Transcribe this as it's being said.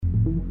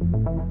Hey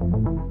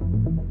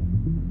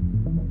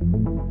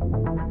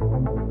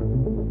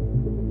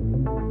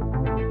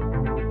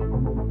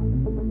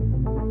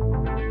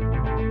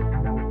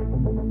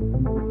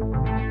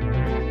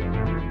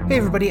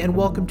everybody, and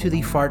welcome to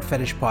the Fart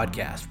Fetish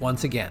Podcast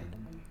once again.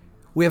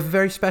 We have a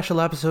very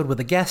special episode with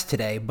a guest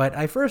today, but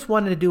I first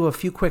wanted to do a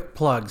few quick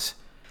plugs.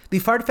 The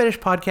Fart Fetish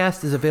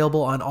Podcast is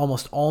available on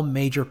almost all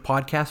major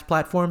podcast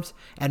platforms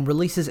and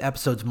releases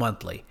episodes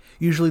monthly,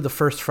 usually the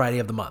first Friday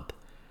of the month.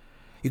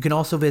 You can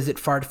also visit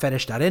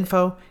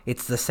fartfetish.info.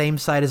 It's the same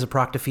site as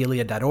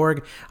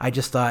aproctophilia.org. I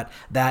just thought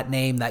that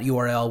name, that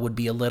URL, would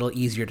be a little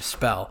easier to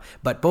spell,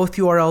 but both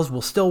URLs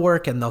will still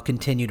work and they'll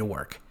continue to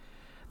work.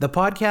 The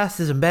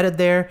podcast is embedded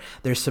there.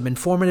 There's some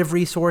informative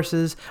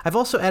resources. I've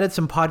also added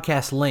some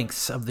podcast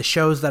links of the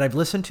shows that I've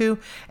listened to,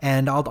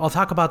 and I'll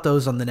talk about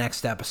those on the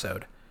next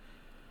episode.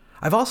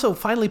 I've also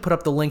finally put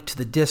up the link to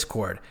the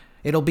Discord.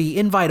 It'll be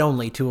invite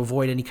only to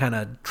avoid any kind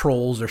of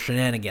trolls or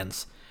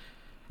shenanigans.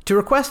 To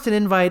request an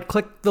invite,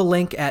 click the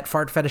link at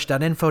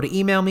fartfetish.info to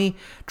email me,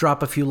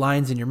 drop a few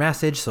lines in your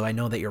message so I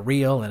know that you're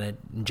real and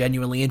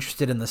genuinely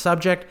interested in the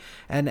subject,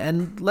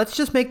 and let's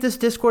just make this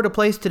Discord a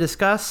place to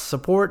discuss,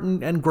 support,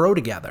 and grow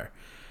together.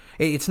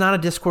 It's not a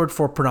Discord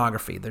for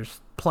pornography. There's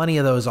plenty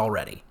of those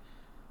already.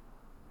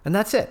 And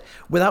that's it.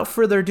 Without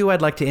further ado,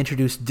 I'd like to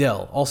introduce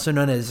Dill, also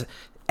known as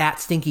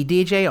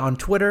 @StinkyDJ on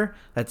Twitter.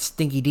 That's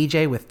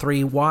StinkyDJ with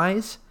 3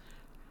 Ys.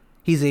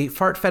 He's a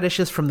fart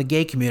fetishist from the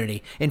gay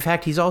community. In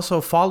fact, he's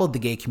also followed the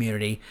gay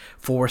community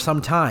for some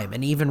time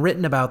and even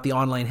written about the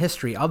online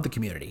history of the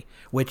community,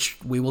 which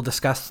we will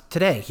discuss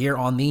today here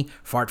on the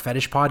Fart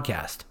Fetish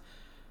Podcast.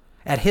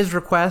 At his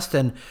request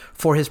and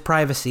for his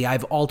privacy,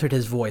 I've altered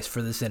his voice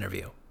for this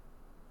interview.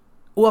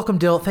 Welcome,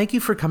 Dill. Thank you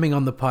for coming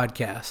on the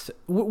podcast.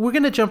 We're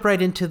going to jump right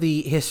into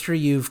the history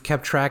you've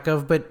kept track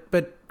of, but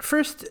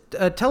first,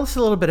 tell us a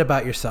little bit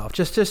about yourself,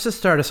 just to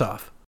start us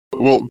off.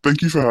 Well,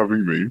 thank you for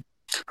having me.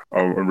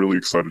 I'm really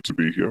excited to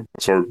be here.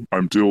 So,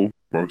 I'm Dill.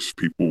 Most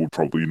people would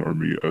probably know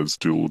me as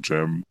Dill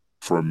Gem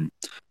from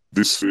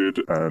this vid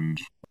and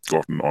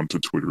gotten onto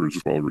Twitter as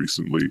well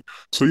recently.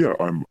 So yeah,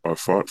 I'm a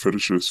fart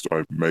fetishist.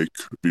 I make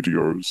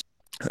videos,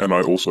 and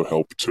I also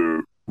help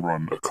to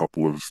run a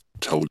couple of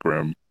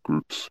Telegram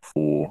groups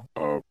for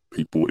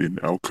people in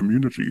our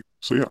community.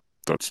 So yeah,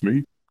 that's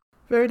me.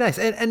 Very nice.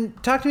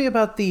 And talk to me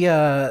about the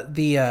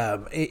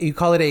you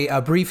call it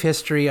a brief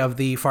history of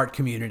the fart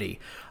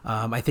community,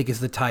 I think is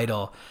the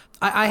title.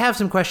 I have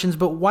some questions,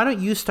 but why don't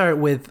you start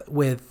with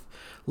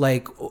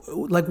like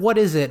what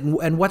is it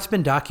and what's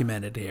been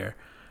documented here?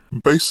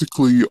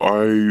 Basically,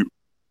 I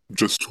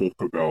just talk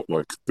about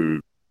like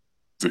the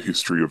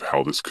history of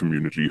how this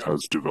community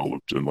has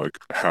developed and like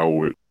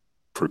how it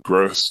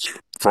progressed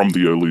from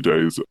the early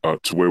days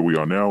to where we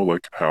are now,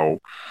 like how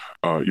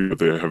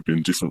there have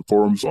been different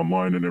forums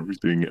online and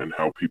everything, and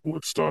how people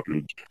have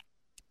started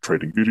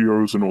trading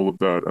videos and all of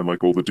that, and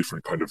like all the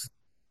different kind of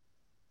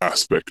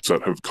aspects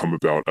that have come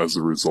about as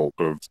a result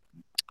of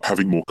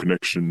having more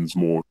connections,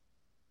 more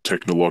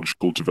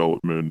technological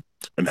development,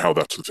 and how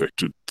that's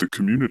affected the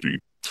community.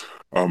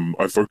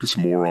 I focus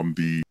more on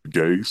the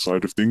gay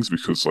side of things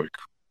because like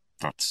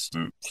that's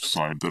the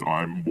side that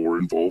I'm more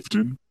involved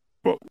in,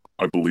 but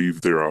I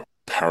believe there are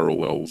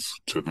parallels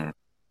to the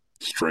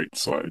straight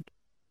side.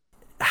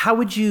 How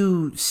would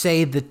you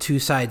say the two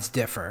sides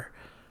differ?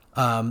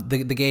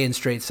 The gay and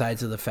straight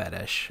sides of the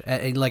fetish?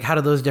 Like, how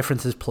do those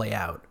differences play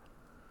out?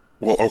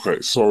 Well, okay,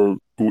 so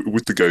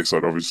with the gay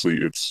side, obviously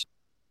it's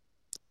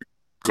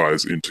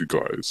guys into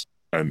guys,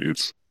 and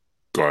it's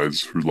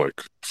guys who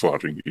like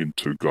farting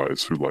into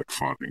guys who like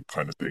farting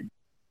kind of thing.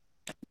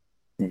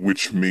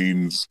 Which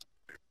means,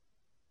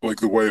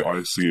 like the way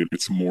I see it,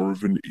 it's more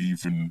of an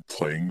even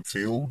playing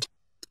field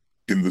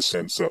in the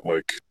sense that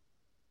like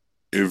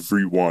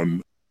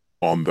everyone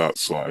on that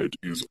side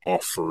is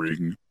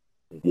offering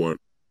what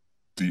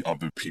the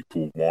other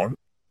people want,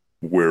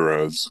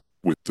 whereas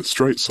with the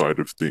straight side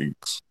of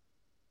things,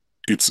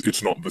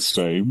 it's not the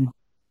same,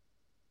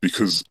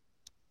 because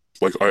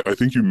like I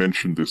think you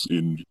mentioned this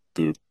in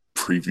the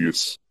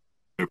previous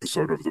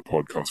episode of the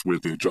podcast, where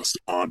there just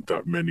aren't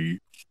that many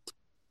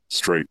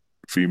straight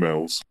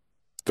females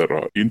that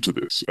are into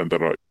this and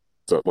that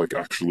like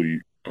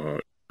actually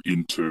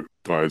into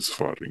guys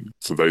farting.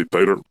 So they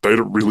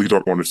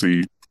don't want to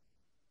see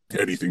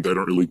anything. They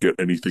don't really get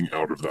anything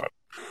out of that.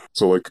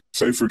 So like,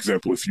 say for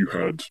example, if you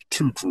had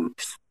 2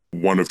 groups,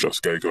 one of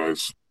just gay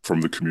guys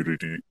from the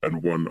community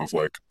and one of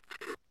like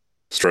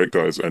straight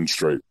guys and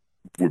straight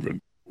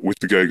women. With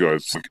the gay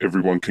guys, like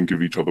everyone can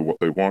give each other what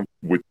they want.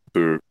 With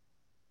the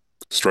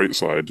straight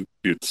side,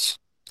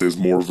 there's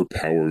more of a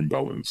power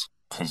imbalance,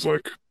 because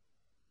like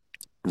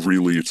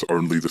really it's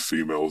only the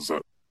females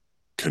that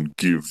can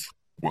give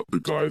what the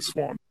guys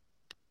want.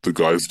 The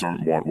guys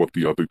don't want what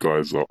the other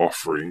guys are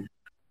offering,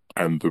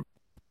 and the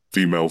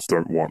females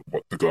don't want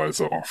what the guys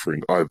are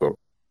offering either.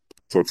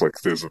 So it's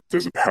like there's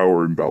a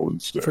power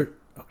imbalance there.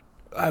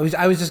 I was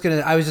just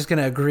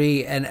gonna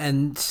agree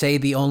and say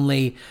the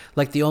only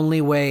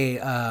way,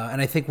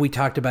 and I think we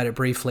talked about it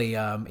briefly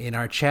in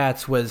our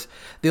chats, was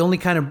the only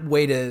kind of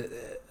way to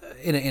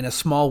in a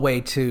small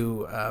way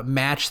to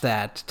match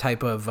that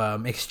type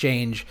of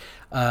exchange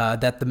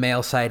that the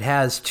male side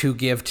has to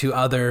give to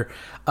other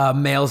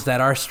males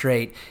that are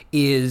straight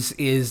is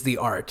the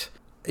art,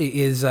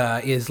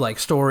 is like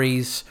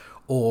stories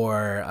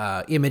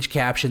or image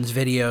captions,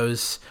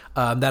 videos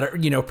that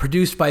are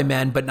produced by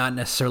men, but not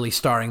necessarily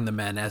starring the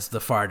men as the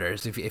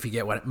farters. If you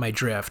get what my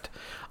drift,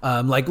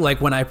 like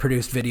when I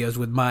produced videos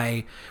with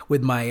my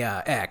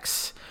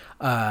ex,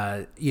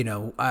 I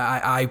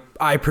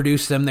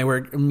produced them. They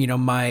were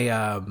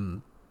my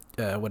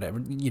whatever,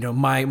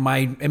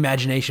 my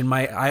imagination.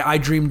 I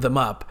dreamed them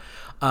up.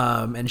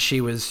 And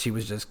she was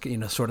just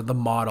sort of the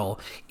model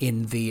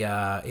in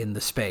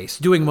the space,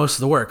 doing most of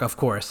the work. Of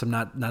course, I'm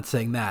not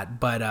saying that,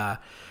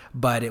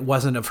 but it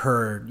wasn't of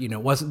her.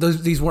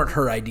 Wasn't these weren't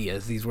her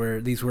ideas. These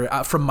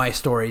were from my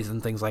stories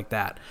and things like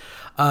that.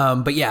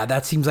 But yeah,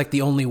 that seems like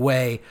the only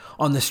way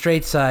on the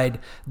straight side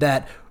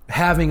that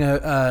having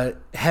a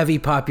heavy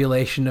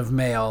population of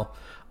male.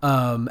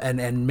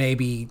 And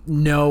maybe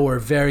no or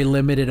very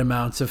limited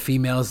amounts of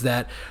females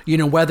that,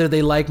 whether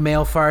they like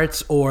male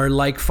farts or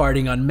like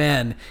farting on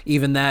men,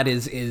 even that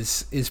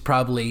is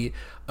probably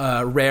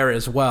rare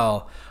as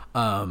well.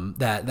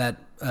 That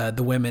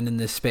the women in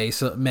this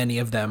space, many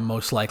of them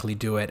most likely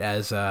do it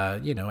as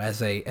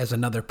as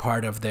another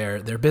part of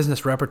their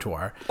business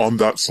repertoire. On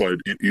that side,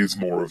 it is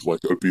more of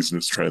like a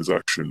business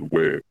transaction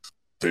where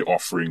they're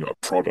offering a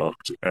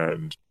product,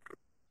 and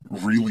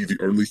really the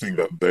only thing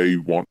that they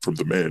want from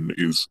the men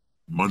is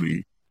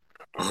money.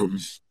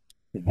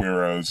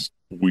 Whereas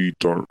we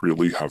don't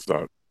really have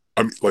that.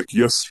 I mean, like,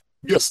 yes,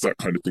 that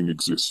kind of thing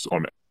exists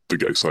on the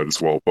gay side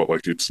as well, but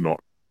like it's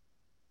not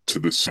to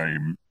the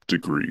same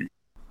degree.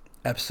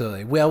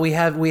 Absolutely. Well,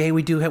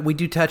 we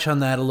do touch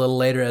on that a little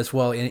later as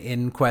well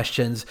in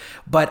questions,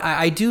 but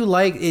I do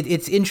like it.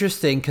 It's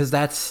interesting because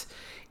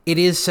it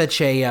is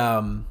such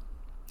a.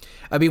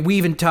 I mean, we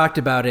even talked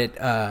about it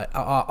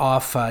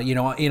off,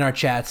 in our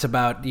chats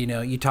about,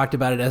 you talked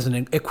about it as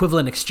an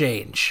equivalent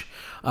exchange,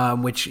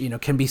 which,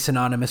 can be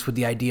synonymous with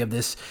the idea of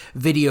this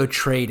video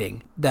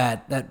trading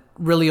that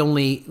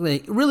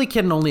really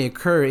can only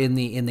occur in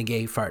the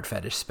gay fart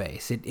fetish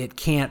space. It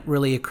can't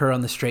really occur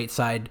on the straight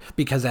side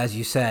because, as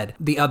you said,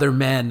 the other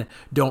men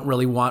don't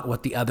really want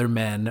what the other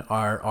men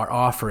are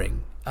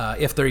offering,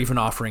 if they're even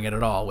offering it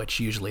at all, which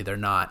usually they're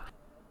not.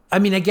 I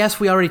mean, I guess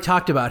we already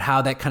talked about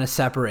how that kind of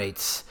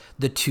separates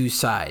the two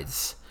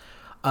sides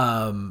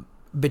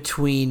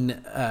between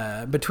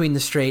the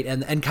straight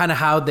and kind of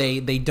how they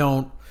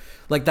don't,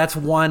 like, that's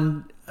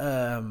one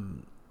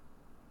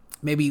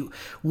maybe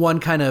one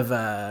kind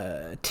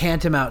of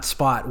tantamount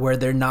spot where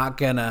they're not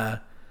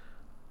gonna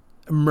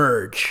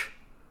merge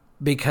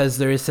because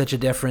there is such a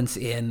difference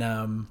in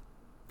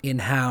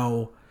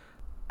how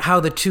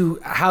the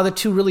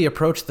two really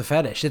approach the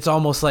fetish. It's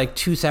almost like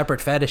two separate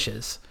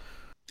fetishes.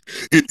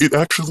 It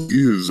actually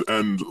is,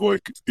 and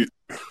like it.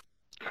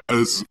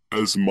 As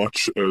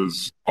much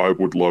as I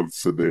would love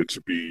for there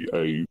to be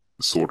a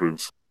sort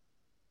of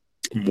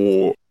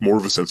more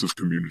of a sense of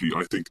community,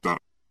 I think that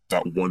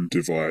one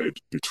divide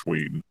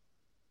between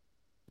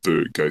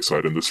the gay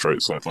side and the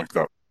straight side, like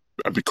that,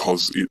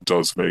 because it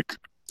does make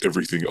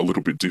everything a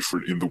little bit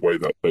different in the way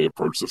that they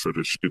approach the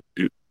fetish,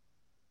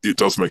 it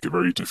does make it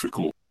very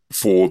difficult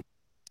for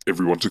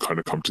everyone to kind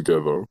of come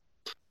together.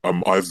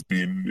 I've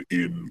been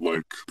in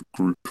like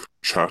group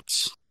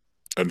chats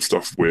and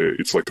stuff where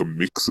it's like a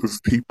mix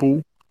of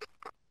people,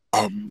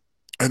 and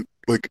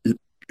like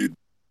it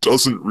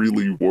doesn't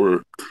really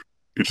work.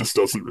 It just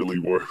doesn't really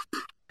work.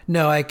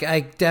 No, I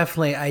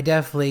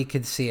definitely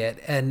could see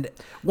it. And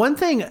one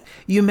thing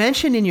you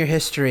mentioned in your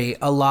history,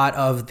 a lot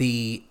of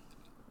the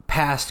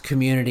past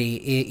community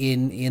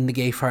in the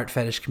gay fart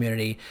fetish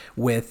community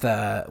with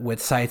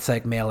sites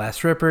like Male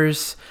Ass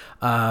Rippers.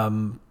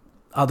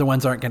 Other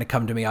ones aren't going to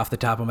come to me off the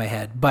top of my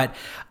head. But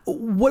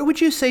what would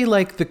you say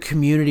like the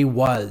community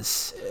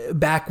was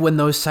back when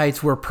those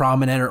sites were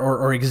prominent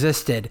or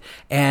existed?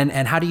 And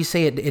how do you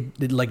say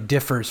it like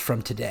differs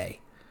from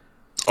today?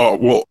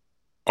 Well,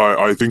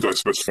 I think I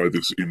specified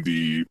this in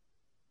the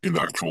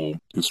actual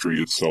history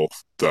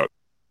itself that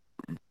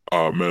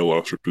Male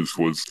Ass Rippers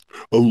was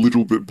a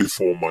little bit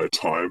before my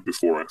time,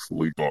 before I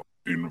fully got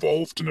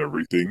involved in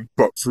everything.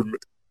 But from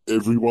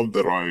everyone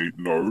that I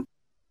know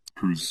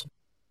who's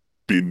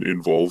been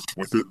involved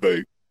with it,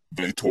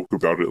 they talk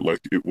about it like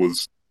it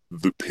was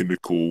the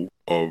pinnacle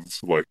of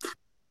like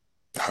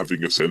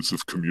having a sense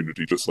of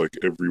community, just like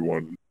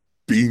everyone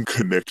being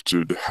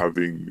connected,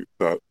 having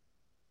that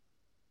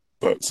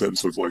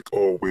sense of like,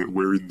 oh,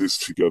 we're in this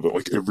together.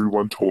 Like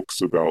everyone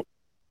talks about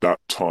that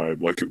time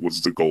like it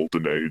was the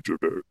golden age of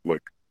it,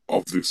 like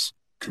of this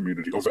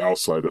community, of our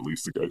side at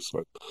least, the gay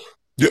side.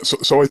 Yeah,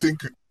 so I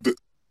think that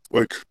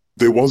like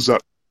there was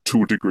that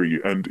to a degree,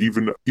 and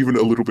even a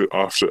little bit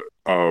after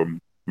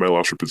Male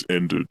Ass Rippers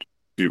ended,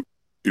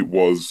 it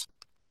was,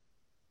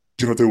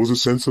 there was a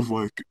sense of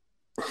like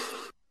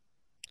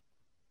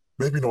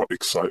maybe not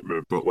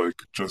excitement, but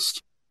like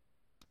just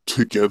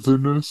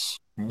togetherness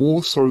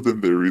more so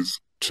than there is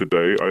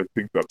today. I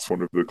think that's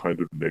one of the kind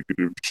of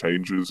negative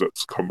changes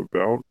that's come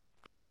about.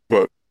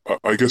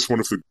 I guess one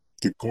of the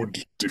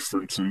good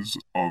differences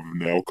of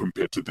now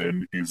compared to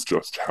then is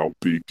just how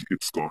big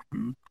it's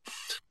gotten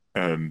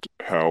and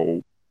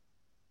how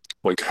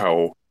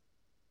how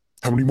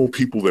many more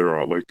people there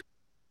are.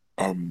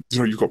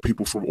 You've got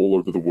people from all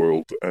over the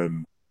world,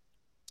 and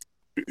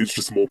it's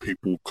just more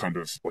people kind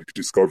of like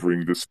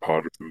discovering this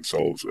part of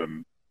themselves,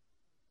 and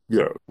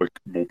yeah, like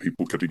more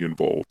people getting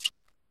involved.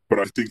 But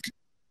I think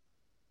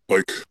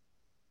like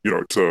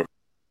it's a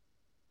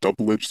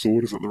double-edged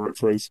sword. Is that the right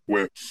phrase?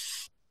 Where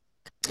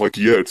like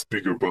yeah, it's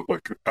bigger, but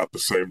like at the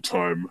same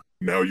time,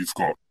 now you've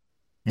got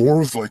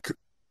more of like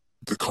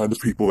the kind of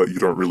people that you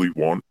don't really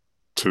want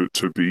to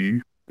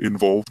be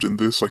involved in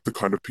this, like the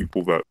kind of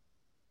people that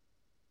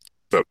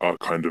are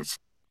kind of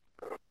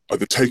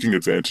either taking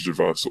advantage of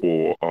us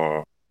or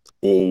are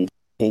all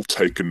all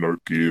take and no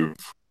give,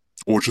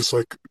 or just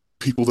like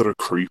people that are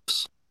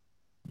creeps.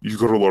 You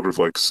got a lot of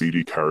like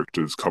seedy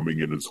characters coming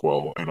in as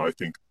well, and I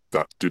think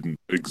that didn't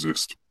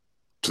exist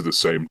to the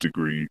same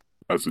degree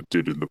as it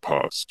did in the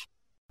past.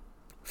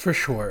 For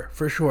sure,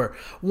 for sure.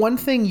 One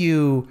thing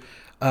you,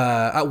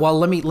 well,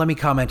 let me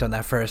comment on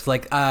that first.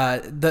 Like, I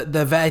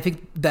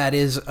think that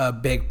is a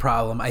big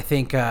problem. I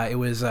think it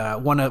was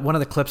one of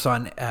the clips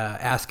on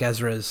Ask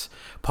Ezra's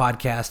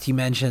podcast. He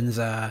mentions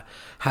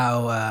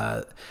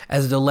how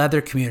as the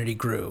leather community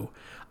grew,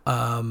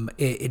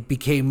 it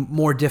became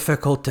more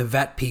difficult to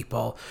vet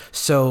people.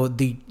 So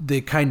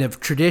the kind of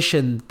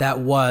tradition that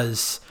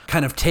was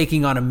kind of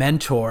taking on a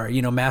mentor,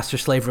 master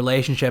slave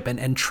relationship,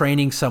 and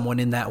training someone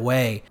in that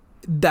way,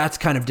 that's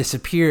kind of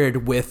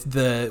disappeared with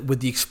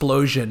the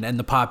explosion and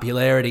the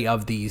popularity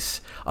of these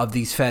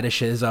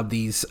fetishes, of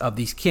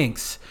these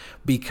kinks,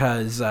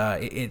 because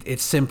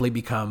it's simply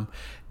become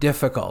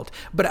difficult.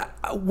 But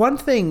one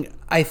thing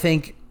I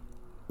think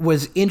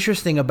was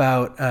interesting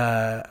about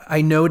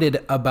I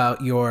noted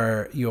about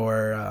your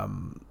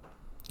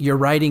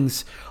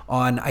writings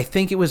on, I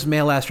think it was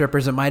Male Last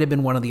Rippers, it might have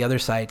been one of the other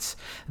sites,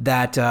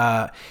 that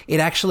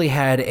it actually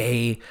had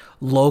a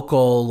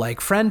local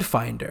like friend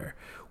finder,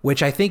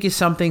 which I think is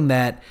something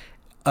that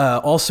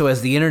also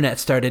as the internet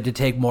started to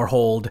take more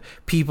hold,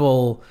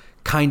 people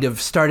kind of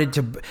started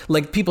to,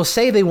 like, people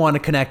say they want to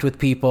connect with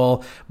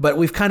people, but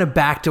we've kind of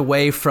backed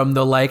away from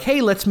the like, hey,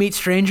 let's meet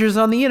strangers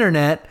on the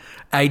internet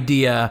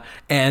idea,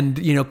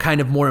 and kind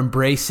of more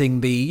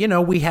embracing the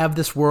we have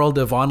this world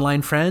of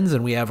online friends,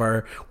 and we have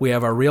our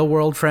real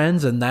world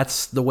friends, and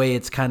that's the way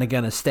it's kind of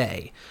gonna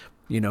stay.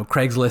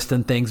 Craigslist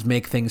and things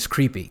make things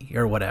creepy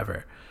or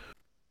whatever.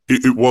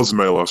 It was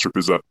Male Last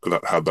Rippers that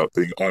had that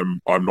thing.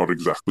 I'm not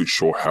exactly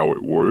sure how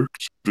it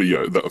worked, but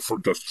yeah,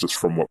 that's just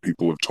from what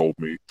people have told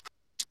me.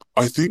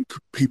 I think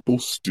people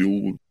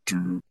still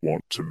do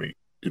want to meet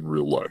in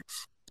real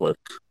life. Like,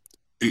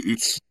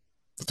 it's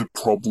the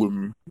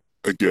problem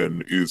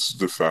again is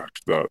the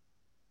fact that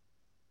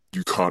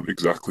you can't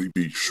exactly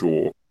be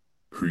sure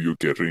who you're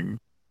getting,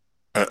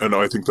 and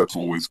I think that's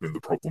always been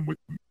the problem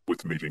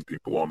with meeting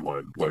people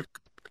online. Like,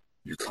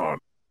 you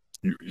can't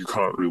you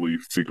can't really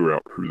figure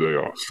out who they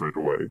are straight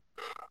away,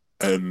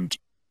 and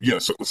yeah,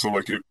 so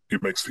like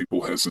it makes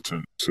people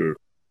hesitant to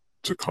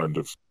kind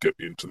of get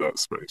into that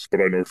space.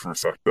 But I know for a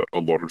fact that a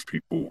lot of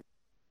people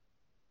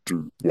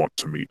do want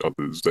to meet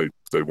others.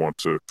 They want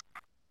to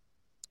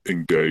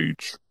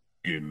engage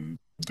in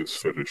this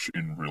fetish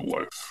in real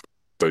life.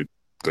 They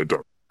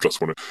don't just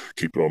want to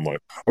keep it online.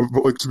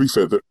 But like, to be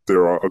fair, that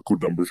there are a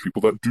good number of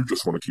people that do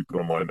just want to keep it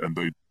online, and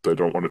they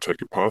don't want to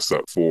take it past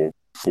that for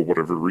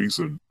whatever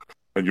reason.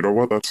 And you know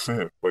what? That's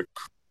fair. Like,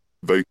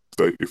 they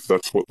if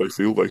that's what they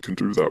feel, they can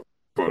do that.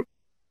 But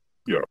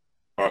yeah,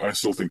 I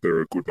still think there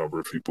are a good number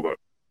of people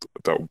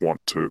that want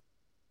to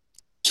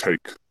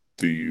take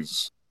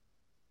these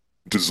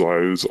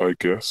desires, I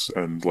guess,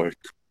 and like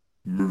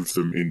move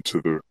them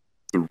into the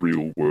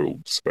real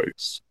world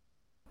space.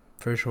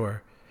 For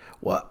sure.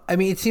 Well, I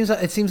mean, it seems a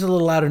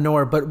little out of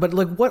nowhere, but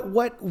like,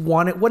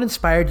 what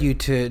inspired you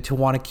to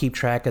want to keep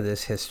track of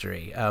this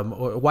history?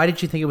 Or why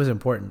did you think it was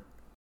important?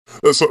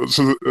 So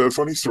a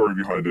funny story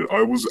behind it.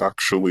 I was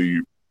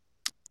actually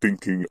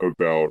thinking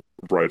about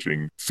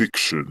writing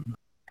fiction.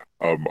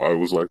 I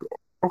was like,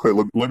 okay,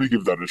 let me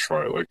give that a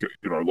try. Like,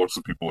 lots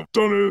of people have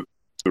done it.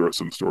 There are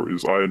some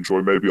stories I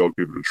enjoy. Maybe I'll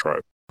give it a try.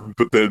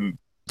 But then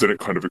it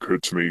kind of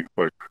occurred to me,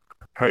 like,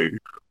 hey,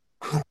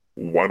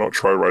 why not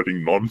try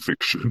writing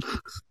non-fiction?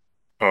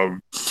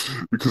 um,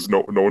 because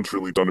no one's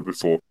really done it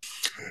before,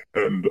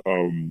 and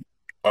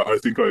I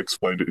think I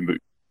explained it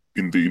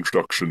in the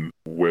introduction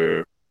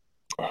where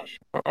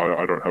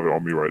I don't have it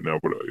on me right now,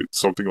 but it's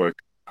something like,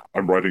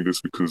 I'm writing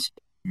this because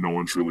no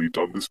one's really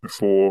done this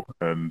before,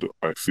 and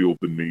I feel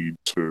the need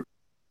to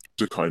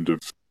kind of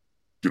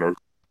you know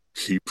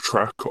keep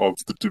track of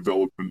the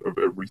development of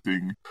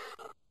everything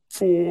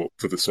for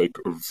the sake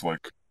of,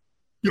 like,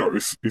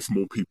 if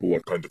more people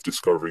are kind of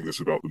discovering this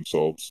about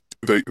themselves,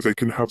 they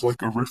can have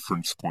like a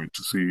reference point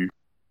to see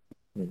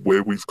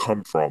where we've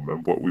come from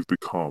and what we've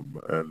become.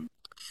 And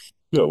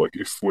yeah, like,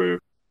 if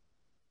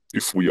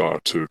we are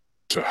to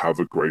have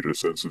a greater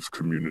sense of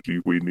community,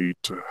 we need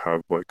to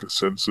have like a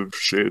sense of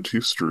shared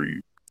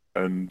history.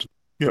 And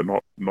yeah,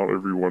 not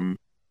everyone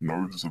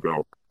knows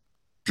about,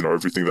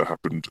 everything that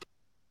happened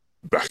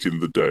back in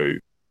the day.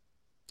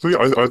 So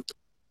yeah,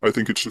 I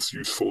think it's just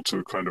useful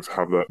to kind of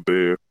have that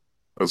there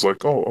as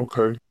like, oh,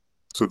 okay,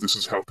 so this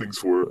is how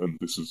things were, and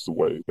this is the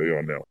way they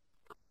are now.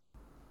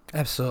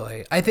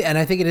 Absolutely. I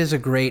think it is a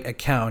great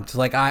account.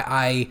 Like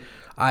I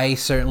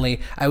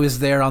certainly I was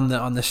there on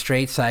the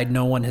straight side.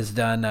 No one has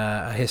done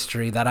a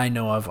history that I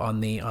know of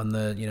on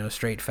the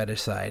straight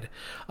fetish side,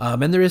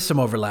 and there is some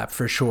overlap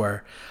for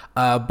sure.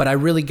 But I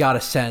really got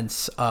a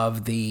sense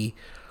of the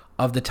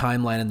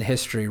timeline and the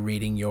history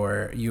reading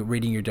your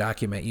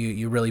document.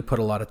 You really put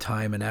a lot of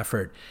time and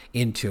effort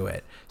into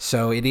it.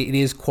 So it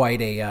is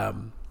quite a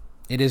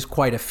it is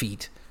quite a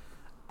feat.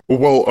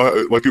 Well,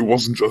 like it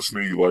wasn't just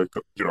me. Like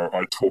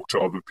I talked to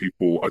other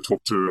people. I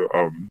talked to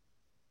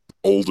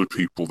older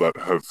people that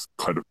have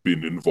kind of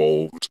been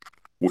involved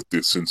with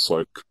this since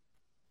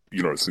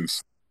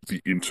since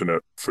the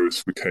internet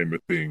first became a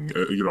thing.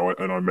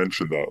 And I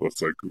mentioned that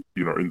that's like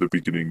in the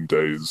beginning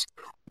days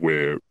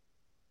where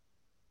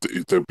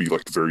there'd be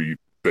like very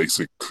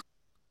basic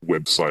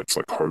websites,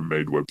 like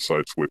homemade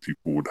websites, where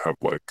people would have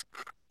like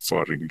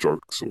farting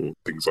jokes or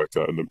things like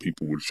that, and then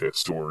people would share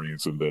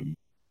stories, and then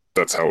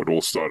that's how it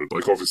all started.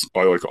 Like obviously,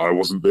 I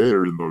wasn't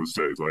there in those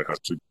days. I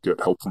had to get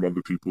help from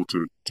other people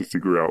to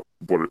figure out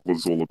what it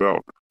was all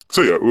about.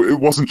 So yeah, it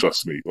wasn't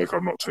just me. Like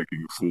I'm not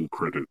taking full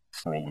credit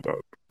for all of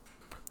that.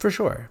 For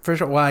sure, for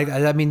sure. Well,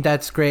 I mean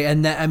that's great,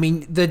 and I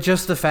mean the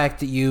fact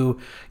that you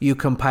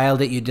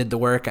compiled it, you did the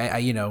work.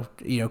 I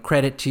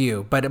credit to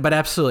you. But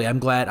absolutely, I'm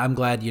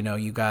glad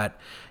you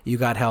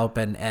got help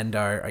and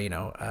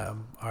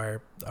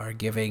are are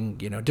giving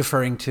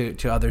deferring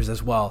to others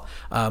as well,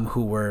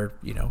 who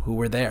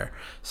were there.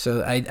 So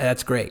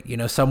that's great.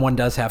 Someone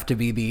does have to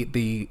be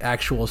the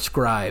actual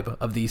scribe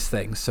of these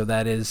things. So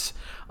that is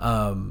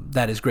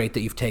great that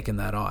you've taken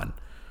that on.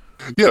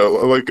 Yeah,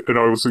 like, and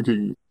I was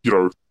thinking,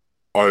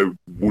 I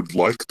would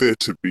like there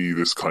to be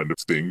this kind of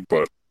thing,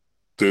 but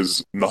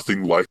there's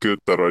nothing like it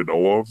that I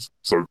know of.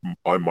 So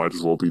I might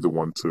as well be the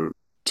one to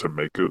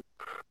make it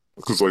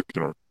because, like,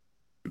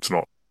 it's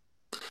not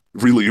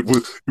really. It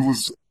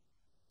was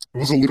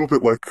a little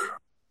bit like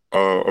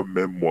a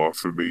memoir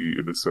for me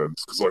in a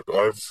sense because, like,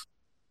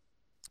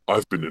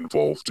 I've been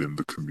involved in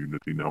the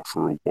community now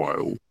for a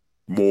while,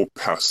 more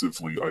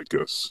passively, I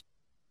guess,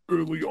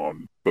 early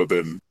on, but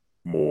then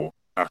more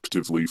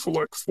actively for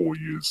like 4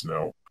 years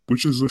now,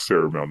 which is a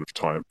fair amount of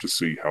time to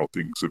see how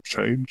things have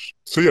changed.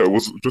 So yeah, it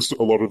was just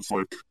a lot of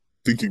like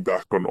thinking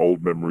back on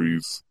old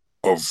memories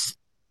of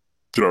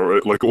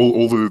like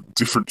all the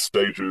different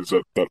stages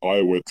that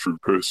I went through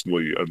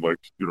personally, and like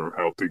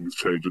how things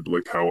changed, and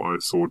like how I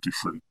saw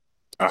different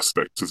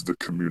aspects of the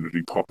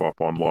community pop up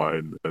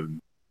online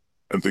and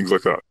things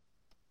like that.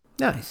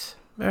 Nice.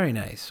 Very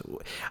nice.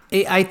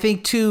 I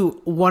think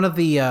too, one of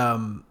the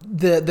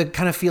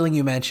kind of feeling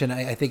you mentioned,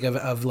 I think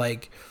of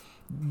like,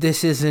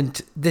 this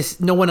isn't this,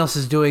 no one else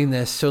is doing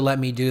this, so let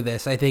me do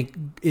this, I think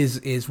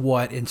is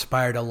what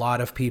inspired a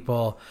lot of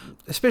people,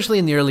 especially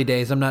in the early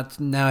days. I'm not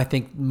now, I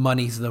think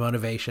money's the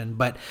motivation,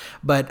 but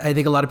I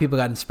think a lot of people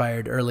got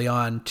inspired early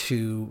on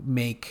to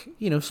make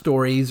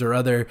stories or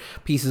other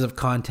pieces of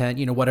content,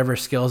 whatever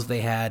skills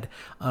they had,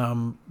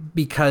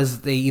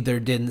 because they either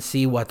didn't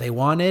see what they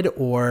wanted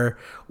or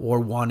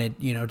wanted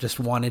just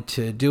wanted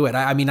to do it.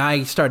 I mean,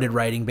 I started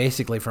writing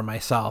basically for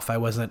myself. I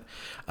wasn't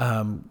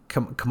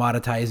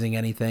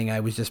commoditizing anything. I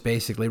was just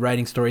basically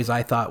writing stories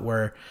I thought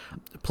were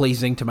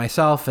pleasing to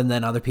myself, and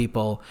then other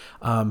people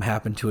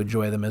happened to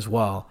enjoy them as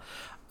well.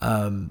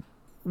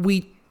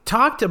 We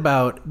talked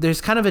about, there's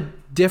kind of a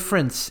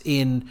difference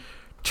in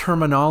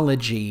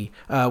terminology.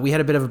 We had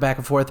a bit of a back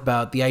and forth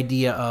about the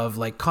idea of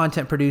like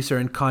content producer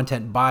and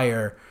content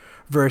buyer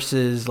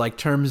versus like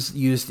terms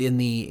used in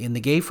the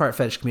gay fart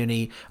fetish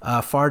community,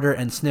 farter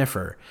and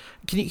sniffer.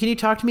 Can you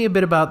talk to me a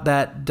bit about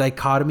that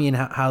dichotomy and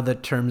how the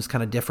terms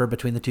kind of differ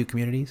between the two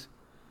communities?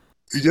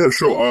 Yeah,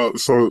 sure.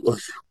 So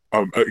like,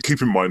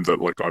 keep in mind that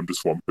like I'm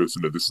just one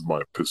person, and this is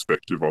my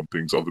perspective on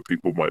things. Other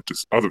people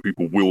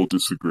will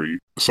disagree.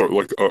 So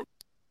like,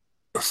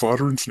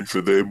 Father and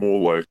Sniffer, they're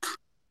more like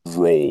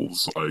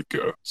roles, I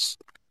guess,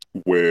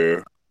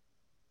 where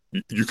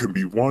you can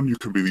be one, you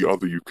can be the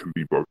other, you can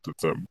be both of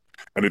them,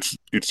 and it's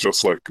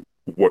just like,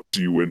 what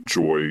do you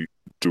enjoy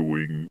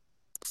doing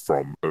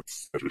from a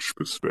fetish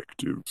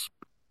perspective?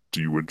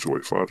 Do you enjoy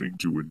farting?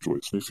 Do you enjoy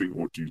sniffing?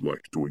 Or do you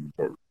like doing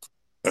both?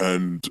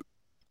 And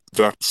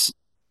that's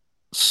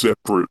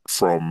separate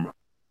from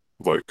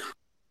like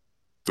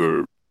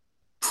the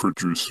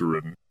producer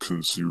and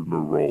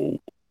consumer role.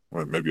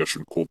 Well, maybe I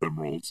shouldn't call them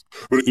roles,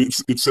 but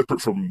it's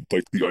separate from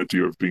like the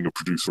idea of being a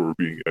producer or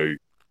being a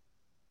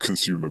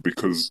consumer,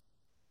 because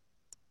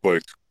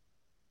like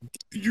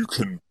you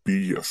can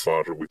be a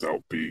father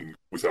without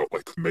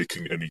like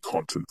making any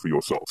content for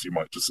yourself. You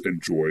might just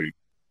enjoy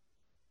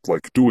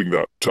like doing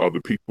that to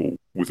other people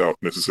without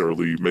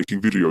necessarily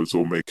making videos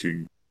or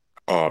making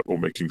art or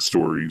making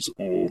stories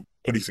or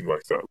anything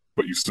like that,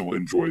 but you still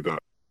enjoy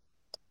that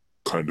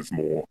kind of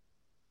more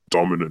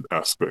dominant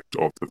aspect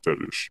of the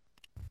fetish.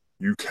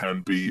 you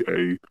can be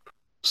a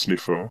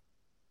sniffer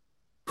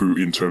who,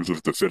 in terms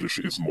of the fetish,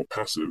 is more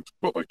passive,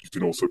 but like you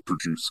can also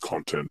produce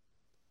content.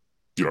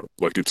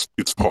 Like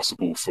it's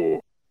possible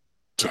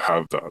to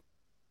have that.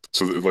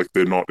 So like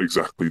they're not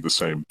exactly the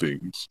same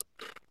things.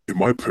 In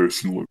my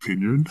personal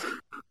opinion,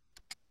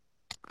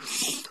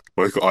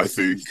 like I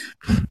think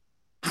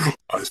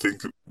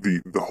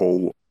the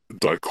whole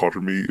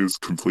dichotomy is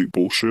complete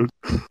bullshit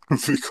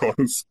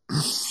because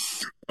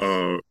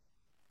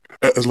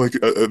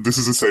this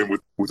is the same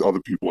with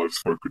other people I've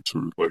spoken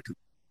to. Like,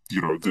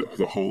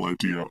 the whole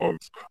idea of,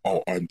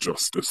 oh, I'm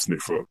just a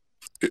sniffer.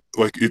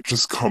 It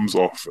just comes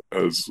off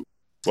as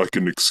like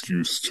an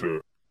excuse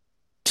to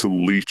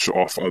leech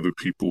off other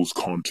people's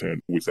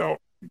content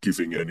without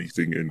giving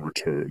anything in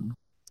return.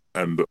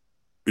 And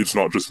it's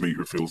not just me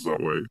who feels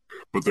that way,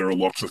 but there are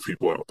lots of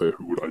people out there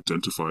who would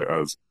identify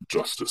as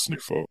just a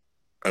sniffer,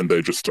 and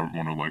they just don't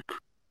want to like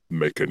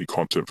make any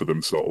content for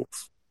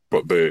themselves.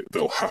 But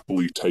they'll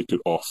happily take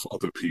it off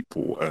other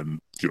people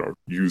and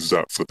use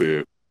that for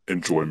their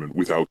enjoyment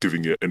without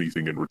giving it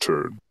anything in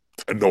return.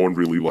 And no one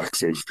really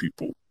likes those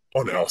people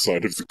on our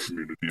side of the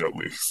community, at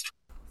least.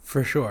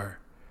 For sure.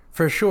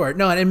 For sure.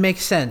 No, and it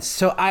makes sense.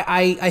 So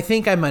I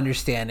think I'm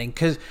understanding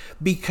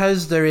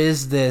because there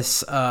is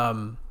this,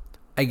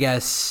 I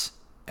guess,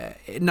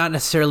 not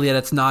necessarily that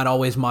it's not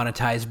always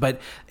monetized,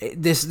 but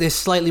this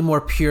slightly more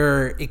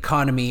pure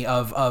economy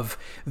of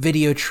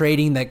video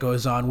trading that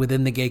goes on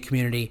within the gay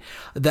community,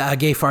 the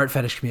gay fart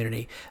fetish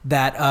community,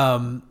 that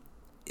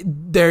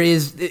there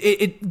is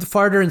the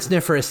farter and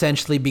sniffer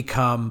essentially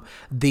become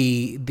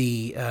the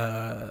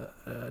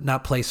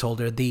not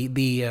placeholder,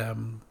 the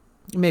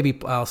maybe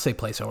I'll say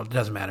placeholder, it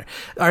doesn't matter,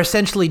 are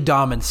essentially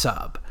dom and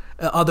sub.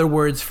 Other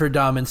words for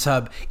dom and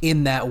sub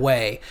in that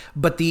way.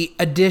 But the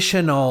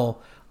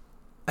additional,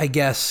 I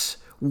guess,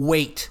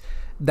 weight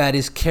that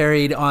is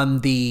carried on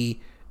the,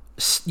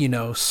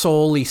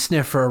 solely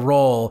sniffer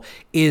role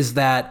is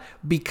that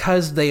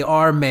because they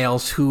are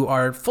males who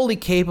are fully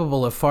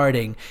capable of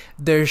farting,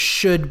 there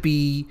should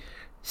be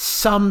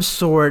some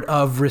sort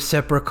of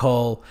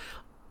reciprocal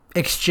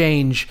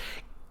exchange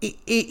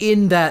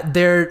in that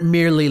they're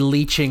merely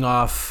leeching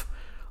off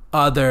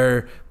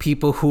other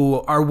people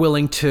who are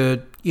willing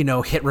to,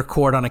 hit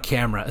record on a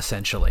camera,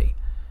 essentially.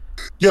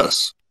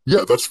 Yes.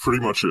 Yeah, that's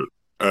pretty much it.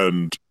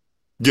 And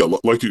yeah,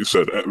 like you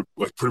said,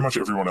 like pretty much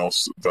everyone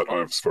else that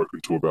I've spoken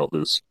to about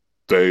this,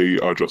 they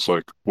are just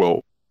like,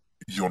 well,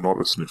 you're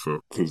not a sniffer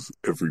because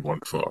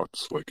everyone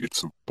farts. Like,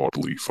 it's a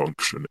bodily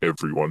function.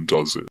 Everyone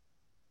does it.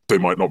 They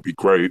might not be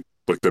great.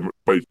 Like,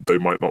 they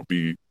might not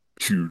be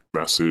huge,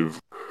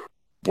 massive,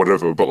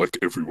 whatever, but like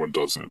everyone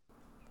does it.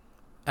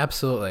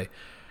 Absolutely.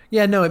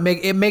 Yeah, no,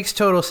 it makes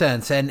total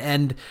sense,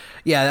 and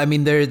yeah, I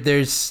mean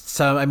there's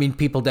some, I mean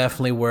people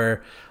definitely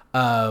were,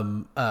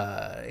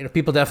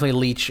 people definitely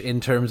leech in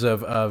terms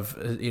of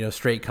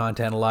straight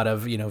content, a lot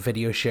of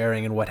video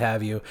sharing and what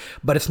have you,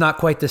 but it's not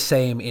quite the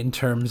same in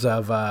terms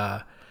of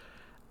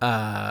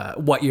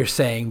what you're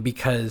saying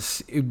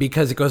because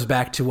it goes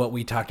back to what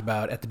we talked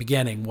about at the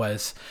beginning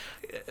was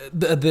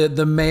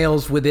the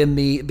males within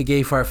the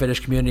gay fart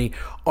fetish community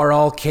are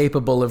all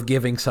capable of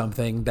giving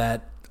something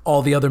that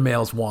all the other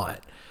males want.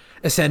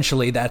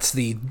 Essentially, that's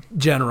the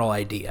general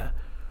idea.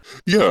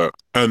 Yeah,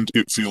 and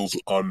it feels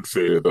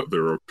unfair that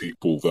there are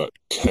people that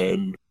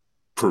can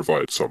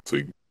provide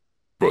something,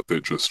 but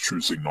they're just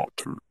choosing not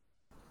to.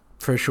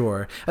 For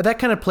sure. That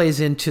kind of plays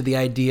into the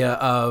idea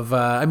of,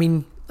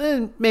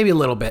 maybe a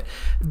little bit.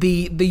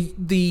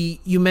 The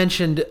you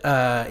mentioned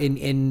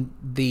in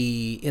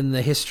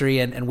the history,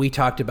 and we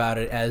talked about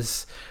it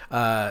as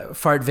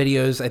fart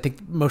videos. I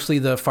think mostly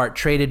the fart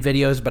traded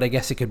videos, but I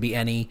guess it could be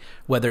any,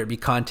 whether it be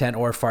content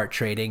or fart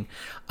trading,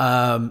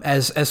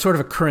 as sort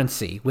of a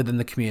currency within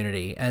the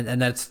community, and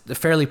that's a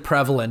fairly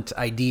prevalent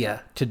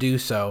idea to do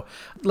so.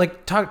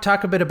 Like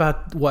talk a bit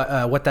about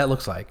what that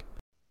looks like.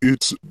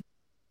 It's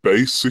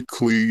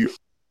basically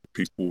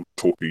people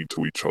talking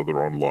to each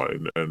other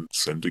online and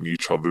sending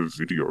each other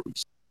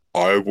videos.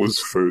 I was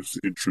first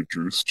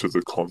introduced to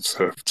the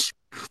concept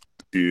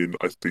in,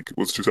 I think it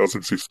was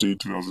 2015,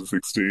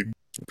 2016.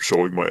 I'm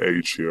showing my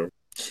age here.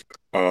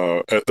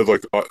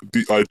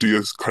 The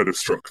idea kind of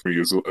struck me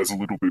as a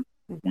little bit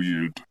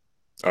weird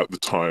at the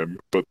time,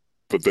 but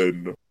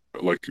then,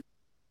 like,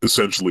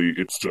 essentially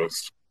it's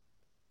just,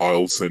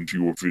 I'll send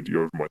you a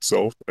video of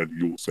myself and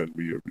you'll send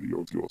me a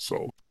video of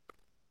yourself.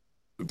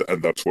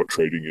 And that's what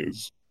trading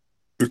is.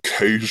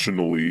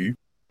 Occasionally,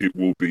 it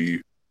will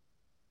be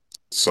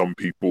some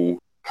people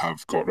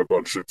have got a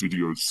bunch of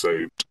videos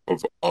saved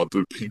of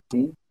other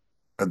people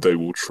and they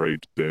will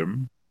trade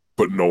them,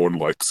 but no one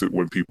likes it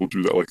when people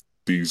do that. Like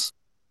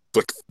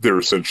they're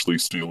essentially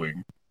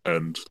stealing,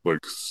 and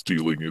like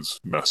stealing is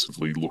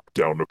massively looked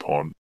down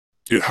upon.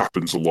 It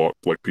happens a lot.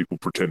 Like, people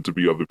pretend to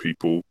be other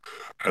people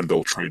and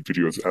they'll trade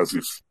videos as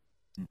if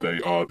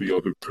they are the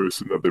other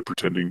person that they're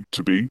pretending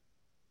to be.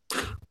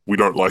 We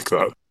don't like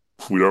that.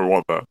 We don't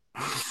want that.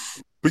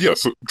 But yeah,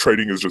 so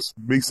trading is just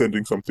me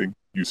sending something,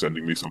 you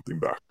sending me something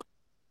back.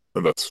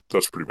 And that's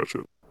pretty much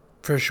it.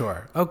 For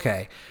sure.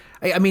 Okay.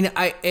 I mean,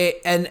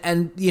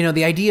 and you know,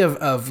 the idea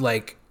of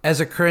like as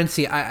a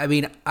currency. I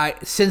mean,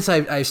 since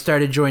I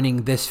started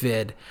joining this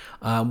vid,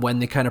 when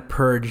they kind of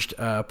purged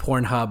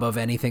Pornhub of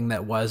anything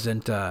that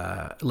wasn't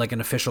like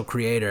an official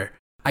creator.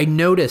 I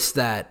noticed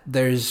that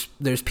there's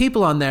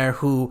people on there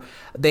who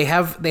they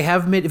have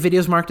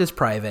videos marked as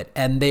private,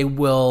 and they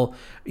will,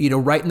 you know,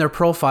 write in their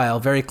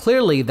profile very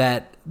clearly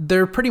that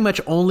they're pretty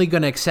much only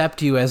going to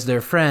accept you as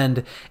their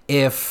friend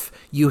if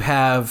you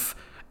have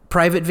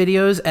private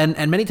videos,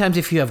 and many times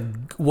if you have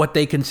what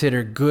they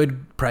consider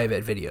good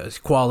private videos,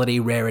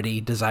 quality,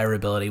 rarity,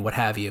 desirability, what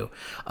have you,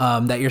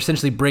 that you're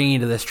essentially bringing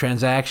to this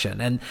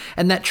transaction.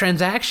 And that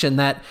transaction,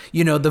 that,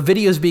 you know, the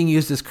videos being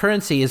used as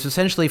currency is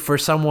essentially for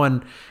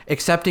someone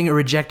accepting or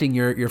rejecting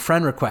your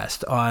friend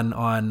request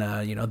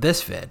on you know,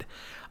 this vid.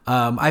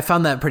 I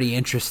found that pretty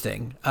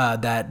interesting.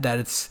 That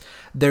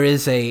there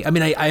is a. I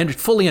mean, I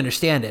fully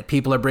understand it.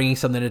 People are bringing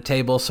something to the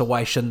table, so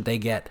why shouldn't they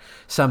get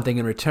something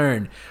in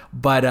return?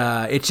 But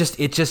it's just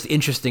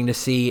interesting to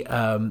see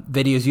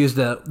videos used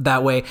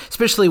that way,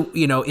 especially,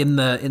 you know, in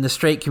the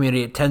straight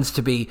community. It tends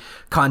to be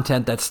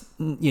content that's,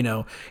 you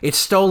know, it's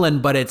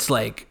stolen, but it's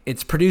like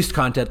it's produced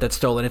content that's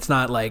stolen. It's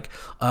not like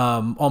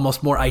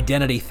almost more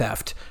identity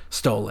theft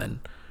stolen.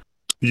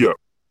 Yeah.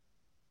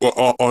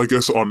 Well, I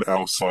guess on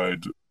our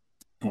side,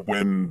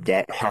 when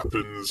that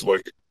happens,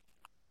 like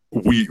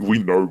we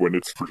know when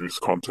it's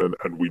produced content,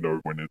 and we know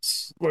when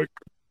it's like,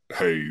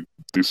 hey,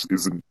 this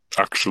isn't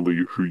actually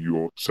who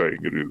you're saying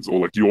it is, or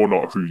like you're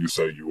not who you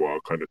say you are,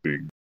 kind of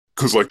thing.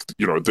 Because, like,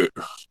 you know,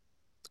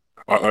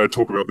 I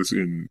talk about this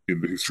in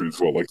the history as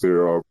well. Like,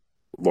 there are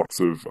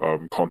lots of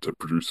content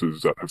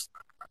producers that have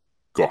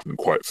gotten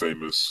quite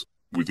famous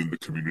within the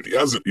community,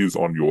 as it is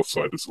on your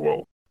side as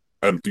well.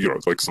 And, you know,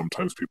 like,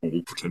 sometimes people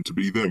will pretend to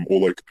be them,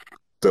 or like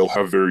they'll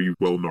have very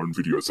well-known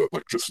videos that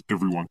like just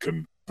everyone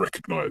can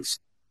recognize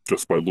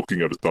just by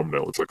looking at a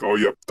thumbnail. It's like, oh,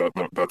 yep,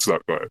 that's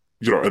that guy.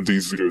 You know, and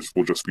these videos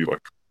will just be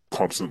like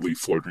constantly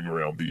floating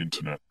around the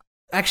internet.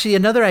 Actually,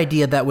 another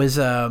idea that was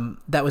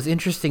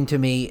interesting to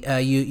me,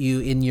 you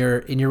in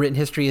your written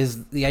history,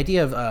 is the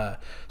idea of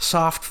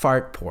soft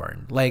fart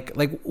porn. Like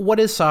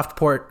what is soft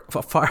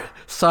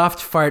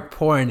fart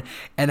porn,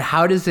 and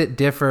how does it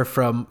differ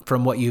from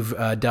what you've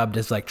dubbed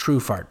as like true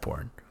fart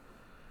porn?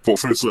 Well,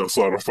 firstly, I'll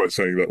start off by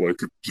saying that, like,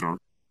 you know,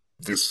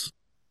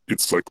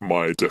 it's like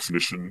my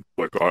definition.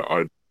 Like,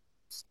 I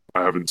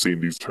haven't seen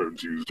these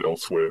terms used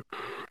elsewhere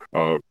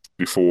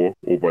before,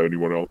 or by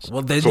anyone else.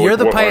 Well, then so, you're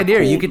like, the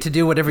pioneer. You get to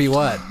do whatever you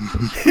want.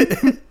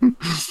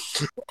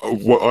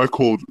 What I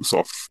called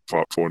soft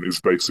fart porn is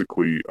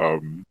basically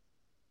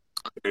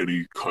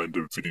any kind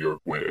of video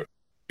where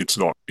it's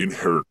not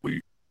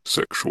inherently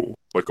sexual.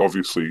 Like,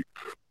 obviously,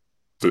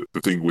 the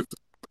thing with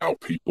our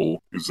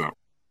people is that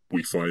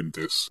we find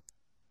this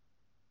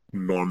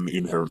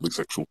non-inherently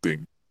sexual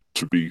thing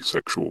to be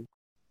sexual.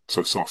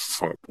 So soft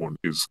fart porn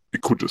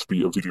it could just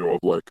be a video of,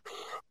 like,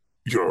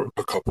 you know,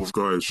 a couple of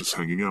guys just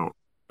hanging out,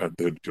 and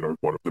then, you know,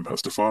 one of them has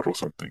to fart or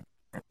something,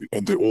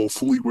 and they're all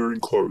fully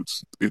wearing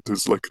clothes.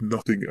 There's like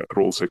nothing at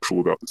all sexual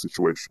about the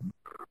situation,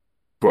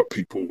 but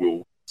people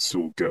will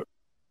still get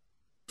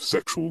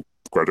sexual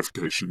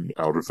gratification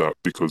out of that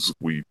because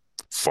we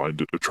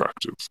find it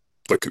attractive.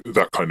 Like,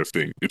 that kind of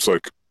thing. It's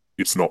like,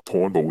 it's not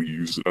porn, but we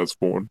use it as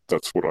porn.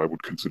 That's what I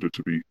would consider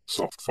to be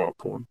soft fart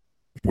porn.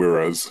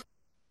 Whereas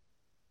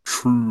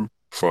true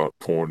fart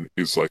porn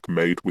is like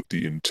made with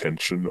the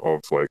intention of,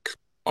 like,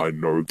 I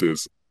know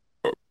there's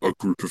a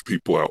group of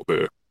people out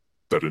there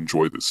that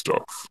enjoy this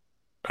stuff,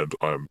 and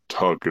I'm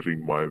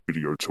targeting my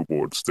video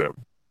towards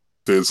them.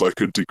 There's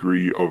like a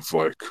degree of,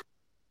 like,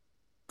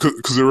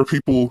 because there are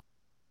people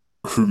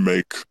who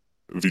make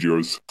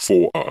videos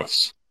for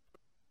us,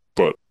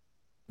 but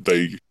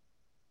they,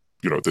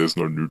 you know, there's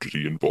no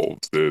nudity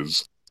involved.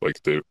 There's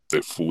like they're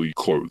fully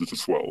clothed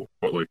as well,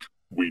 but like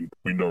we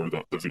know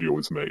that the video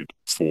is made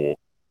for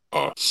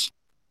us,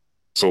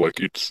 so like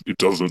it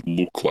doesn't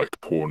look like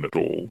porn at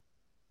all.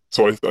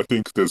 So I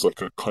think there's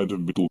like a kind of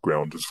middle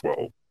ground as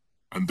well,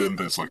 and then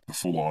there's like the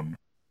full on,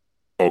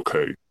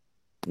 okay,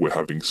 we're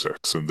having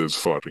sex and there's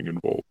farting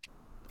involved.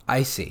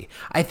 I see.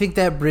 I think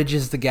that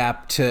bridges the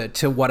gap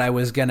to what I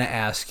was gonna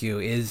ask you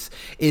is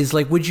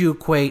like, would you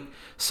equate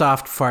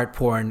soft fart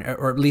porn,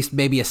 or at least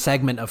maybe a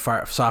segment of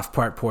soft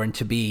fart porn,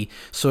 to be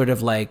sort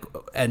of like,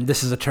 and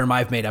this is a term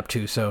I've made up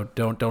too, so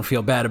don't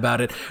feel bad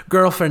about it,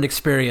 girlfriend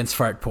experience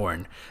fart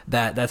porn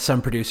that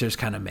some producers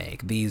kind of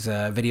make, these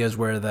videos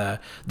where the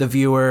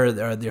viewer,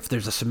 or if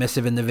there's a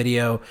submissive in the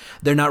video,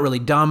 they're not really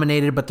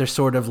dominated, but they're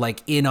sort of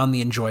like in on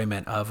the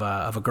enjoyment of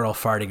a girl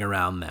farting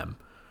around them.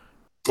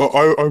 Well,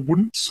 I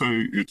wouldn't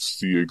say it's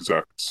the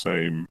exact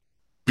same,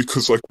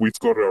 because like we've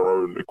got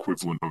our own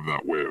equivalent of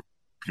that where,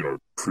 you know,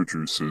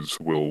 producers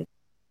will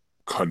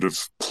kind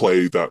of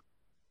play that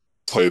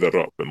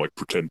up and like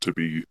pretend to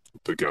be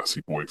the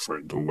gassy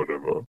boyfriend or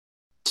whatever.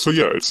 So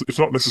yeah, it's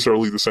not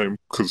necessarily the same,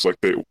 because like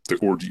there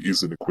already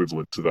is an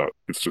equivalent to that.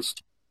 It's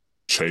just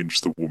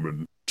changed the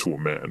woman to a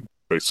man,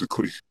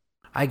 basically.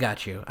 I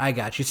got you. I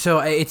got you. So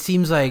it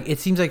seems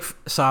like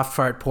soft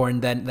fart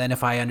porn. Then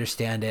if I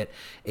understand it,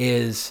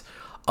 is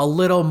a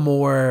little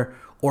more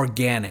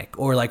organic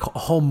or like a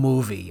home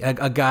movie.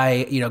 A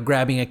guy,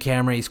 grabbing a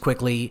camera. He's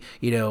quickly,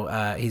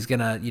 he's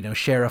gonna,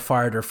 share a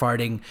fart or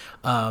farting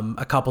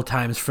a couple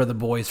times for the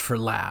boys for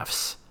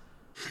laughs.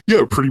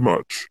 Yeah, pretty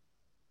much.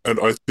 And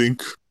I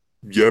think,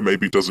 yeah,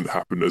 maybe it doesn't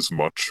happen as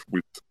much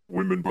with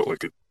women, but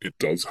like it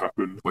does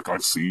happen. Like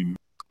I've seen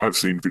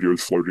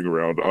videos floating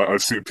around.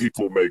 I've seen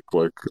people make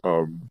like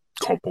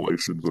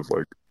compilations of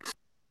like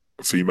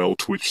female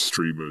Twitch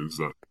streamers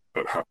that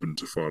happen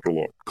to fart a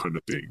lot, kind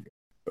of thing.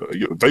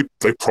 Yeah,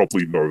 they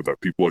probably know that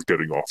people are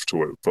getting off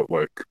to it, but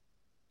like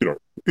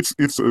it's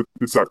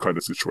that kind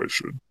of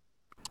situation.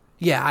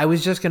 Yeah, I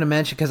was just going to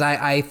mention because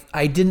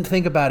I didn't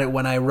think about it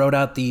when I wrote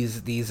out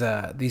these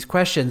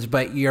questions,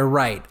 but you're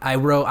right.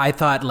 I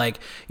thought like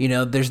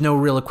there's no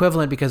real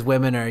equivalent because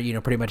women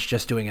are pretty much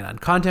just doing it on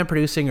content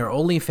producing or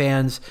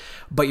OnlyFans,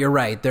 but you're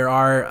right.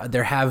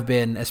 There have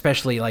been,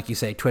 especially like you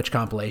say, Twitch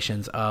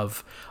compilations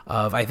of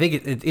I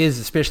think it is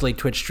especially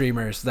Twitch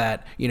streamers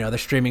that they're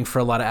streaming for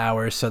a lot of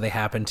hours, so they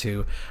happen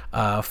to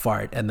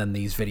fart, and then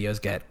these videos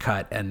get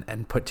cut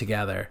and put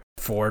together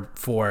for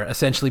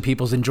essentially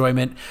people's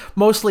enjoyment.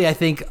 Mostly, I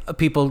think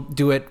people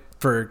do it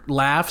for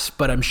laughs,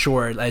 but I'm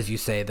sure, as you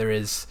say, there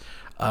is.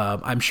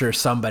 I'm sure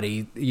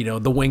somebody,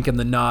 the wink and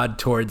the nod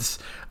towards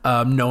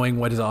knowing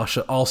what is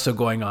also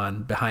going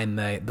on behind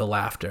the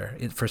laughter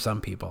for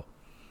some people.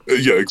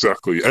 Yeah,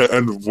 exactly.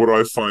 And what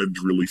I find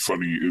really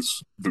funny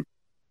is the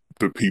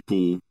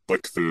people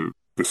like the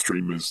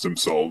streamers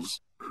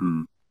themselves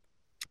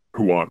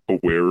who aren't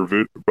aware of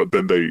it, but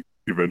then they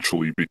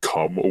eventually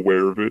become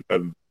aware of it,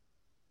 and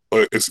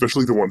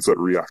especially the ones that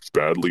react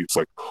badly. It's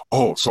like,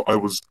 oh, so I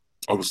was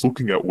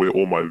looking at where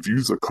all my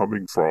views are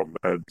coming from,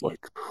 and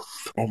like,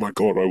 oh my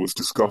god, I was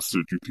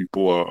disgusted. You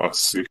people are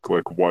sick.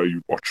 Like, why are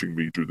you watching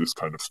me do this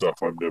kind of stuff?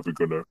 I'm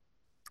gonna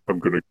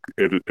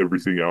edit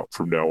everything out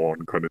from now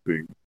on, kind of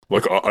thing.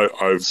 Like,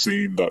 I've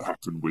seen that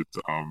happen with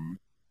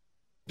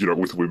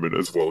with women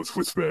as well as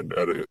with men,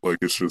 and like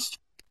it's just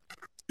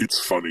it's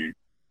funny.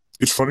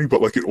 It's funny,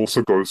 but like it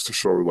also goes to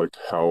show like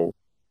how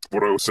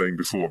what I was saying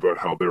before about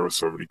how there are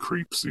so many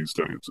creeps these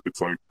days.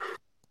 It's like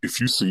if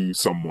you see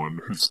someone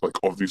who's like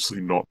obviously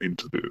not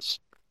into this,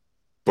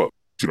 but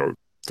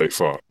they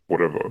fart,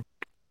 whatever.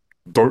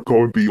 Don't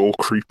go and be all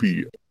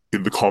creepy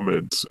in the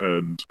comments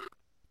and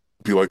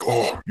be like,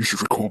 "Oh, you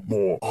should record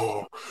more."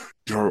 Oh,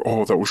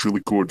 oh, that was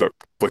really good. That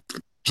like,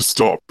 just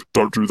stop.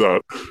 Don't do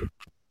that.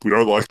 We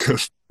don't like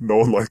it. No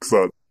one likes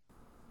that.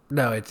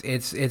 No,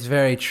 it's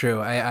very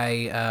true.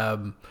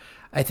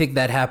 I think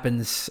that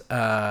happens.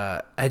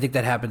 I think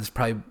that happens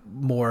probably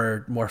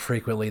more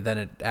frequently than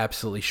it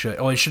absolutely should.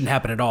 Oh, it shouldn't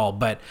happen at all.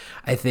 But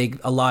I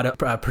think a lot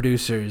of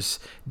producers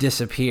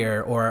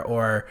disappear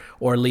or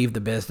leave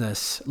the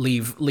business,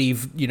 leave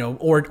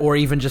or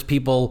even just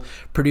people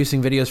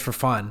producing videos for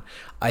fun.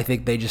 I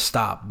think they just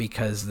stop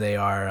because they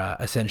are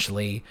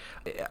essentially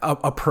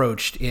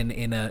approached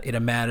in a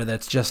manner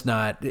that's just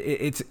not.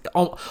 It's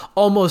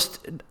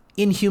almost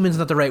inhuman's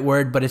not the right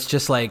word, but it's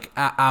just like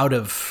out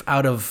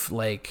of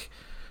like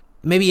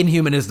maybe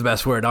inhuman is the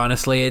best word.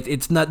 Honestly,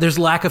 it's not. There's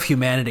lack of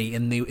humanity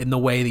in the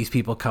way these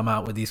people come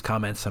out with these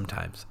comments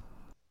sometimes.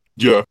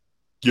 Yeah,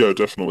 yeah,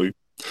 definitely.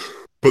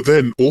 But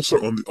then also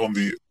on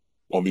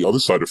the other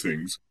side of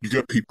things, you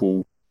get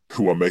people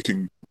who are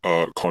making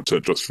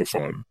content just for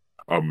fun.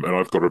 And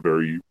I've got a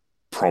very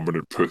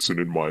prominent person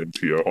in mind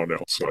here on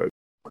our side.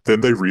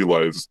 Then they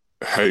realize,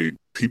 hey,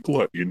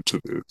 people are into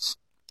this.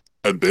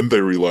 And then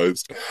they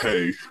realize,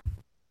 hey,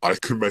 I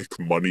can make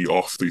money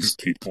off these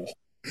people.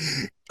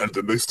 And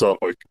then they start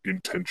like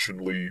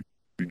intentionally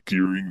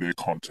gearing their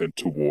content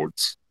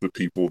towards the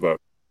people that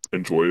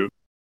enjoy it.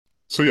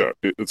 So yeah,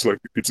 it's like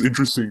it's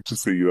interesting to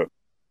see that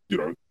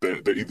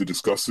they're either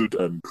disgusted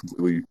and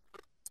completely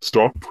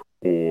stop,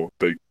 or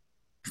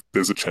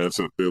there's a chance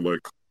that they're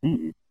like,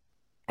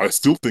 I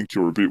still think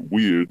you're a bit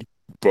weird,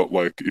 but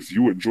like if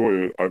you enjoy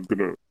it, I'm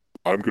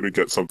gonna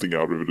get something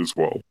out of it as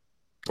well.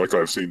 Like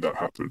I've seen that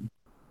happen.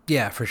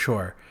 Yeah, for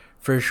sure.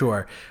 For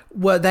sure.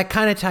 Well, that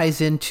kind of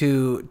ties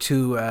into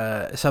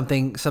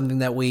something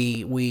that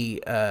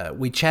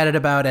we chatted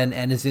about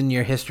and is in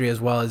your history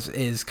as well as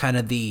is kind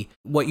of the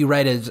what you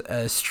write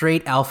as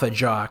straight alpha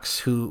jocks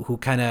who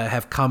kind of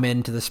have come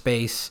into the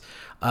space,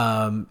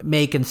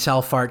 make and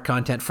sell fart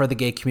content for the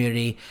gay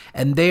community,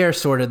 and they are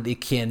sort of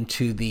akin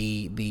to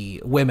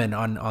the women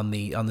on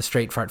the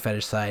straight fart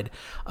fetish side,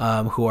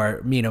 who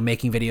are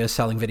making videos,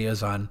 selling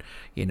videos on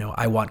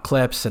I want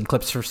clips and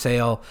clips for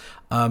sale,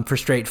 for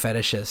straight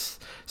fetishists.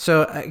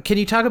 So can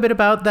you talk a bit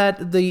about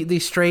that the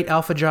straight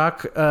alpha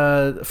jock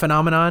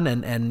phenomenon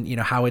and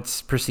how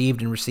it's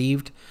perceived and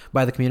received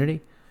by the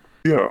community?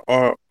 Yeah,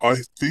 I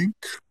think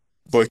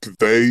like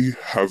they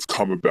have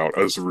come about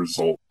as a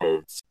result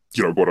of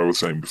what I was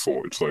saying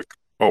before. It's like,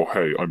 oh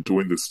hey, I'm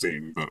doing this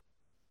thing that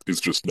is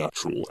just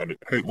natural, and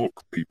hey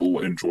look,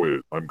 people enjoy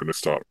it. I'm gonna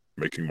start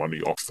making money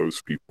off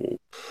those people,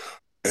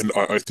 and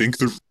I think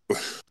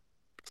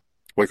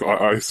like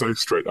I say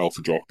straight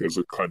alpha jock as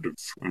a kind of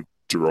a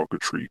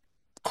derogatory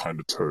kind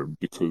of term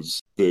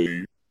because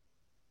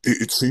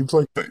it seems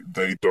like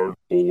they don't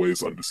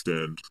always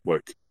understand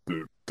like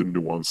the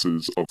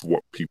nuances of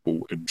what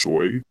people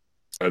enjoy,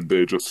 and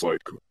they're just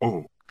like,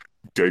 oh,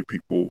 gay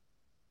people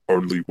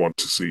only want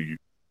to see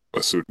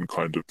a certain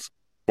kind of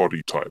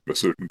body type, a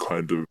certain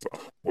kind of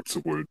what's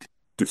the word,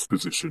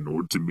 disposition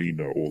or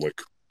demeanor or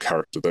like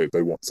character.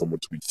 They want someone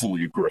to be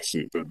fully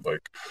aggressive and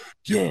like,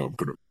 yeah, I'm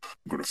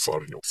gonna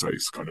fart in your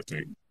face kind of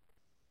thing.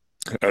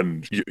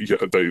 And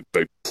yeah,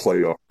 they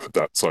play up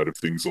that side of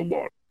things a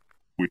lot,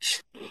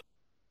 which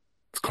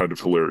is kind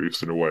of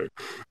hilarious in a way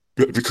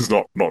because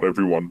not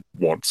everyone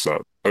wants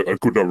that. A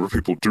good number of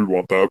people do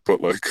want that,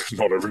 but like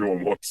not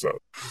everyone wants that,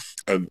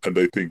 and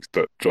they think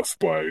that just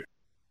by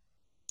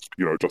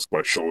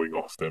showing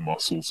off their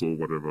muscles or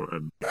whatever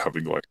and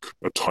having like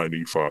a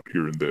tiny fart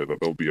here and there that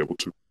they'll be able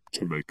to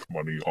make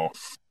money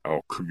off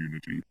our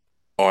community.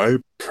 I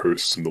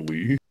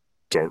personally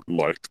don't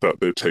like that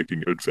they're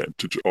taking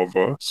advantage of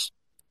us,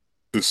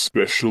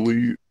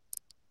 especially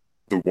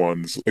the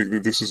ones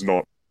like this is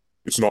not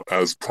it's not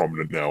as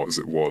prominent now as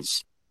it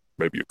was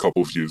maybe a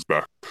couple of years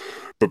back,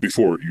 but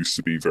before it used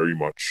to be very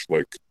much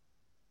like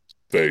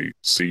they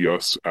see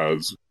us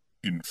as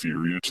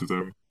inferior to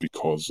them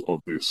because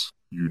of this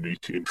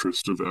unique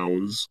interest of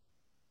ours,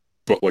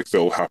 but like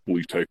they'll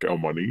happily take our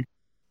money.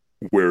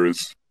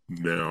 Whereas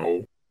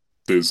now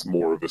there's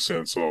more of a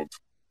sense of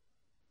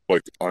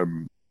like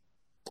I'm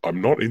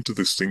not into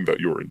this thing that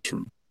you're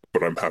into,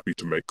 but I'm happy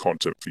to make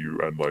content for you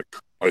and like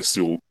I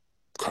still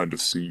kind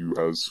of see you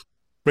as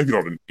maybe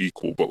not an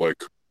equal, but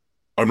like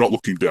I'm not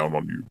looking down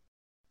on you.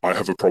 I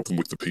have a problem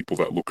with the people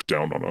that look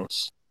down on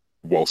us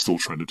while still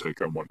trying to take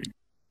our money.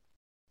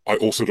 I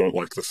also don't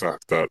like the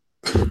fact that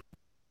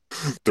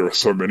there are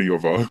so many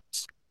of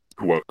us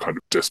who are kind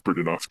of desperate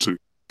enough to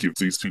give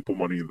these people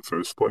money in the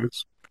first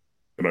place.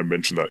 And I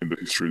mentioned that in the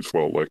history as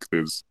well. Like,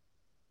 there's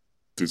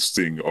this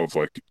thing of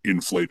like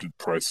inflated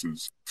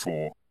prices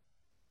for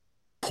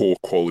poor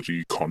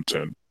quality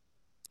content,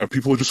 and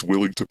people are just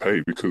willing to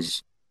pay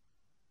because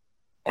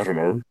I don't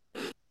know,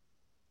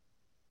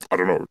 I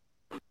don't know,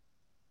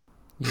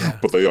 Yeah.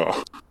 but they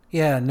are.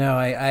 Yeah, no,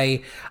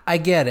 I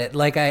get it.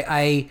 Like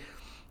I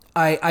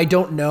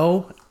don't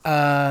know.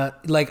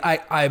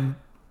 I'm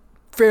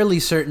fairly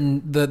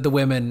certain the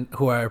women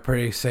who are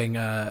producing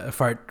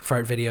fart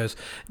videos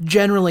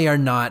generally are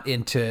not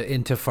into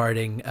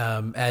farting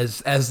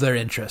as their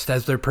interest,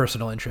 as their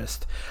personal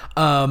interest.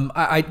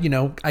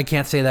 I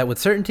can't say that with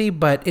certainty,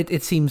 but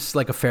it seems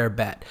like a fair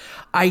bet.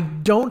 I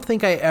don't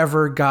think I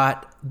ever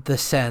got the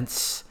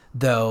sense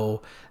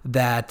though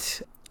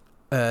that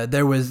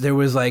there was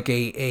like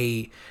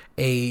a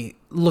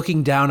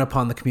looking down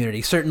upon the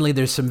community. Certainly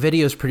there's some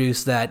videos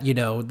produced that,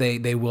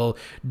 they will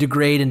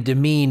degrade and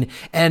demean.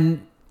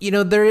 And,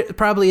 there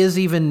probably is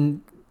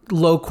even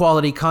low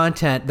quality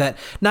content that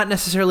not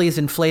necessarily is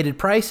inflated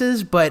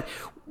prices, but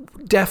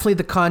definitely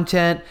the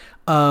content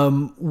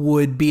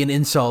would be an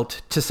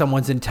insult to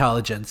someone's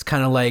intelligence.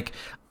 Kind of like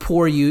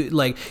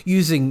like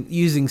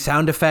using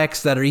sound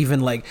effects that are even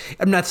like,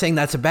 I'm not saying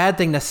that's a bad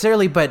thing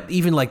necessarily, but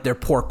even like they're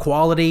poor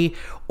quality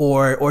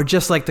or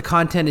just like the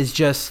content is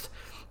just,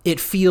 it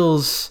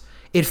feels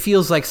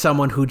like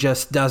someone who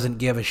just doesn't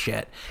give a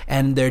shit,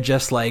 and they're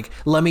just like,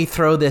 let me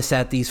throw this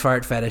at these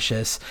fart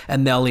fetishists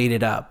and they'll eat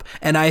it up.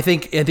 And I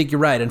think you're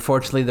right.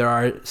 Unfortunately, there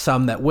are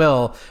some that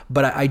will,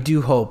 but I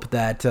do hope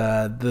that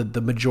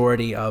the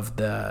majority of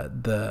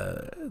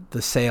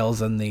the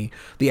sales and the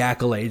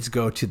accolades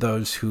go to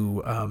those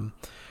who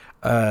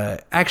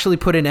actually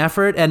put in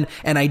effort, and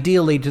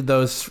ideally to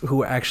those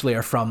who actually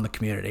are from the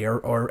community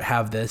or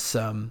have this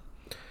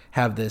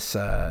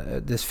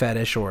this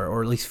fetish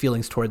or at least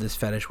feelings toward this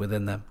fetish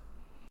within them.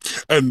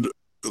 And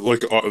like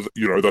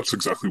that's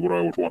exactly what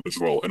I would want as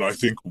well. And I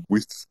think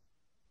with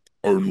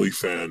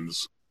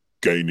OnlyFans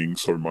gaining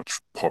so much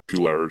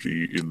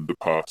popularity in the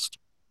past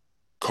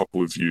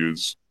couple of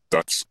years,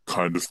 that's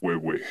kind of where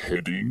we're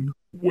heading.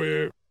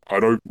 Where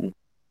I don't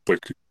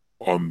like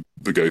on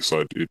the gay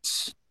side,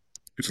 it's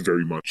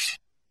very much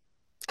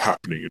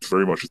happening. It's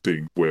very much a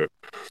thing where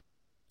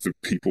the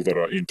people that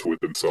are into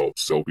it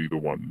themselves, they'll be the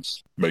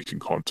ones making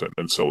content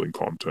and selling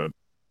content.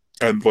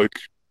 And like,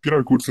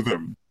 good for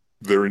them.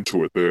 They're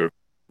into it. They're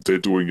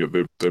doing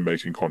it. They're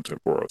making content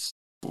for us.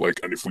 Like,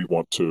 and if we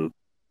want to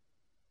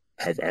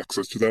have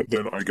access to that,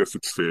 then I guess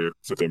it's fair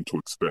for them to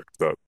expect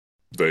that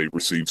they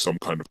receive some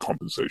kind of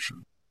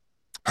compensation.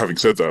 Having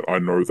said that, I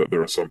know that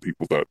there are some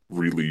people that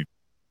really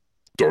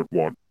don't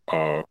want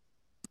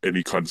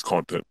any kind of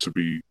content to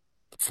be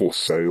for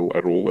sale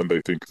at all, and they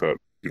think that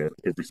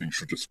everything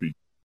should just be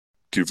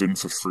given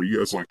for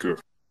free as like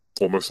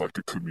almost like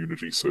a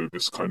community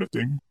service kind of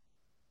thing.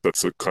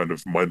 That's a kind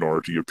of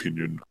minority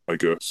opinion, I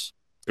guess.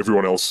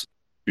 Everyone else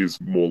is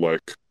more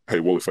like,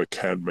 hey, well, if I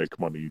can make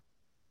money,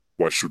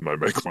 why shouldn't I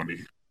make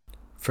money?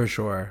 For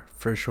sure.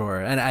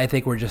 And I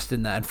think we're just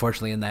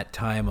unfortunately in that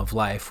time of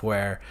life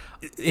where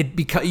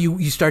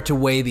you start to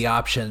weigh the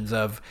options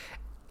of,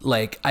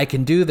 like I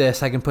can do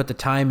this, I can put the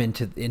time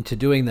into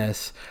doing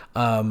this,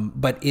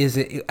 but is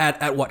it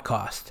at what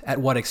cost, at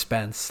what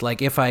expense?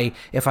 Like if I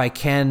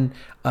can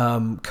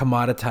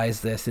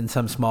commoditize this in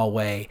some small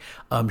way,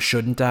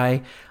 shouldn't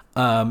I?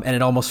 And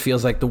it almost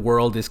feels like the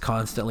world is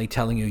constantly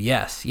telling you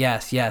yes,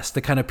 yes, yes.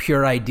 The kind of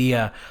pure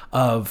idea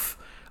of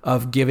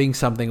giving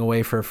something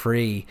away for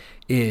free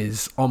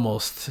is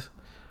almost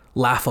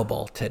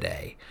laughable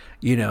today.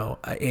 You know,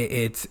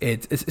 it's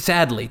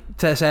sadly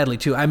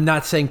too. I'm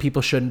not saying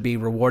people shouldn't be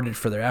rewarded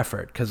for their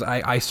effort, because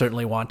I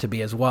certainly want to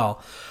be as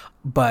well.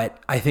 But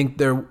I think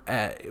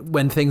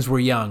when things were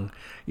young,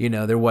 you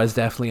know, there was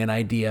definitely an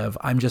idea of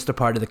I'm just a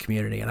part of the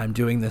community and I'm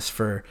doing this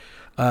for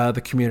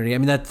the community. I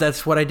mean,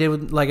 that's what I did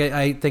with, like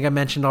I think I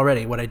mentioned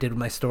already, what I did with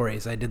my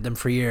stories. I did them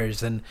for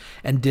years and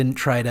didn't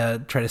try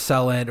to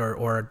sell it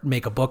or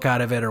make a book out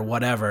of it or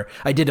whatever.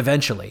 I did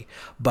eventually,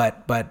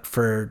 but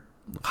for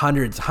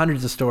hundreds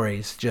of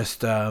stories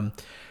just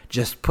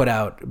put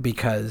out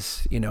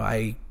because, you know,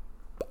 I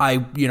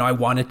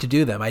wanted to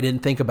do them. I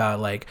didn't think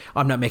about like,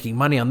 I'm not making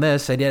money on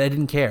this. I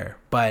didn't care.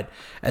 But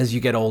as you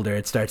get older,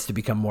 it starts to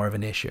become more of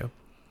an issue.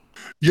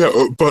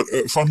 Yeah, but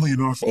funnily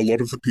enough, a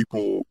lot of the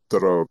people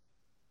that are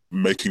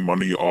making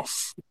money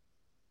off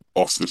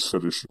this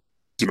fetish,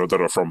 you know,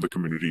 that are from the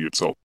community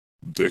itself,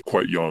 they're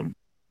quite young.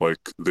 Like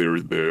they're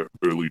in their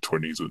early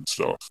 20s and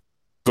stuff.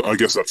 So I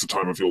guess that's the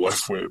time of your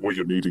life where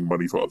you're needing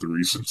money for other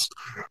reasons.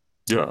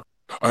 Yeah,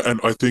 and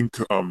I think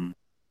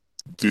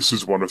this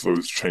is one of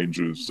those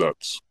changes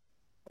that's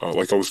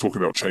like I was talking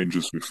about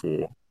changes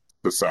before.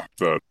 The fact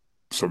that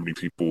so many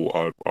people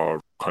are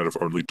kind of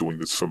only doing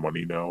this for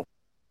money now.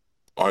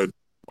 I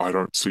I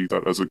don't see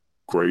that as a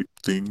great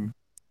thing,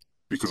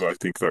 because I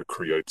think that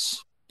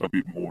creates a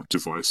bit more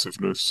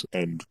divisiveness,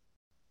 and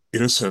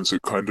in a sense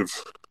it kind of,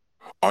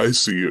 I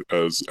see it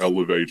as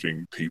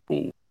elevating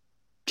people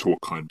to a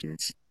kind of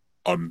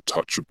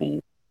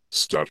untouchable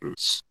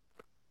status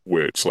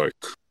where it's like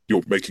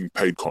you're making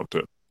paid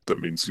content. That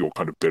means you're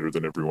kind of better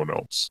than everyone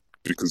else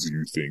because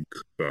you think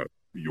that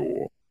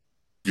you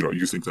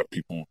think that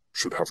people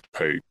should have to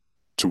pay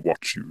to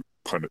watch you,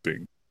 kind of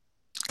thing.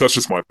 That's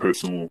just my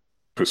personal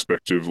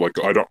perspective. Like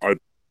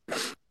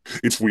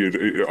it's weird.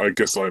 I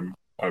guess I'm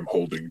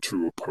holding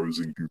two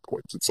opposing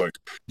viewpoints. It's like,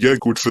 yeah,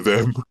 good for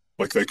them.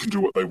 Like they can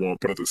do what they want,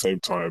 but at the same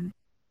time,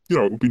 it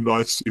would be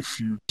nice if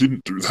you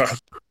didn't do that.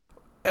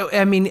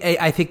 I mean,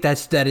 I think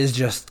that is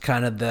just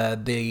kind of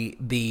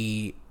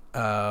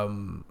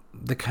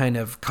the kind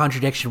of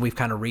contradiction we've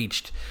kind of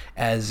reached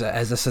as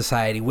a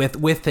society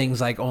with things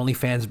like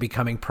OnlyFans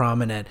becoming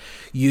prominent.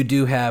 You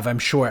do have, I'm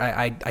sure,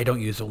 I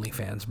don't use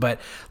OnlyFans,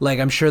 but like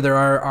I'm sure there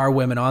are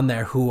women on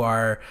there who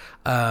are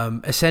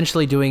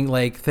essentially doing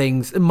like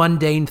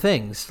mundane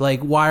things. Like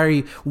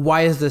why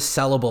is this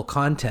sellable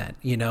content?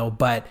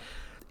 But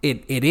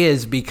it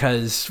is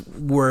because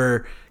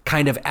we're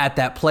kind of at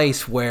that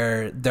place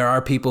where there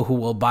are people who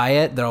will buy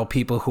it. There are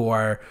people who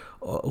are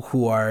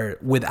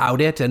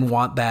without it and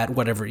want that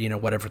whatever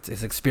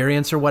it's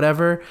experience or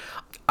whatever.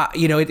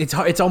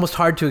 It's almost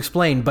hard to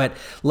explain, but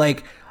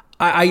like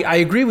I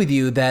agree with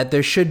you that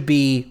there should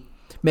be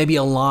maybe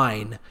a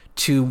line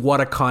to what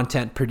a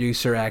content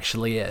producer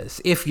actually is.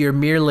 If you're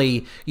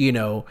merely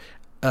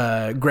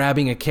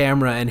grabbing a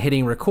camera and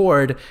hitting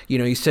record,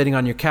 you're sitting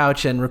on your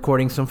couch and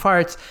recording some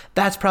farts,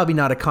 that's probably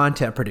not a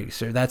content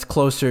producer. That's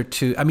closer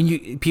to, I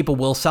mean, people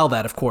will sell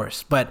that, of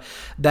course, but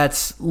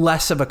that's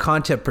less of a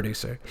content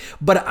producer.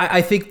 But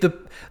I think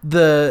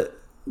the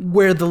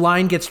where the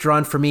line gets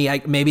drawn for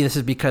me, maybe this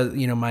is because,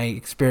 my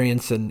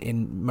experience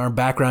in my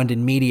background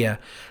in media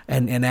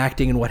and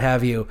acting and what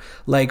have you.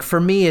 Like for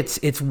me,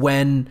 it's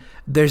when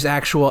there's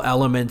actual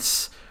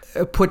elements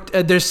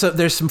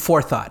there's some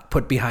forethought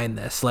put behind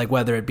this, like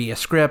whether it be a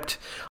script,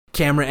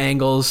 camera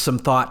angles, some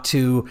thought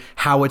to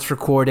how it's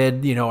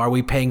recorded. Are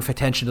we paying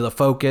attention to the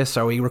focus?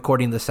 Are we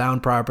recording the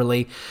sound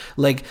properly?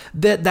 Like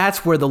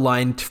that's where the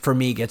line for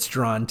me gets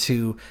drawn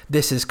to.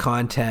 This is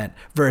content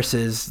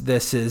versus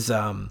this is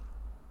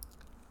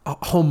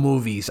home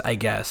movies, I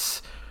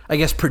guess. I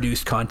guess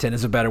produced content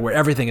is a better word.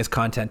 Everything is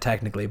content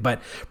technically,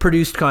 but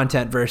produced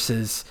content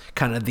versus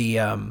kind of the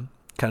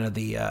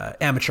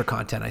amateur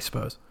content, I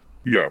suppose.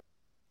 Yeah.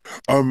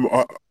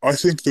 I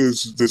think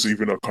there's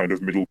even a kind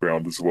of middle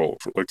ground as well.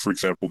 For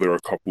example, there are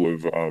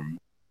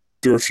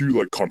a few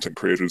like content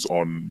creators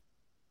on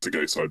the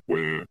gay side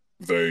where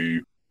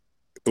they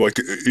like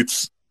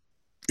it's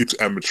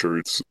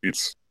amateur.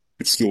 It's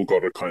still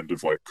got a kind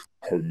of like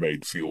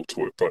homemade feel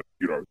to it, but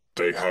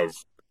they have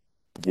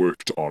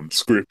worked on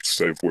scripts.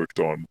 They've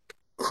worked on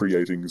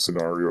creating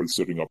scenarios,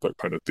 setting up that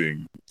kind of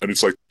thing, and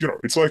it's like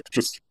it's like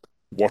just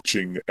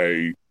watching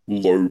a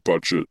low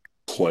budget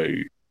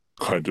play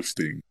kind of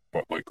thing,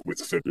 but like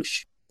with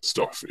fetish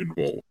stuff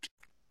involved.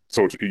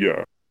 So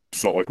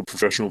it's not like a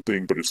professional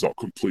thing, but it's not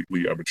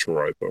completely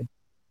amateur either.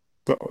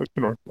 But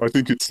I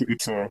think it's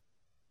a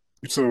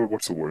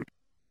what's the word?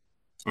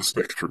 A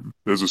spectrum.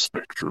 There's a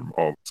spectrum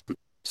of the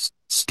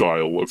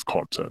style of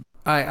content.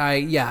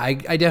 I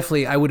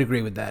definitely I would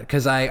agree with that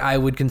because I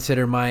would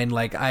consider mine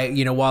like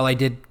while I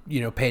did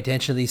pay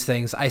attention to these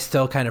things, I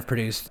still kind of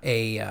produced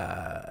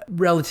a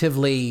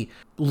relatively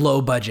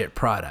low budget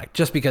product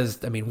just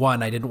because I mean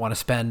one I didn't want to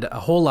spend a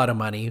whole lot of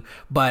money,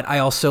 but I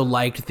also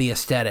liked the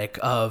aesthetic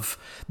of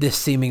this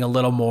seeming a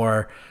little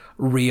more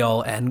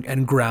real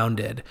and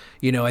grounded.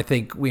 I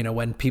think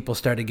when people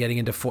started getting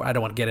into I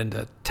don't want to get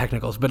into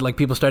technicals, but like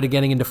people started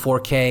getting into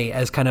 4K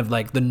as kind of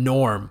like the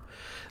norm,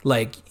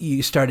 like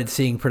you started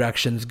seeing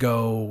productions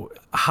go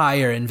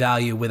higher in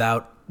value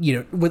without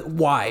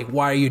why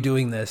are you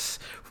doing this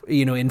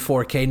in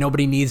 4K?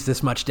 Nobody needs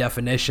this much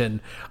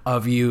definition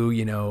of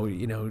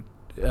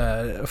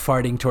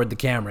farting toward the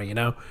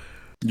camera.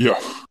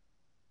 Yeah,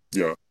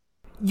 yeah.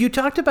 You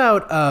talked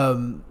about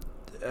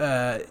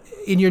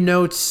in your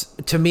notes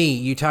to me,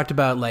 you talked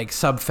about like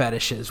sub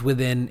fetishes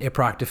within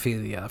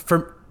eproctophilia.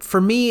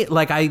 For me,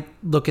 like I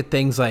look at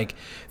things like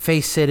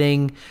face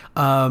sitting,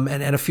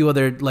 and a few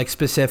other like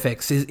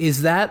specifics.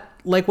 Is that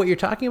like what you're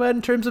talking about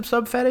in terms of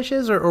sub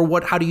fetishes, or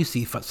what? How do you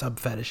see sub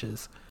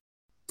fetishes?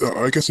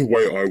 I guess the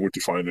way I would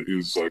define it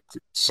is like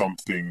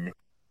something.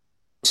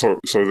 So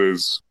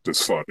there's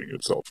farting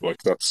itself.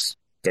 Like that's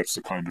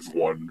the kind of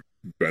one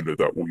banner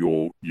that we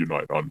all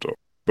unite under.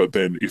 But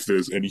then if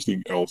there's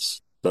anything else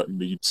that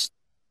needs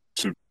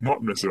to,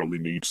 not necessarily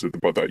needs to,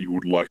 but that you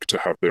would like to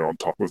have there on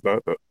top of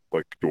that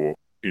like you're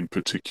in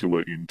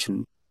particular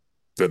into,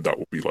 then that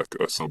would be like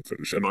a sub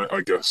fetish. And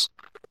I guess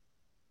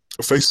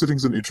face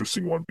sitting's an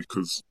interesting one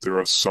because there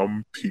are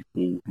some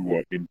people who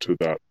are into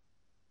that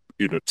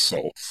in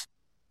itself,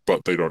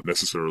 but they don't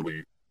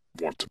necessarily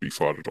want to be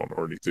farted on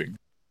or anything.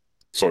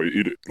 So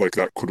it like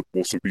that could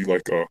also be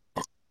like a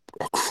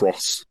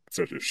cross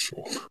fetish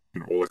or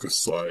like a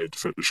side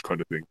fetish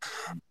kind of thing.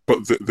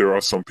 But there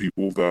are some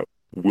people that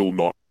will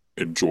not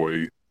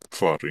enjoy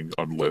farting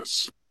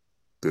unless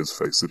there's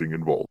face sitting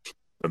involved,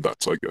 and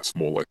that's I guess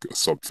more like a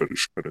sub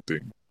fetish kind of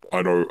thing.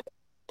 I know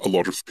a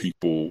lot of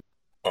people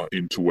are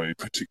into a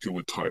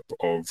particular type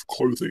of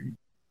clothing.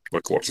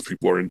 Like lots of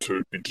people are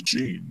into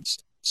jeans.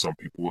 Some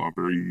people are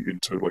very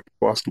into like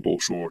basketball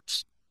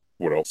shorts.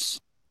 What else?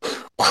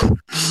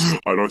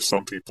 I know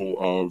some people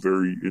are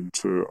very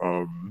into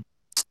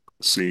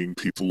seeing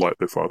people light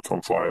their farts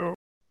on fire.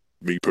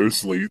 Me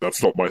personally,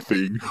 that's not my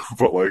thing,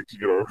 but like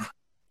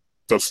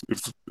that's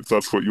if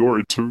that's what you're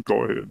into,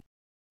 go ahead.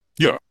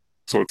 Yeah,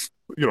 so it's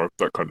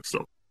that kind of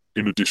stuff.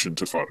 In addition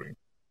to farting.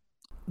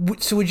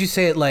 So would you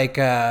say it like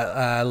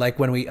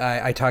when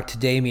I talked to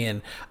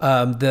Damien,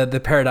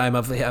 the paradigm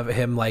of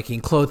him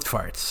liking clothed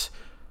farts?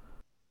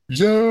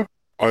 Yeah,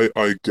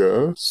 I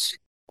guess.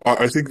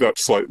 I think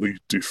that's slightly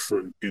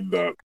different in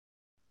that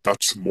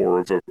that's more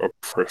of a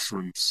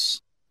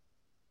preference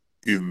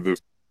in the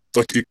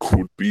like it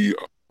could be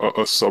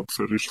a sub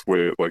fetish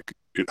where like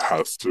it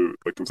has to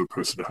like the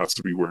person has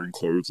to be wearing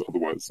clothes,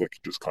 otherwise like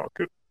you just can't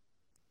get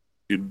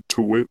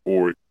into it,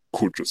 or it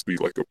could just be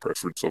like a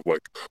preference of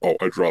like, oh,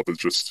 I'd rather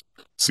just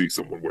see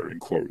someone wearing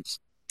clothes.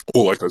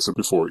 Or like I said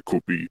before, it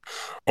could be,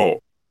 oh,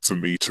 for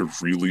me to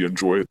really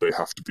enjoy it, they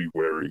have to be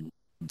wearing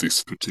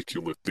this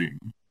particular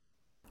thing.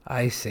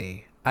 I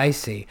see. I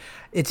see.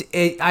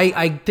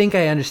 I think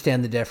I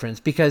understand the difference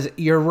because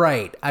you're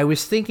right. I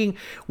was thinking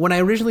when I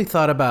originally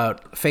thought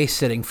about face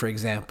sitting, for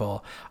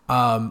example,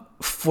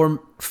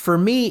 for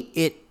me,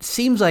 it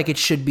seems like it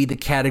should be the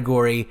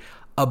category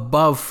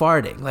above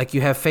farting. Like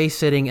you have face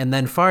sitting and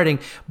then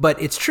farting,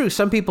 but it's true.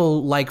 Some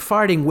people like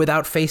farting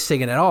without face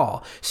sitting at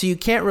all. So you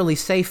can't really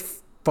say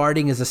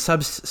farting is a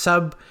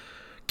sub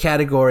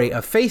category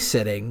of face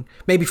sitting,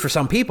 maybe for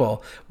some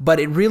people, but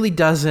it really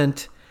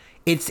doesn't.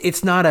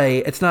 It's not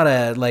a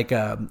like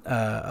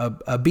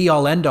a be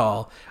all end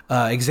all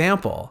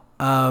example.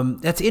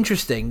 That's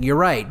interesting. You're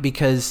right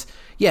because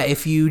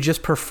if you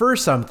just prefer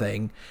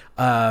something,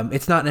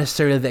 it's not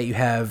necessarily that you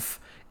have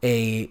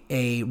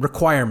a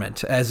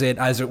requirement as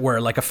it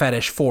were, like a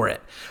fetish for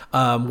it.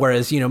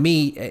 Whereas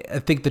me, I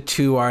think the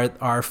two are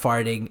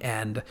farting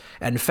and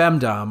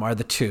femdom are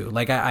the two.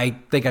 Like I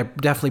think I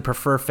definitely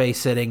prefer face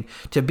sitting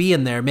to be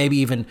in there, maybe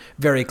even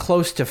very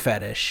close to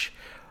fetish.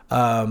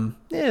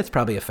 It's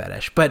probably a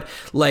fetish, but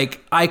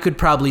like I could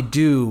probably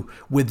do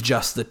with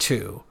just the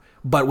two,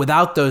 but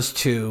without those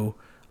two,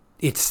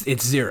 it's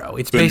zero.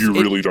 It's then you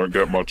really don't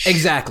get much.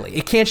 Exactly.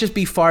 It can't just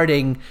be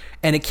farting,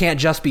 and it can't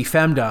just be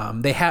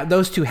femdom.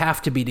 Those two have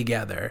to be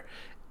together,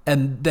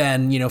 and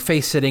then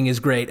face sitting is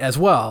great as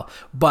well.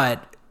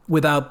 But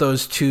without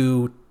those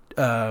two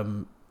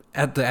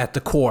at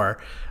the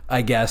core,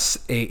 I guess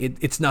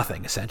it's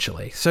nothing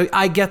essentially. So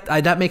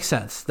that makes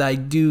sense. I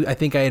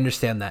think I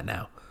understand that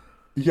now.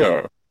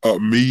 Yeah.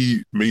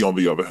 Me on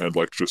the other hand,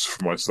 like just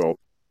for myself,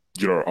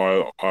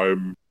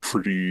 I'm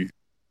pretty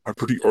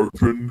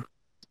open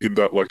in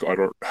that like I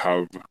don't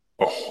have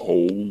a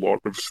whole lot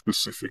of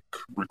specific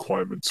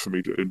requirements for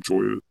me to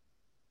enjoy it.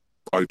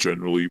 I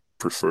generally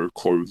prefer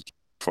closed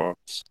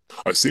farts.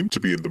 I seem to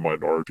be in the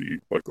minority.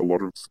 Like a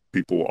lot of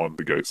people on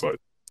the gay side,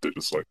 they're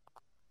just like,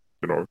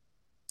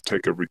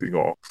 take everything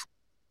off,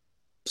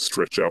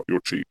 stretch out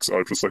your cheeks.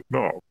 I'm just like,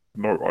 no,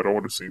 I don't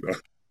want to see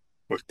that.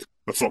 Like,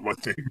 that's not my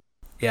thing.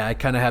 Yeah, I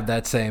kind of have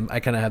that same.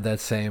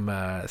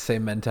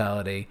 Same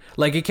mentality.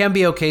 Like it can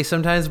be okay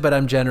sometimes, but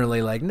I'm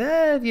generally like,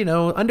 nah.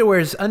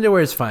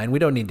 Underwear's fine. We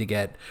don't need to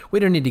get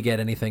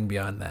anything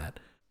beyond that.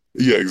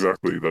 Yeah,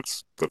 exactly.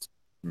 That's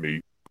me.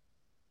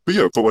 But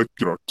yeah, but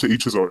like, to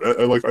each his own.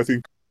 And like, I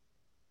think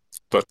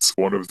that's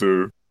one of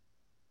the,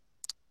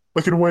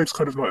 like, in a way, it's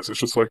kind of nice. It's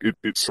just like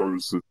it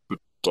shows the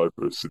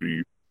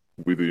diversity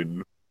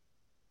within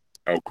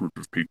our group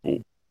of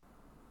people.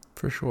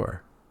 For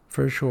sure,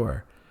 for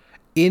sure.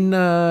 In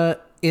the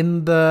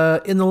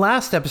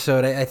last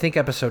episode, I think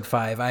episode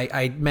 5,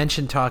 I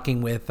mentioned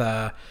talking with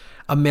a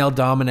male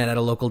dominant at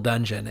a local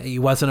dungeon. He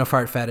wasn't a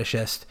fart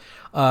fetishist,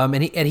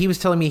 and he was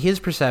telling me his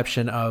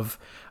perception of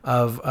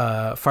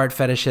fart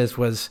fetishes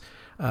was.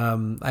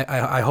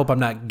 I hope I'm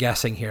not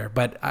guessing here,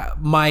 but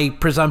my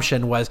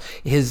presumption was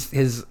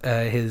his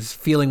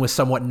feeling was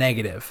somewhat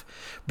negative,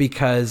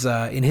 because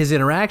in his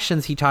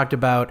interactions he talked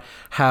about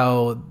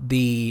how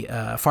the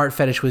fart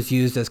fetish was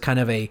used as kind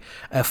of a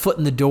foot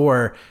in the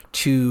door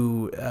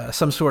to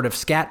some sort of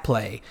scat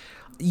play.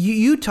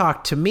 You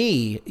talked to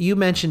me. You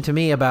mentioned to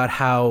me about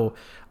how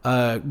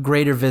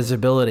greater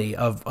visibility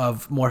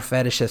of more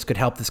fetishists could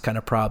help this kind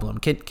of problem.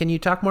 Can you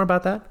talk more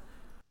about that?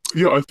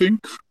 Yeah, I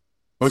think.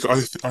 Like,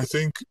 I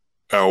think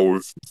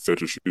our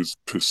fetish is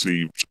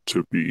perceived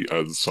to be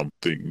as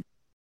something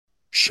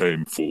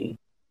shameful,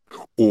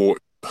 or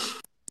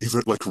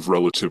even like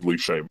relatively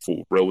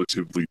shameful,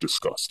 relatively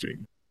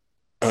disgusting.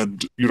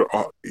 And,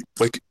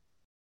 like,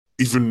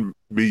 even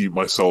me,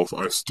 myself,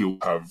 I still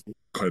have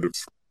kind of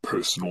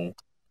personal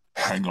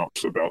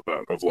hang-ups about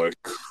that, of like,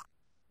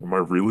 am I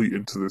really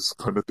into this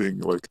kind of thing?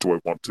 Like, do I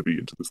want to be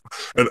into this?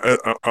 And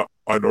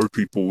I know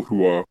people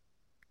who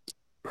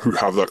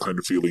have that kind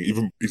of feeling,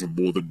 even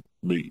more than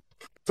me.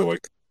 They're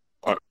like,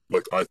 I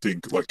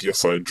think, like,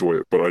 yes, I enjoy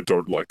it, but I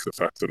don't like the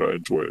fact that I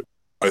enjoy it.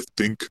 I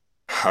think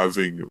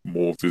having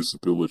more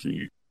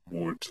visibility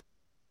would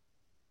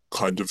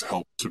kind of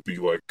help to be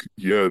like,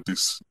 yeah,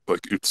 this,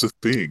 like, it's a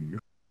thing.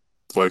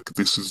 Like,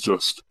 this is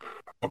just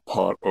a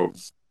part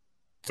of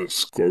the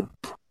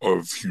scope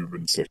of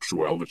human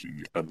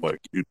sexuality, and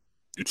like,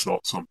 it's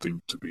not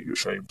something to be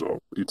ashamed of.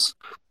 It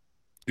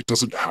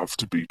doesn't have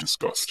to be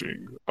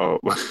disgusting.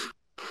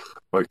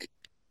 Like,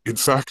 in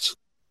fact,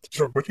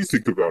 when you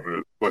think about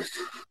it, like,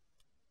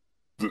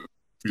 the,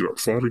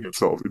 farting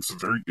itself, it's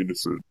very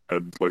innocent,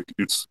 and like,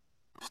 it's,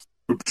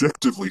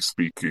 objectively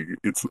speaking,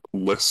 it's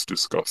less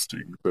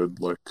disgusting than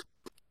like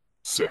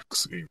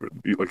sex,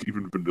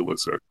 even vanilla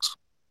sex.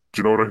 Do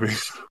you know what I mean?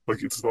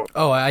 Like, it's not.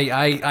 Oh,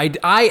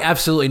 I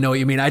absolutely know what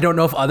you mean. I don't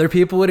know if other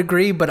people would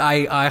agree, but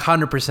I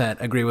 100%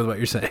 agree with what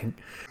you're saying.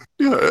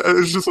 Yeah, and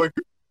it's just like,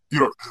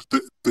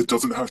 there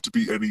doesn't have to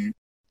be any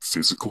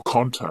physical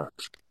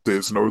contact.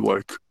 There's no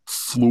like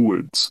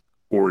fluids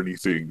or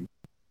anything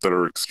that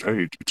are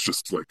exchanged. It's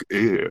just like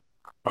air.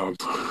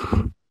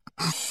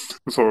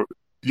 So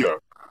yeah.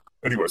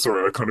 Anyway,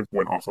 sorry, I kind of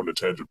went off on a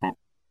tangent, but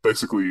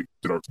basically,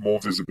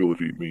 more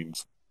visibility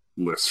means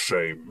less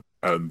shame,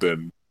 and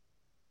then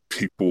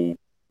people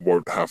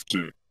won't have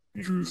to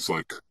use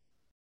like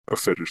a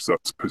fetish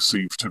that's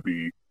perceived to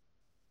be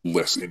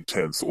less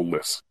intense or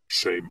less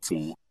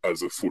shameful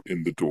as a foot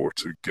in the door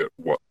to get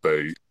what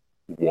they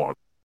want.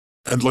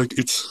 And like,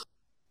 it's,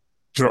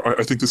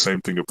 I think the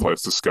same thing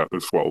applies to scat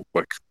as well.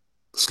 Like,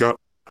 scat,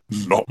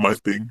 not my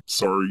thing.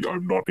 Sorry,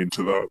 I'm not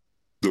into that.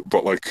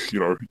 But like,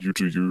 you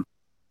do you.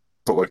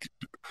 But like,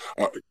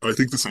 I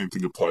think the same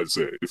thing applies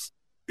there. If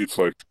it's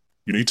like,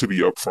 you need to be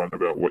upfront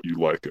about what you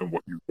like and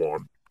what you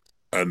want,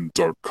 and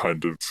don't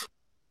kind of.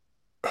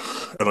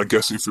 And I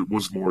guess if it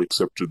was more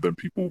accepted, then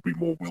people would be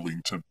more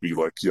willing to be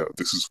like, yeah,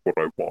 this is what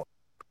I want.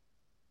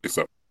 If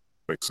that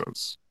makes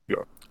sense.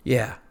 Yeah.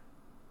 Yeah.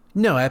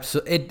 No,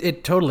 absolutely.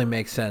 It totally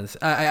makes sense.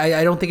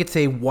 I don't think it's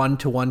a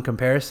one-to-one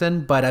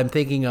comparison, but I'm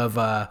thinking of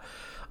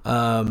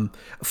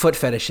foot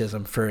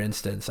fetishism, for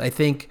instance. I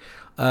think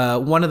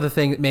one of the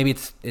things, maybe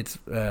it's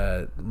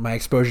my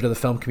exposure to the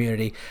film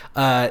community.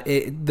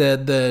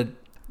 The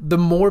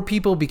more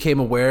people became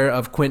aware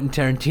of Quentin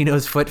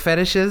Tarantino's foot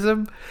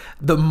fetishism,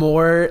 the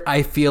more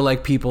I feel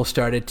like people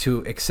started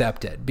to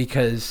accept it,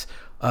 because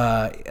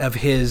of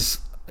his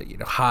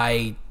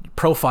high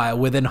profile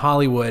within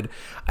Hollywood.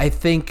 I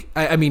think,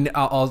 I mean,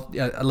 I'll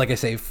like I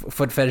say,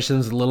 foot fetishism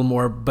is a little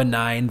more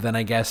benign than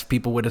I guess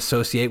people would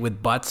associate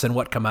with butts and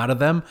what come out of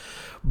them.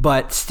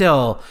 But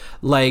still,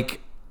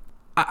 like,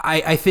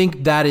 I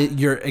think that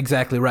you're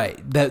exactly right.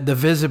 The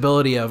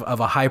visibility of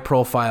a high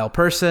profile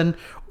person,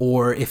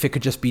 or if it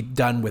could just be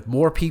done with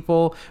more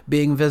people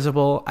being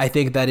visible, I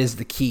think that is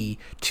the key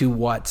to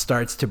what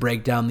starts to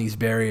break down these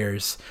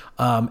barriers,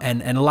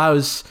 and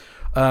allows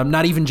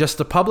not even just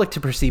the public to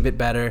perceive it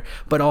better,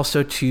 but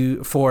also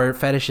for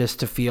fetishists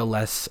to feel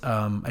less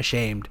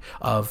ashamed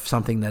of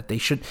something that they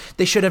should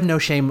have no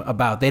shame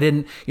about. They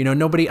didn't,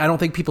 nobody. I don't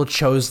think people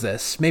chose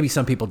this. Maybe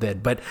some people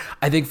did, but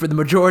I think for the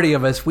majority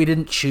of us, we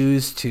didn't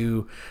choose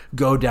to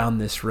go down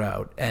this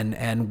route,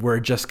 and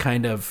we're just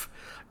kind of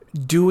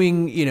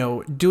doing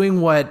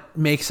what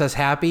makes us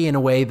happy in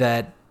a way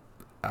that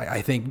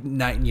I think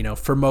not,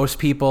 for most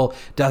people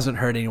doesn't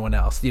hurt anyone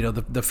else.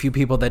 The few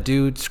people that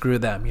do, screw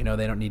them.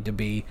 They don't need to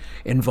be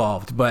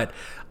involved. But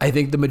I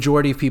think the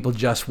majority of people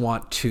just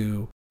want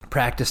to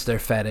practice their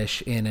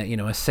fetish in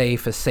a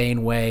safe, a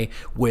sane way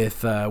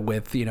with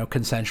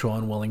consensual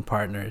and willing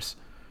partners.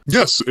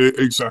 Yes,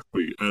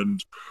 exactly.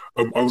 And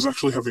I was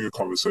actually having a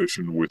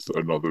conversation with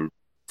another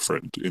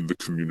friend in the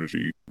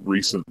community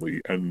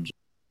recently, and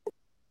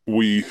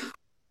we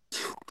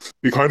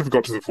it kind of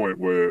got to the point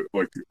where,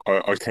 like,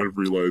 I kind of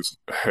realized,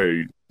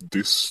 hey,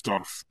 this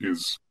stuff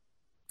is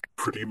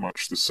pretty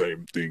much the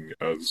same thing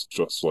as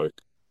just like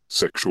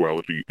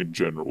sexuality in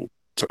general.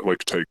 Like,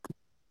 take,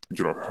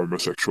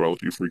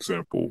 homosexuality, for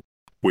example,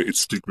 where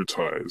it's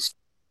stigmatized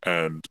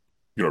and,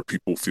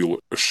 people feel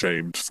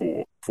ashamed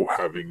for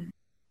having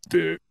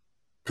their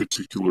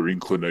particular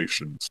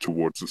inclinations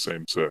towards the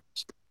same sex.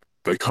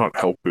 They can't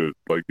help it.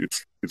 Like,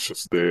 it's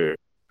just there.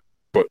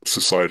 But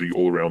society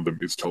all around them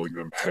is telling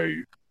them, hey,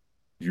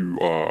 you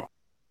are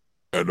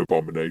an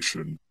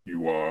abomination.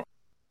 You are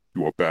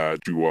bad.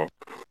 You are,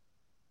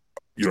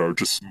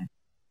 just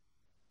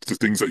the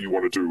things that you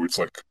want to do. It's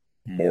like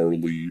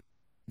morally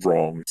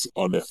wrong. It's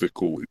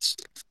unethical. It's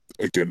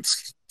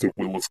against the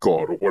will of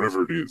God or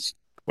whatever it is.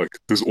 Like,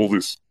 there's all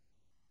this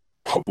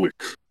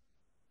public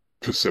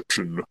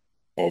perception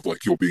of,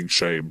 like, you're being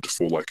shamed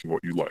for liking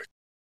what you like.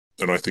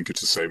 And I think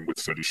it's the same with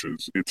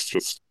fetishes. It's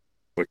just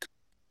like,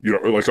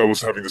 like, I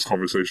was having this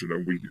conversation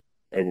and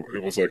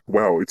it was like,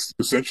 wow, it's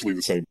essentially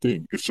the same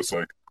thing. It's just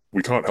like,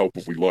 we can't help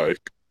what we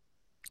like,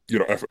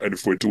 and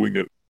if we're doing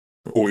it,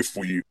 or if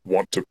we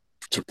want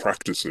to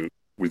practice it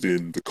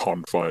within the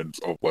confines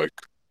of, like,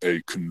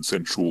 a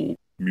consensual,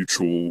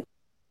 mutual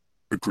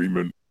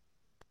agreement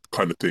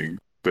kind of thing,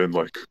 then,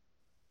 like,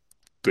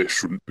 there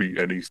shouldn't be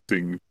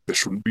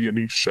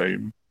any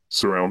shame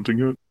surrounding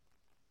it.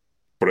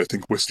 But I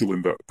think we're still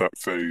in that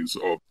phase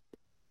of,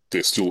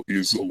 there still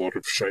is a lot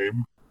of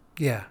shame.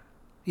 Yeah.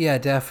 Yeah,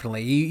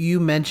 definitely. You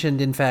mentioned,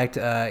 in fact,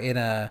 I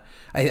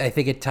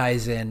think it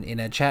ties in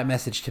a chat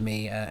message to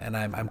me, and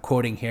I'm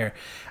quoting here.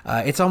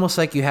 It's almost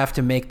like you have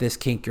to make this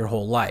kink your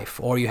whole life,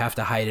 or you have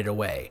to hide it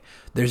away.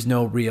 There's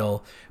no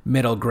real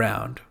middle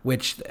ground,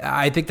 which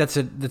I think that's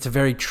a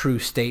very true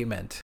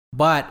statement.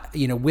 But,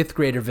 with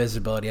greater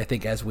visibility, I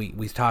think, as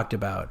we talked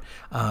about,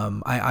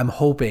 I'm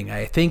hoping,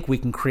 I think we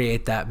can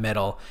create that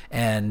middle,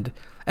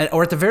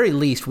 or at the very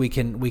least, we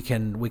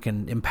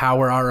can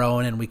empower our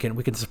own, and we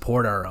can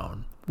support our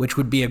own, which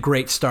would be a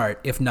great start.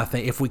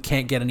 If we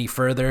can't get any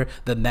further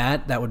than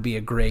that, that would be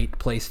a great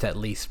place to at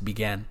least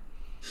begin.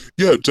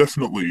 Yeah,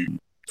 definitely.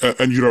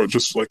 And,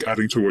 just like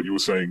adding to what you were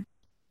saying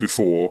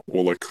before,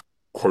 or like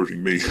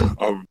quoting me,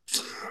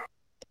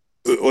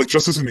 like,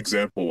 just as an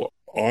example,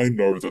 I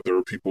know that there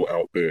are people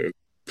out there,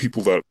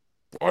 people that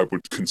I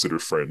would consider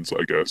friends,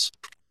 I guess.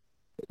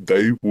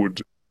 They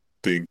would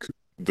think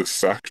the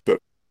fact that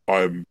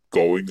I'm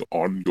going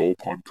on your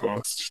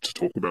podcast to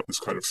talk about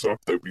this kind of stuff,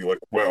 they'd be like,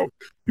 wow,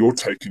 you're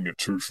taking it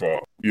too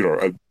far.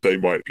 And they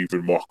might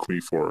even mock me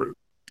for it.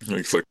 And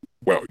it's like,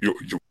 wow,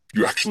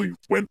 you actually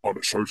went on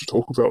a show to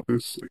talk about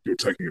this? Like, you're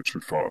taking it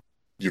too far.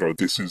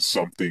 This is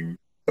something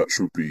that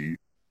should be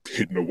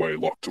hidden away,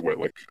 locked away.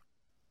 Like,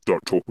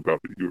 don't talk about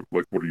it. You're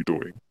like, what are you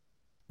doing?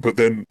 But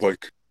then,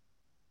 like,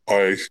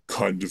 I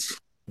kind of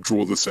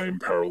draw the same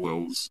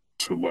parallels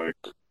to, like,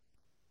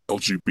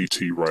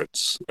 LGBT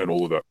rights and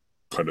all of that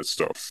kind of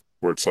stuff,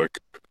 where it's like,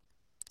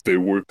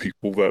 there were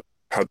people that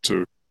had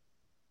to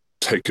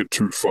take it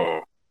too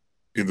far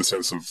in the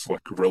sense of,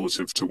 like,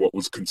 relative to what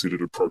was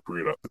considered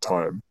appropriate at the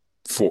time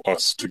for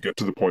us to get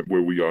to the point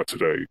where we are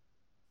today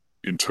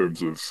in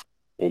terms of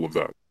all of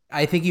that.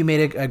 I think you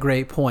made a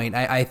great point.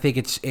 I think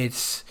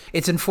it's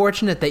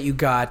unfortunate that you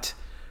got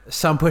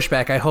some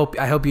pushback. I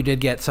hope you did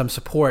get some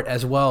support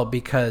as well,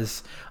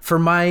 because for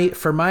my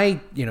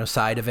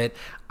side of it,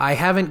 I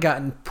haven't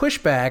gotten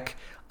pushback.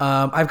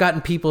 I've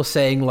gotten people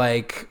saying,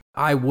 like,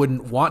 I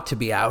wouldn't want to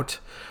be out,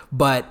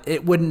 but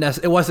it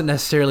wasn't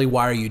necessarily,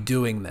 why are you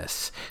doing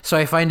this? So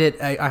I find it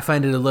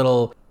a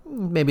little,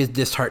 maybe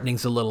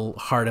disheartening's a little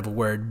hard of a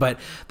word, but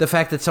the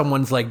fact that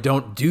someone's like,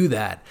 don't do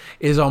that,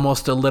 is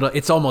almost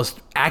it's almost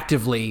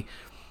actively,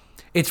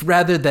 it's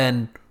rather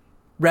than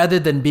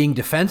being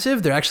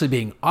defensive, they're actually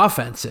being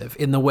offensive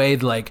in the way,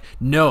 like,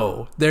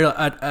 no,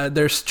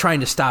 they're trying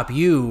to stop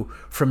you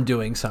from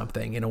doing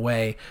something in a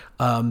way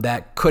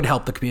that could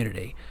help the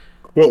community.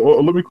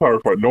 Well, let me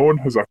clarify. No one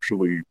has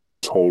actually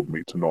told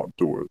me to not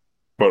do it,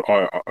 but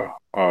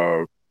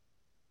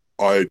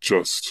I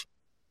just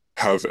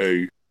have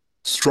a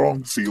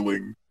strong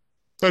feeling,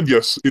 and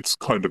yes, it's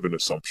kind of an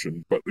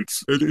assumption, but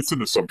it's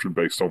an assumption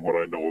based on what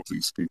I know of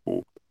these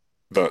people,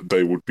 that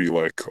they would be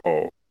like,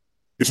 oh,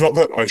 it's not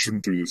that I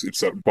shouldn't do this,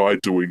 it's that by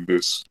doing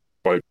this,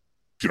 by,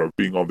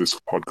 being on this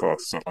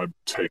podcast, that I'm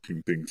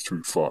taking things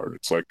too far.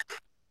 It's like,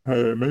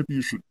 hey, maybe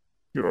you should,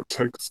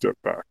 take a step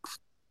back.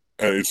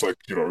 And it's like,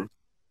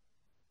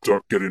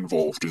 don't get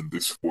involved in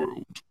this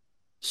world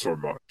so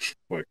much.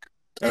 Like,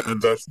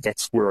 and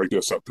that's where I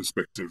guess that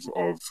perspective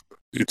of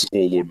it's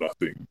all or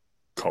nothing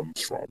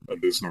comes from,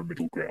 and there's no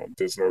middle ground.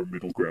 There's no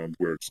middle ground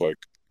where it's like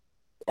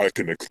I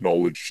can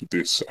acknowledge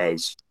this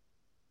as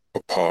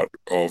a part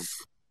of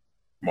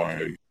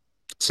my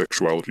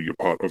sexuality, a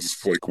part of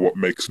like what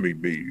makes me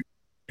me.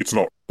 It's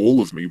not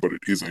all of me, but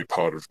it is a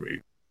part of me.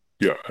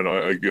 Yeah, and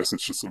I guess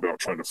it's just about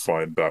trying to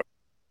find that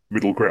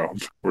middle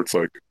ground where it's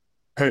like,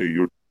 hey,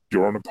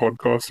 you're on a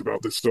podcast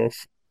about this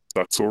stuff.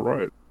 That's all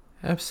right.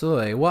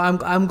 Absolutely. Well,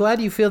 I'm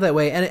glad you feel that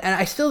way, and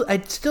I still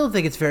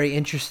think it's very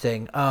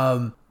interesting.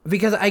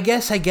 Because I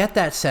guess I get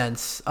that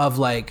sense of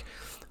like,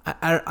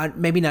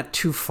 maybe not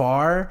too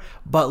far,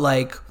 but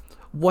like,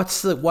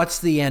 what's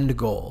the end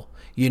goal?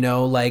 You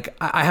know, like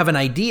I have an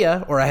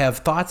idea or I have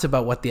thoughts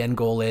about what the end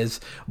goal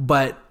is,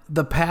 but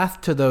the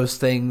path to those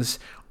things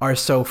are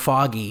so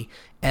foggy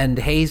and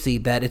hazy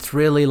that it's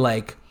really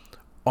like,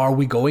 are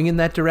we going in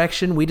that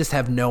direction? We just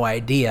have no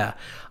idea.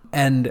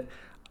 And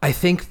I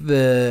think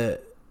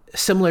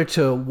similar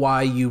to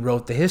why you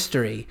wrote the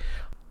history,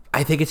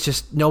 I think it's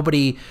just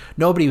nobody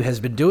has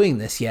been doing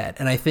this yet.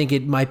 And I think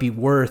it might be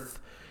worth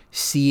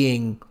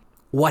seeing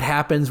what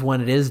happens when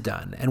it is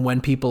done and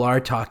when people are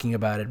talking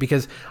about it.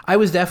 Because I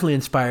was definitely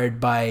inspired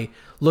by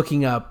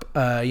looking up,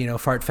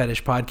 Fart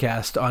Fetish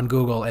Podcast on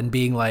Google and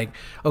being like,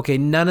 okay,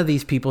 none of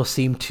these people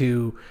seem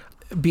to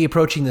be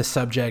approaching this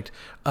subject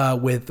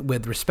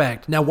with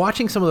respect. Now,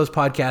 watching some of those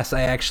podcasts,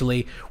 I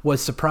actually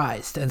was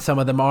surprised, and some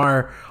of them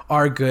are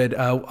good.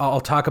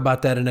 I'll talk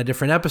about that in a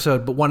different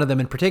episode, but one of them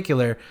in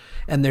particular,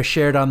 and they're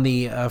shared on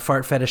the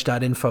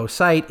fartfetish.info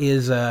site,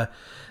 is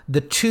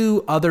the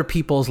Two Other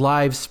People's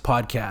Lives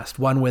podcast.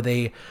 One with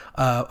a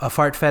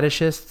fart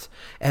fetishist,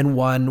 and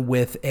one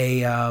with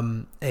a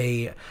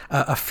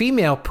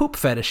female poop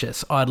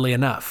fetishist. Oddly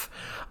enough.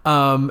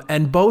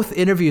 And both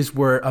interviews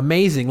were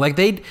amazing. Like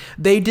they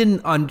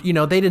didn't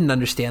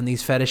understand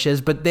these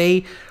fetishes, but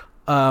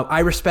I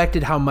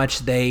respected how much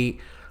they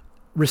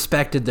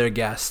respected their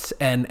guests,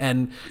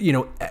 and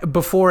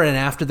before and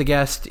after the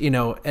guest,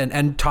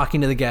 and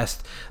talking to the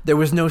guest, there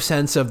was no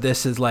sense of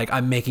this as like,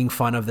 I'm making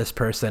fun of this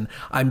person,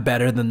 I'm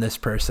better than this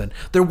person.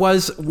 There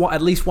was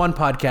at least one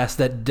podcast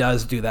that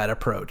does do that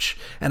approach,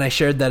 and I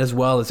shared that as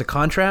well as a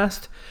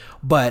contrast.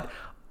 But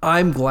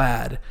I'm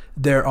glad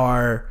there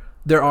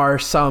are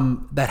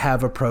some that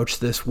have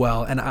approached this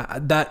well, and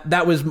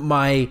that was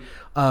my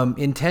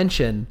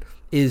intention,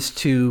 is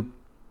to,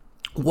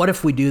 what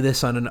if we do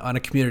this on a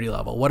community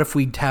level? What if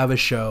we have a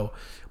show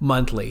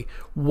monthly?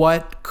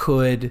 What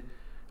could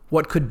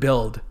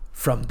build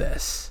from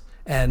this?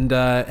 And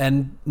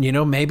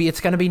maybe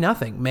it's going to be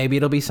nothing. Maybe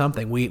it'll be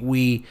something.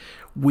 We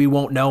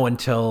won't know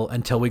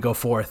until we go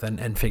forth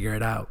and figure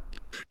it out.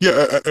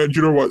 Yeah, and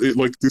you know what?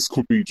 This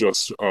could be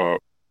just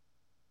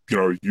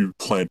you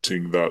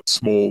planting that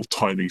small,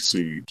 tiny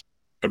seed,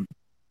 and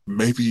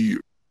maybe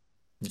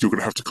you're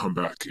gonna have to come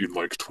back in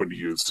like 20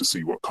 years to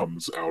see what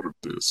comes out of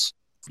this.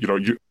 You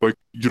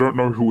don't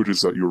know who it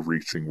is that you're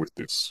reaching with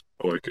this.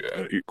 Like,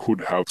 it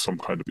could have some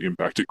kind of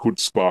impact. It could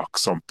spark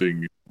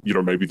something.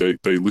 Maybe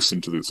they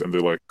listen to this and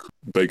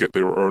they get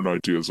their own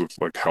ideas of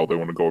like how they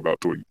want to go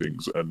about doing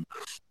things, and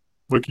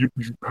like you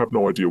have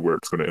no idea where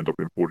it's going to end up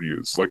in 40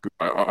 years. Like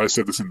I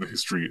said this in the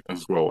history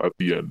as well at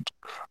the end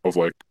of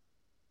like,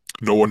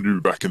 no one knew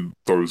back in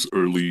those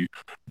early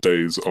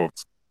days of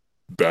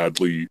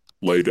badly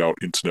laid out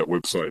internet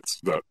websites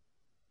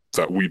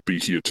that we'd be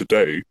here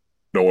today.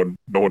 No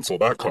one saw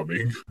that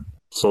coming.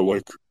 So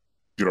like,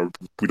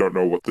 we don't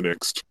know what the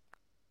next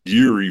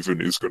year even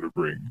is going to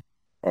bring,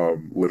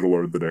 let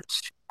alone the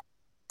next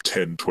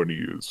 10, 20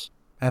 years.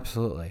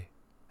 Absolutely.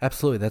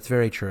 That's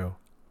very true.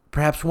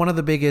 Perhaps one of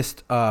the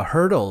biggest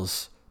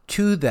hurdles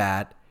to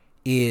that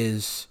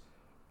is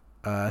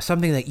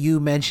something that you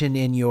mentioned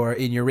in your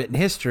written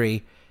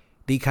history,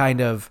 the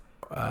kind of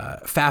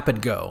fap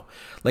and go.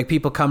 Like,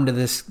 people come to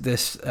this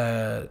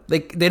they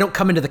don't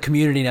come into the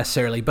community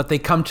necessarily, but they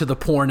come to the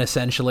porn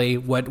essentially,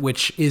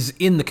 which is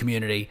in the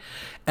community,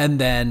 and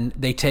then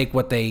they take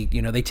what they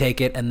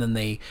take it, and then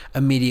they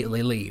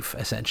immediately leave.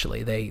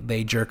 Essentially,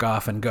 they jerk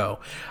off and go.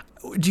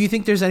 Do you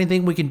think there's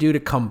anything we can do to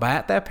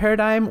combat that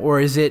paradigm, or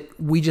is it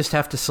we just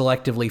have to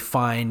selectively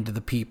find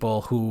the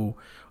people who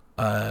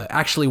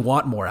actually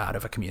want more out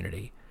of a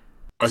community?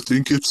 I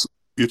think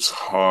it's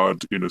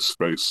hard in a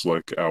space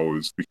like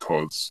ours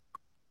because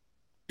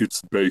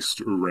it's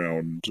based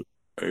around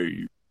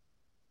a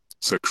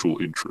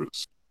sexual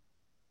interest,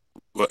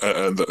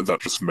 and that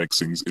just makes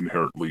things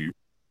inherently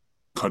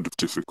kind of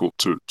difficult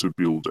to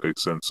build a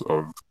sense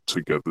of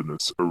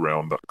togetherness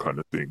around that kind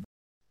of thing.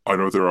 I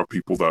know there are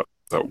people that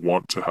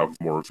want to have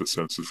more of a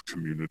sense of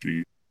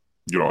community,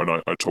 and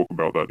I talk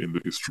about that in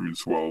the history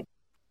as well.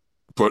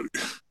 But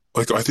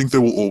like, I think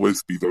there will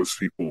always be those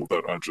people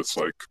that are just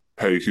like,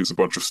 hey, here's a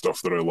bunch of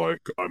stuff that I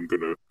like, I'm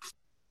gonna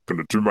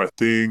do my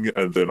thing,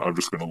 and then I'm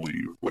just gonna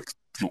leave. Like,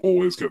 you'll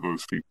always get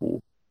those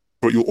people.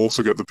 But you'll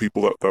also get the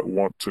people that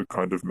want to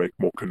kind of make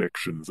more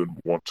connections and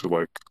want to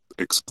like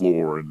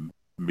explore and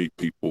meet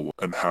people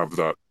and have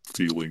that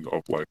feeling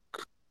of like,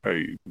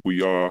 hey,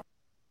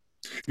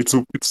 it's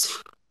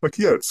like,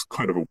 yeah, it's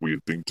kind of a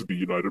weird thing to be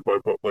united by,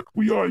 but like,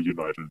 we are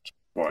united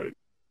by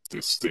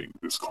this thing,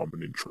 this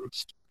common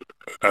interest.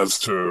 As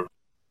to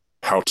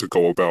how to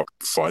go about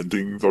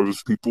finding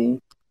those people,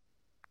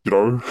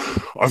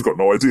 I've got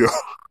no idea.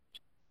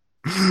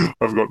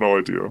 I've got no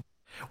idea.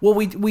 Well,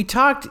 we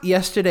talked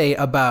yesterday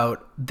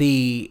about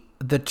the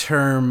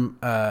term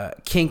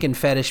kink and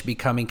fetish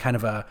becoming kind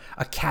of a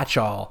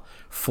catch-all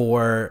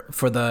for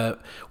the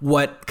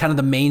what kind of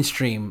the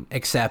mainstream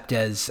accept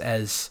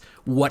as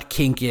what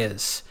kink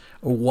is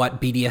or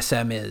what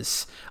BDSM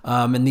is,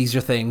 and these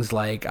are things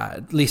like,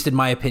 at least in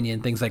my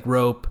opinion, things like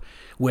rope,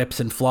 whips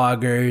and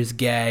floggers,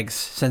 gags,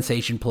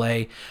 sensation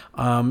play,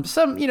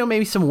 some,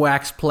 maybe some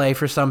wax play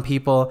for some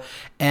people,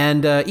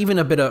 and even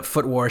a bit of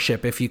foot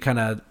worship if you kind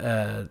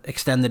of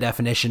extend the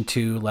definition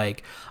to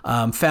like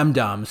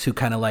femdoms who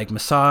kind of like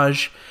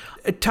massage.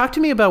 Talk to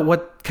me about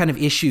what kind of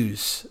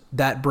issues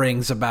that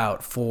brings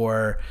about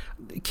for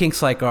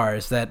kinks like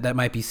ours that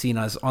might be seen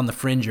as on the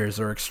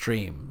fringes or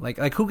extreme.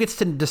 Like who gets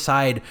to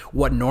decide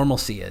what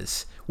normalcy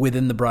is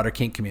within the broader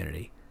kink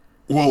community?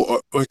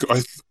 Well,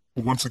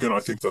 once again,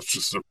 I think that's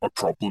just a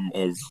problem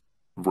of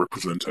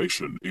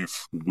representation.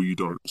 If we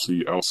don't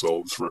see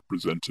ourselves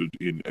represented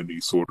in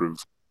any sort of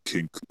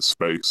kink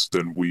space,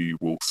 then we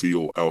will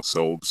feel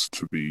ourselves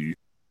to be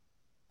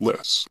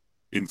less,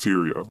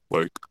 inferior,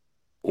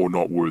 or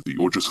not worthy,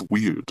 or just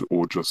weird,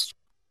 or just,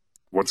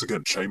 once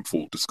again,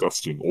 shameful,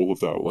 disgusting, all of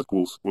that. Like,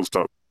 we'll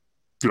start,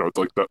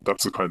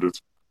 that's the kind of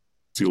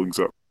feelings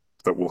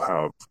that we'll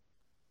have.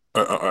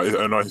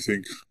 And I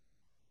think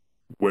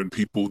when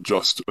people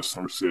just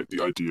associate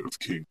the idea of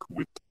kink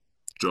with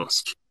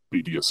just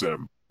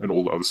BDSM and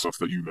all the other stuff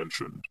that you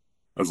mentioned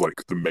as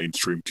like the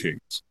mainstream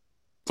kinks,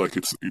 like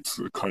it's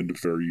a kind of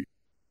very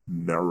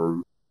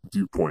narrow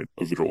viewpoint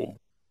of it all,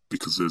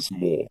 because there's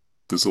more.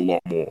 There's a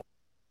lot more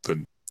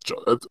than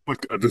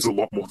there's a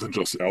lot more than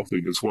just our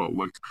thing as well.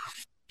 Like,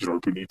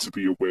 we need to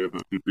be aware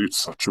that it's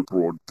such a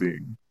broad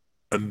thing,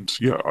 and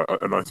yeah,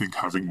 I think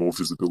having more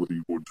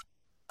visibility would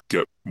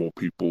get more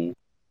people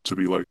to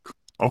be like,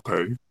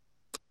 okay,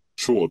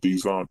 sure,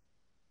 these aren't,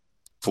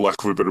 for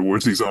lack of a better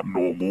word, these aren't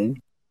normal,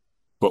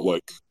 but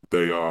like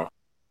they are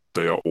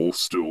all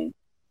still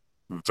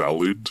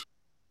valid.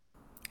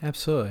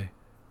 Absolutely.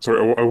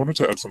 Sorry, I wanted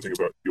to add something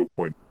about your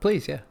point.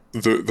 Please, yeah.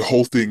 The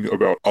whole thing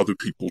about other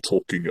people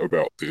talking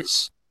about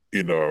this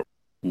in a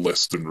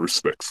less than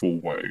respectful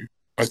way.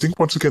 I think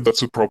once again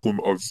that's a problem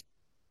of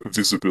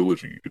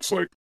visibility. It's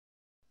like,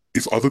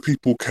 if other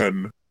people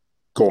can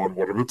go on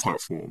whatever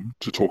platform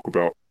to talk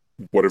about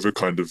whatever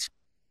kind of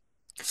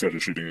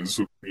fetish it is,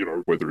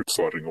 whether it's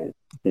sliding or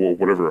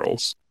whatever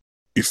else,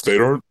 if they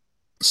don't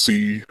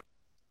see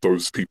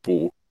those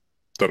people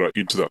that are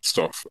into that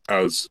stuff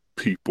as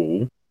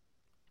people,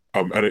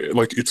 and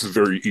it's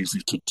very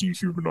easy to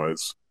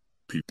dehumanize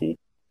people,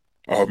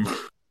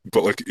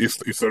 but like if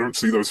they don't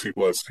see those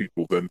people as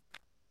people, then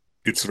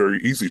it's very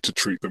easy to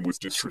treat them with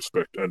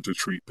disrespect and to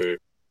treat their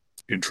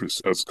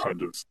interests as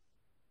kind of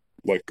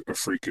like a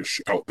freakish,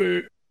 out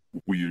there,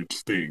 weird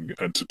thing,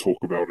 and to talk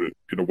about it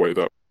in a way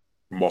that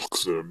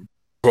mocks them.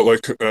 But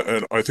like,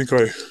 and I think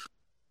I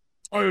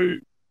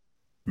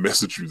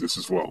messaged you this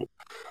as well.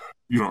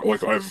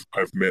 Like I've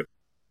met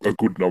a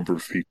good number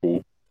of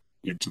people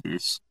into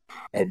this,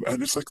 and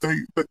it's like they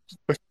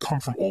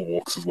come from all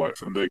walks of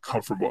life, and they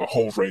come from a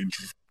whole range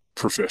of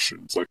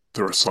professions. Like,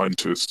 there are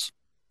scientists,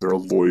 there are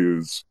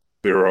lawyers,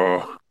 there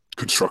are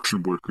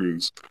construction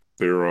workers,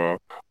 there are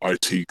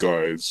IT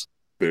guys,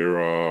 there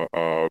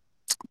are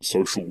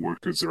social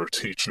workers, there are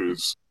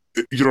teachers.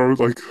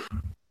 Like,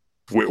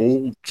 we're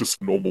all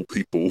just normal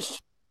people.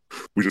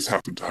 We just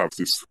happen to have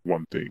this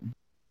one thing.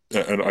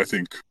 And I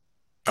think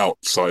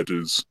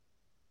outsiders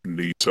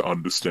need to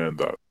understand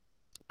that.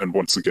 And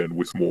once again,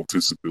 with more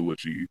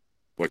visibility,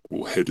 like,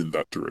 we'll head in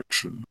that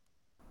direction.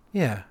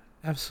 Yeah,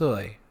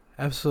 absolutely.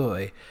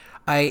 Absolutely.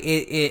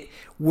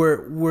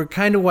 We're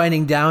kind of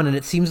winding down, and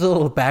it seems a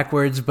little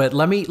backwards, but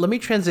let me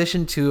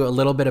transition to a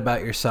little bit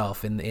about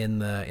yourself in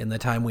the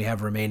time we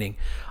have remaining.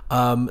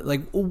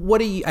 Like, what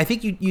do you? I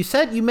think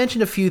you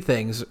mentioned a few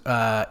things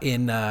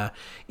in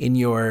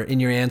your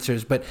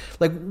answers, but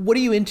like, what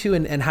are you into,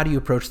 and how do you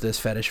approach this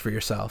fetish for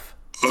yourself?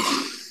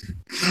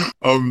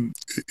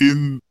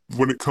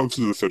 When it comes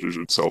to the fetish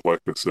itself, like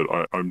I said,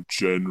 I'm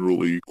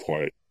generally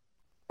quite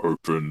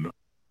open.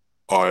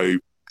 I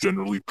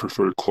generally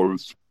prefer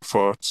closed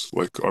farts.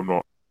 Like, I'm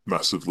not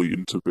massively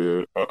into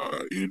bare.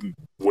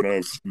 When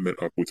I've met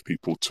up with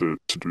people to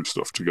do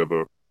stuff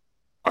together,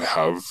 I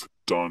have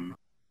done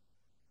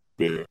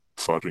bare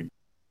farting,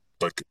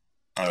 like,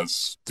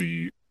 as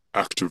the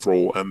active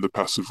role and the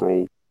passive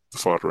role, the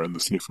farter and the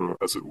sniffer,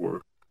 as it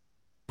were.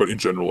 But in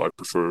general, I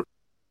prefer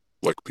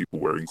like people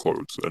wearing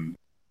clothes and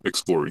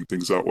exploring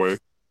things that way.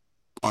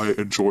 I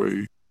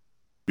enjoy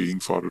being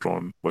farted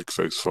on, like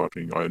face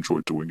farting. I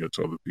enjoy doing it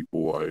to other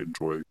people. I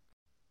enjoy,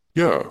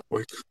 yeah,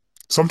 like,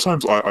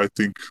 sometimes I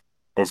think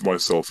of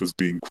myself as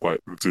being quite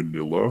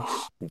vanilla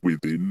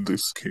within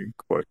this kink.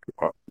 Like,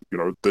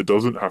 there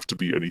doesn't have to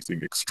be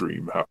anything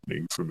extreme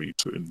happening for me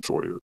to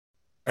enjoy it.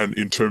 And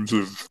in terms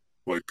of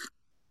like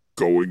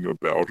going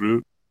about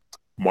it,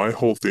 my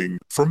whole thing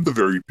from the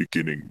very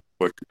beginning,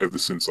 like ever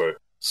since I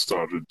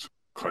started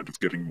kind of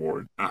getting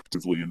more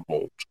actively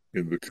involved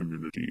in the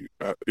community,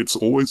 it's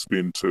always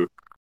been to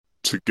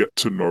get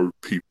to know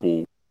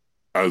people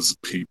as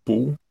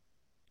people,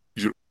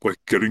 like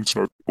getting to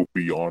know people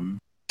beyond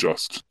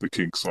just the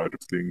kink side of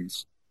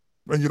things.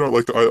 And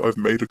like I've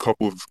made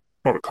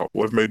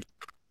I've made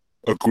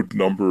a good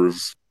number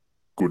of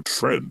good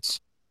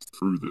friends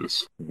through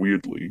this,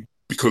 weirdly.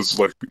 Because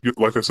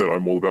like I said,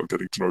 I'm all about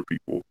getting to know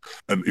people.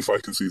 And if I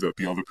can see that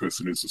the other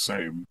person is the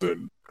same,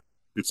 then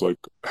it's like,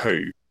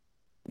 hey,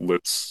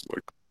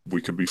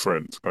 we can be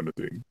friends kind of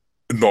thing.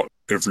 Not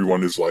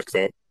everyone is like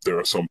that. There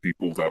are some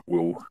people that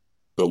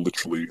they'll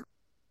literally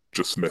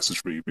just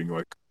message me being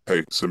like,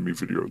 hey, send me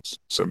videos.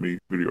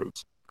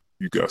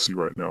 You gassy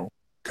right now.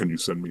 Can you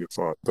send me a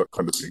file? That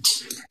kind of thing.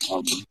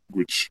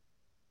 Which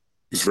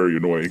is very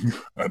annoying.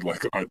 And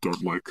I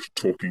don't like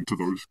talking to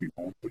those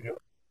people. But yeah.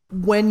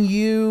 When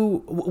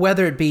you,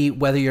 whether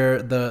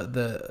you're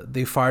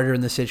the farter in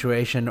the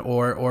situation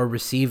or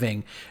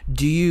receiving, what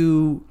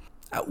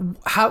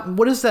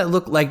does that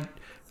look like?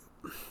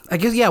 I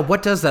guess, yeah,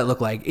 what does that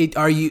look like?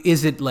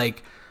 Is it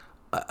like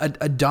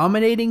a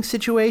dominating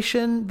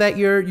situation that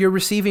you're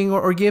receiving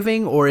or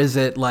giving, or is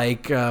it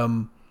like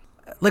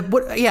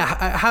what?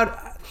 Yeah,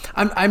 how?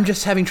 I'm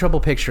just having trouble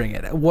picturing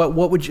it. What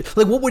would you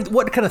like?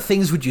 What kind of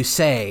things would you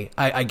say?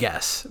 I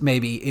guess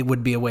maybe it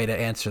would be a way to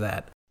answer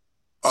that.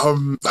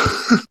 And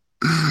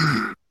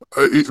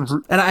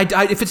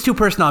if it's too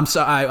personal, I'm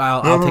sorry.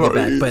 I'll take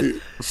it back.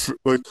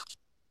 But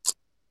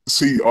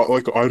see,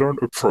 I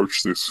don't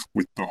approach this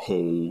with the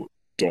whole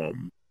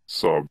dom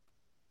sub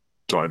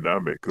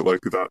dynamic.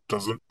 That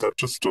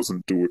just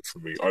doesn't do it for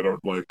me. I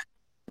don't like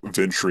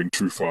venturing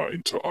too far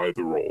into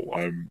either role.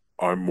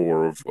 I'm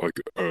more of like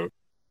a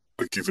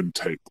give and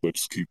take.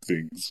 Let's keep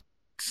things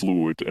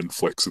fluid and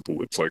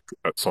flexible. It's like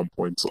at some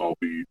points I'll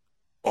be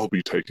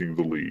taking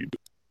the lead,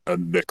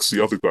 and next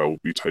the other guy will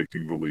be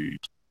taking the lead.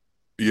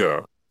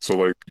 Yeah.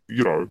 So I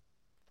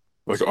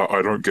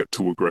don't get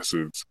too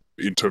aggressive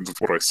in terms of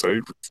what I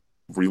say.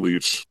 Really,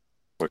 it's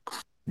like,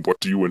 what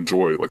do you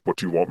enjoy? Like, what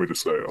do you want me to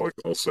say?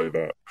 I'll say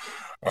that.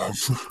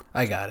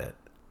 I got it.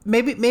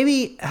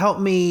 Maybe help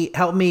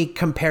me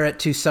compare it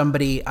to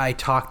somebody I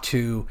talked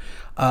to,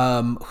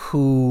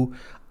 who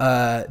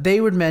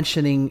they were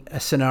mentioning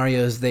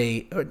scenarios.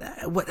 I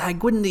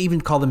wouldn't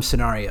even call them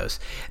scenarios.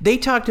 They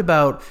talked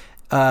about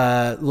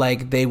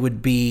they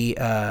would be.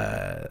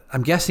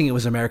 I'm guessing it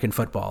was American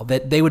football.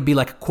 That they would be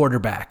like a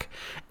quarterback,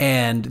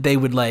 and they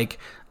would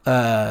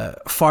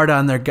fart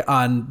on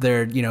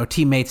their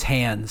teammates'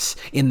 hands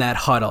in that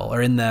huddle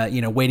or in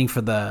the waiting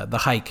for the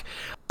hike,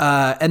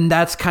 and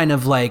that's kind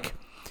of like,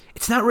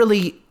 it's not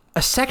really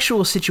a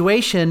sexual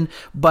situation,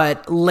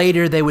 but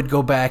later they would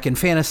go back and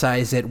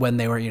fantasize it when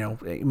they were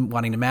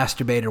wanting to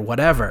masturbate or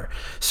whatever.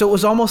 So it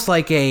was almost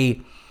like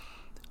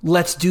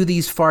let's do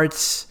these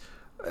farts.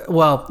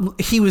 Well,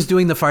 he was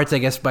doing the farts, I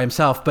guess, by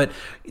himself, but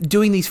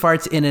doing these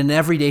farts in an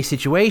everyday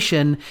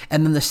situation,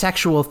 and then the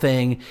sexual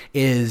thing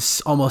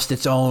is almost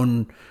its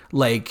own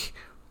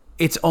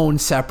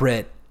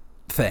separate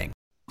thing.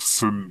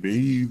 For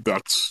me,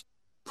 that's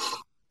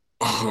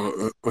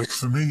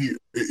for me,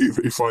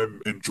 if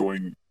I'm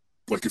enjoying,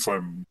 if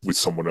I'm with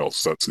someone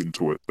else that's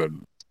into it,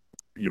 then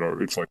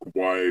it's like,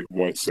 why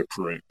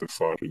separate the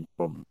farting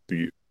from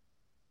the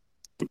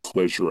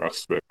pleasure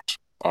aspect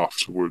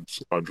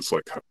afterwards? I'm just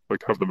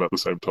have them at the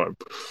same time.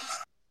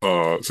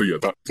 So yeah,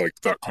 that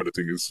kind of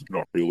thing is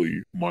not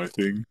really my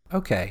thing.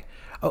 Okay.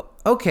 Oh,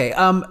 okay.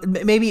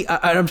 Maybe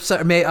I'm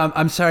sorry.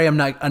 I'm sorry.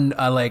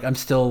 I'm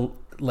still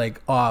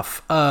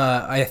off.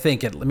 I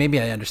think maybe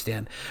I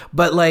understand,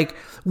 but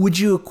would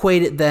you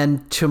equate it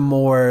then to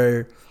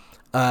more?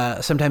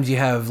 Sometimes you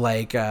have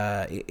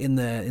in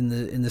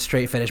the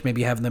straight fetish,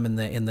 maybe you have them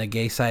in the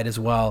gay side as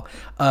well.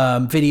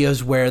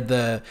 Videos where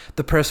the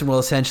person will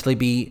essentially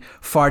be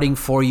farting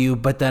for you,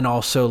 but then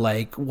also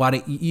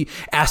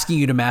asking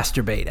you to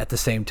masturbate at the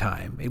same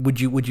time. Would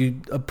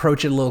you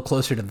approach it a little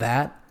closer to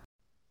that?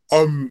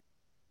 I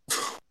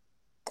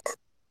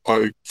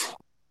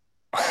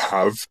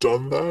have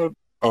done that,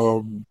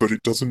 but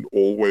it doesn't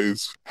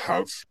always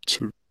have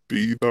to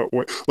be that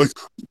way.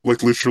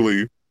 Like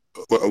literally.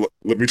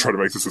 Let me try to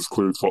make this as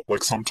clear as possible.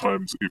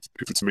 Sometimes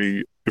if it's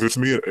me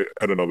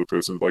and another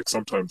person,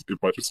 sometimes it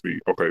might just be,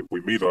 okay,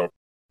 we meet up.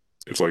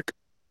 It's like,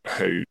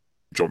 hey, do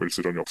you want me to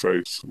sit on your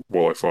face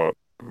while I fart?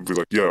 And be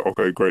like, yeah,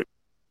 okay, great.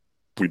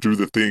 We do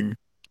the thing.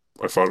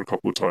 I fart a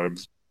couple of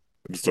times,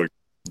 and it's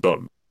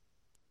done.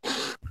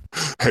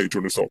 Hey, do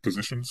you want to swap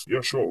positions?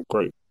 Yeah, sure,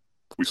 great.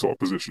 We swap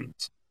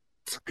positions.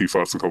 He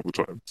farts a couple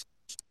of times.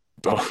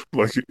 Done.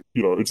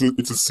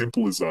 It's as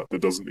simple as that. There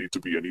doesn't need to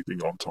be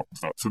anything on top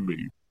of that for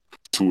me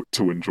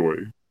to enjoy.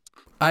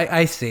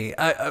 I see.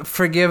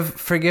 Forgive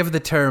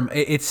the term.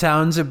 It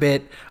sounds a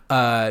bit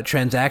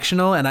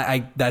transactional, and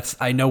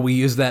I know we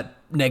used that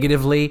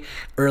negatively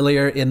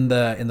earlier in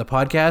the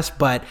podcast,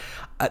 but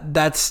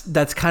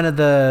That's kind of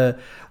the,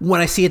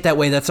 when I see it that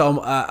way, that's all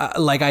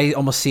like I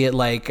almost see it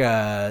like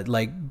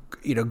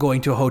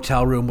going to a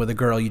hotel room with a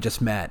girl you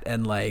just met,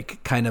 and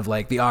like kind of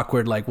like the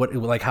awkward, like what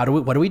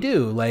do we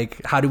do,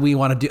 like how do we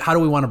want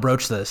to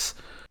broach this?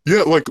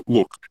 Yeah, like,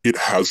 look, it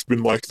has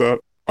been like that.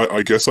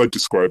 I guess I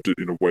described it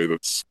in a way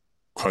that's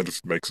kind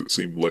of makes it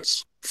seem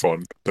less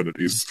fun than it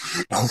is.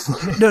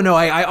 No,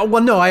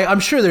 I'm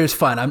sure there's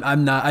fun.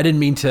 I'm not. I didn't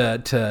mean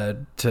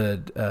to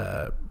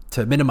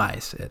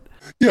minimize it.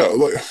 Yeah,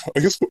 like, I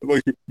guess,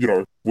 like,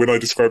 when I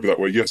describe it that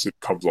way, yes, it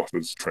comes off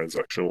as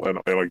transactional, and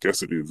I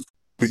guess it is.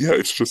 But yeah,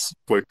 it's just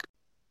like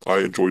I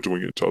enjoy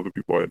doing it to other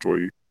people. I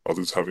enjoy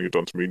others having it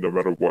done to me, no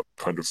matter what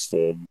kind of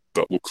form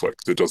that looks like.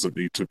 There doesn't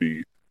need to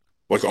be,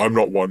 like, I'm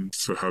not one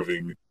for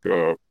having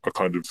a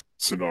kind of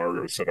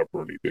scenario set up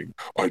or anything.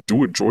 I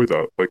do enjoy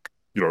that. Like,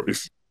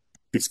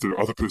 if the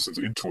other person's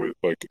into it,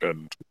 like,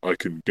 and I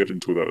can get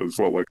into that as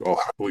well, like, I'll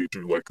happily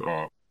do like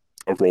a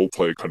role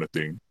play kind of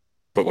thing.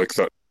 But like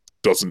that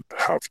doesn't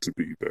have to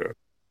be there.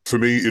 For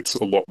me, it's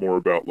a lot more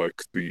about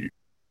like the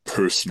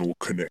personal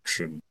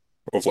connection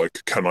of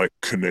like, can I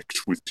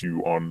connect with you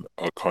on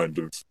a kind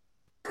of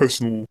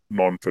personal,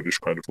 non-fetish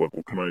kind of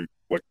level? Can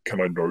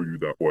I know you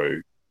that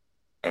way?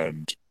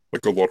 And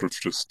like a lot of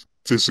just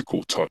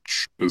physical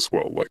touch as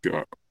well, like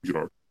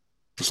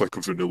just like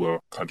a vanilla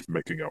kind of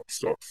making out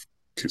stuff,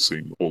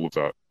 kissing, all of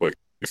that. Like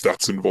if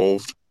that's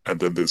involved, and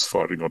then there's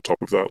farting on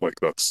top of that, like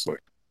that's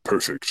like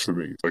perfect for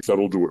me. Like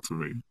that'll do it for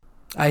me.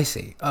 I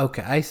see.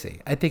 Okay, I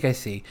see. I think I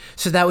see.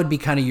 So that would be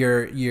kind of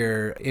your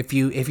if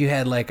you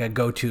had like a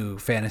go-to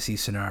fantasy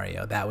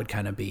scenario, that would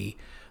kind of be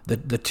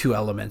the two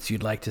elements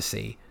you'd like to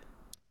see.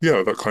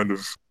 Yeah, that kind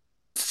of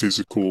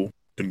physical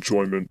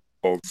enjoyment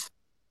of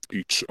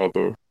each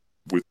other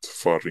with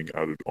farting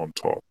added on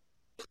top.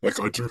 Like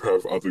I do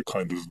have other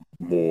kind of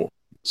more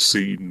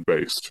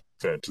scene-based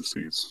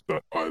fantasies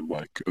that I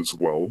like as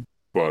well,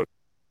 but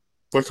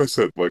like I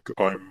said, like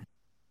I'm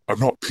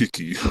not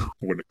picky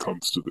when it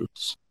comes to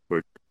this.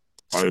 Like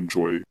I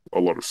enjoy a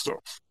lot of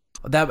stuff.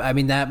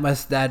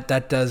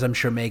 That does, I'm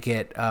sure, make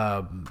it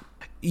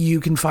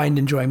you can find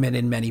enjoyment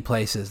in many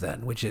places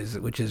then, which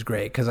is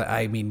great, because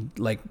I mean,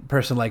 like,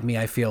 person like me,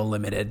 I feel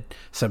limited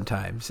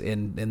sometimes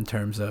in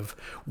terms of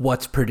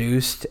what's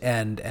produced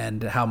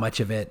and how much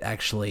of it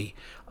actually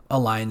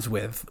aligns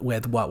with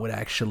what would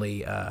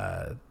actually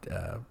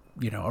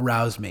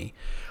arouse me.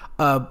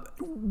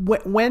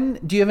 When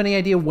do you have any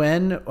idea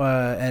when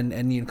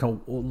and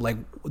like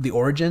the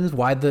origins,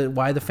 why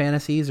the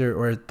fantasies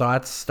or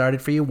thoughts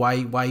started for you, why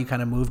you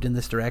kind of moved in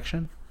this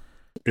direction?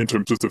 In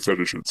terms of the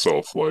fetish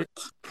itself, like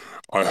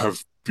I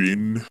have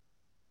been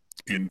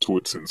into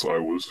it since I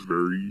was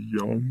very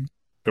young.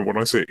 And when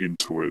I say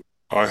into it,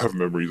 I have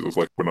memories of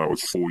like when I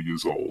was 4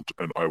 years old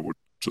and I would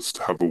just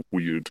have a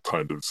weird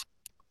kind of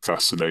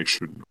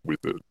fascination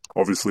with it.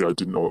 Obviously I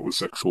didn't know it was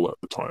sexual at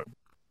the time,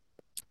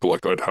 but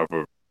like I'd have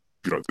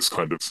this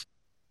kind of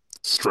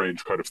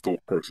strange kind of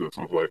thought process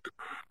of like,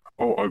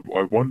 oh,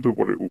 I wonder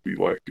what it would be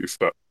like if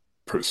that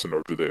person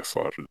over there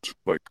farted.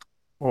 Like,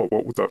 oh,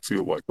 what would that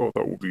feel like? Oh,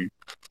 that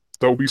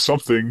would be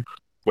something.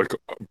 Like,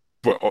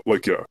 but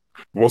like, yeah,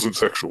 it wasn't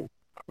sexual.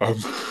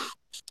 Um,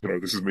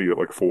 this is me at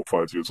like 4 or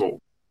 5 years old.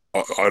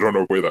 I don't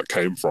know where that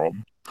came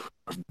from.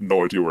 I have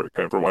no idea where it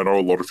came from. I know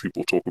a lot of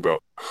people talk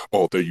about,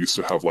 oh, they used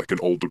to have like an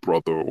older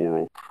brother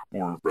or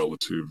a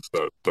relative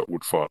that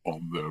would fart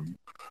on them,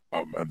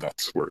 and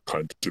that's where it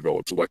kind of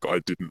developed. Like I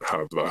didn't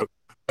have that,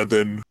 and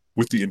then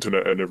with the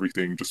internet and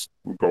everything just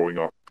growing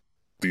up,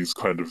 these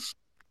kind of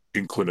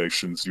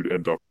inclinations, you'd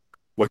end up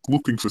like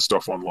looking for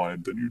stuff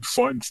online, then you'd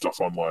find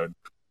stuff online,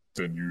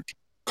 then you'd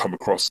come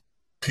across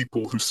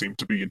people who seem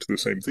to be into the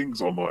same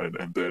things online,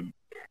 and then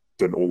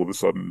all of a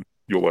sudden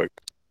you're like,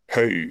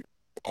 hey,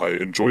 I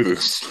enjoy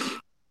this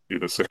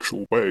in a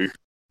sexual way,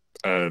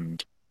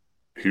 and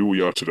here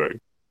we are today.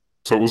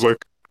 So it was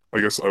like,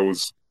 I guess I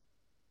was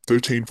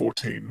 13,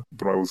 14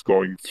 when I was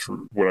going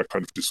through, when I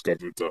kind of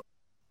discovered that,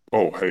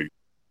 oh, hey,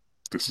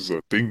 this is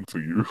a thing for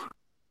you.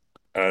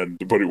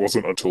 But it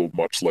wasn't until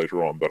much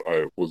later on that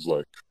I was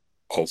like,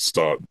 I'll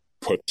start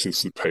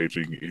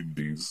participating in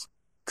these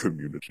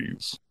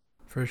communities.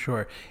 For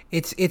sure.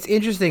 It's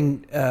interesting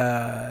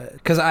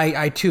because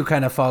I too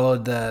kind of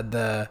followed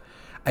the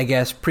I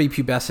guess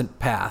prepubescent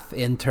path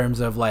in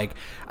terms of like,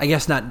 I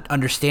guess not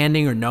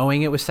understanding or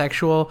knowing it was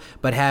sexual,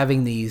 but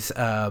having these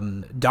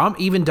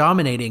even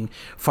dominating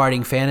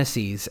farting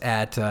fantasies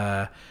at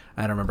I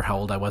don't remember how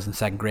old I was in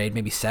second grade,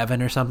 maybe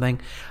 7 or something.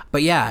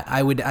 But yeah,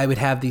 I would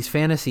have these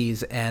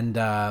fantasies, and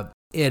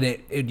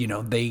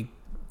they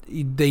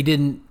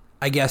didn't,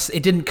 I guess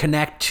it didn't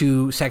connect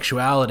to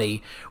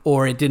sexuality,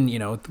 or it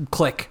didn't,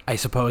 click, I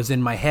suppose,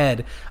 in my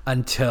head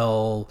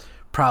until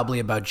probably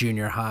about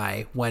junior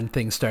high, when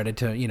things started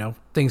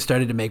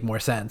to make more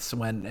sense.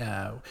 When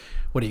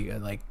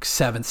like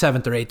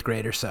seventh or eighth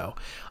grade or so,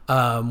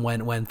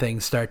 when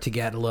things start to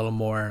get a little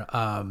more,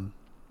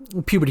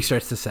 puberty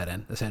starts to set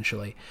in,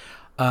 essentially.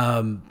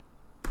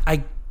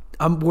 I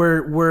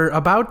We're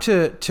about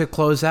to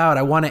close out.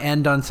 I want to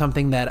end on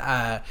something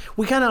that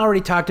we kind of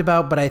already talked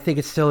about, but I think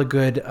it's still a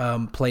good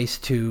place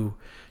to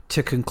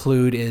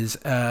conclude. Is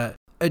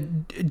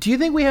do you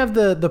think we have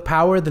the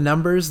power, the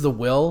numbers, the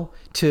will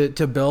to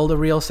build a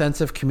real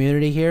sense of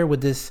community here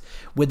with this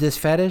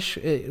fetish?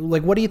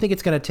 Like, what do you think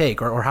it's going to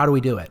take, or how do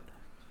we do it?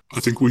 I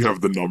think we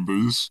have the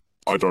numbers.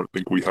 I don't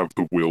think we have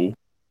the will,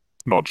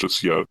 not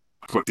just yet.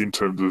 But in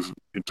terms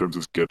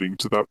of getting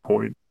to that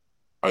point,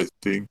 I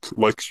think,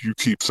 like you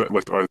keep saying,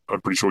 like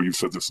I'm pretty sure you've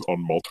said this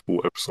on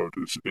multiple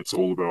episodes. It's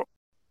all about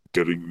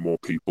getting more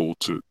people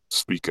to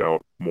speak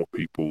out, more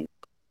people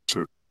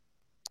to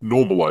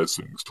normalize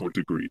things to a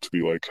degree, to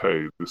be like,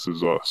 hey, this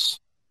is us,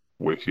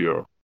 we're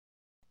here.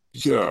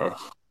 Yeah.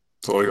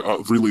 So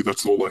like, really,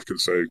 that's all I can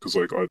say, because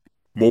like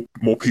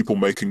more people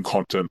making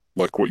content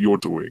like what you're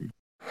doing,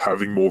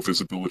 having more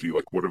visibility,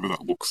 like whatever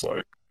that looks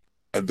like,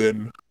 and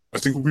then I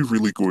think it would be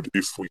really good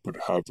if we could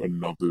have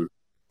another,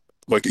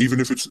 like even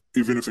if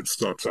it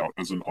starts out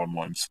as an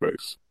online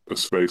space, a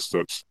space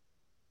that's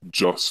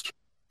just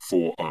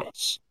for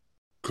us,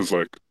 because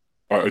like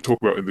I talk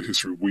about in the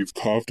history, we've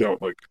carved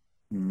out like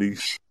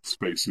niche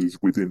spaces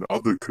within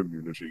other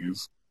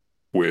communities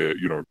where,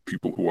 you know,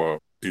 people who are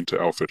into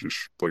our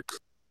fetish, like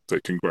they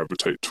can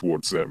gravitate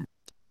towards them,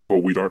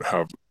 but we don't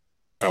have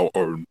our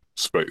own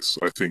space.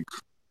 I think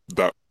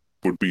that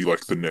would be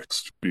like the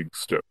next big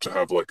step, to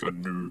have like a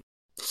new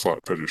fart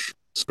fetish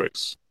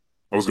space.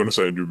 I was going to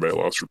say a new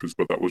male ass strippers,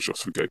 but that was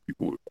just for gay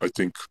people. I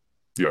think,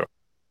 yeah,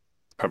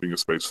 having a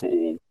space for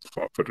all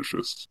fart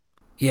fetishists.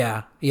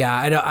 Yeah.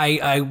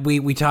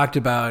 We talked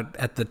about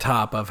at the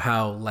top of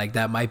how like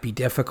that might be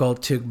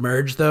difficult to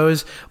merge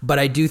those, but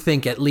I do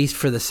think at least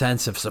for the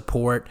sense of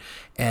support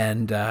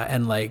and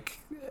like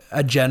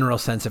a general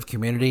sense of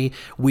community,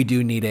 we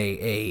do need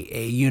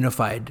a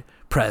unified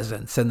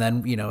presence. And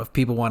then, you know, if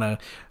people want to,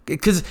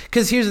 because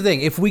here's the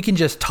thing, if we can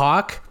just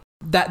talk,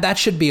 that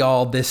should be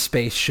all this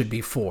space should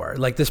be for.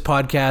 Like this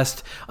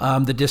podcast,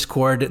 the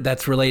Discord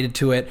that's related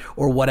to it,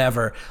 or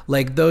whatever.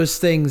 Like those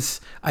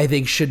things, I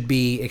think, should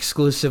be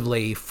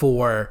exclusively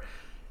for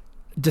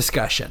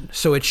discussion.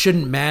 So it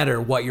shouldn't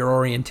matter what your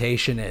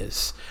orientation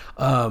is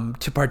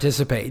to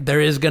participate.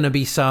 There is going to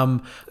be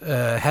some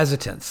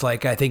hesitance.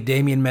 Like I think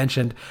Damien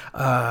mentioned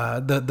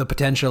the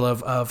potential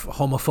of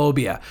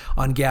homophobia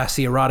on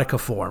Gassy Erotica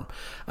forum,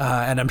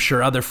 and I'm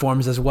sure other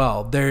forums as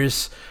well.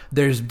 There's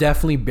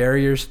definitely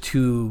barriers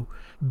to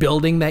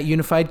building that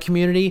unified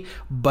community,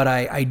 but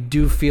I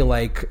do feel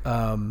like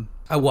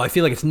I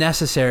feel like it's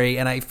necessary,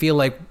 and I feel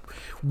like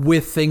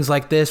with things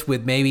like this,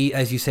 with maybe,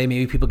 as you say,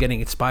 maybe people getting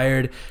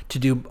inspired to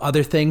do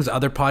other things,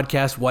 other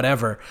podcasts,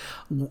 whatever,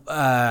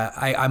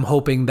 I'm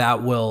hoping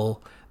that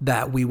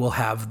we will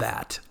have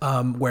that,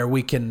 where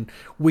we can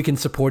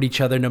support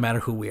each other no matter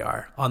who we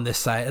are on this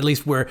side. At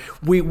least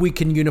we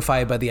can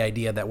unify by the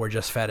idea that we're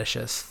just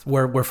fetishists.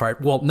 We're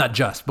fart, well, not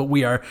just, but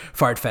we are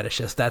fart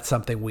fetishists. That's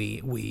something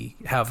we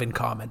have in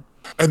common.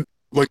 And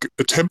like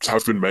attempts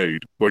have been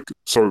made. Like,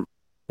 so,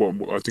 well,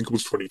 I think it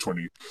was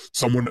 2020.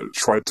 Someone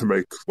tried to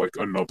make like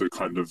another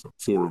kind of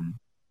forum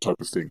type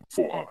of thing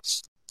for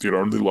us. It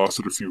only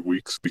lasted a few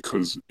weeks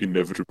because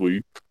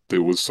inevitably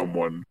there was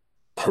someone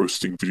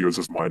posting videos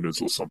of minors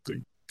or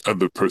something, and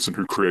the person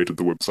who created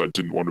the website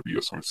didn't want to be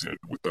associated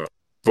with that.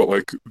 But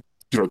like,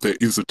 you know, there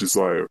is a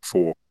desire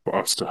for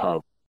us to have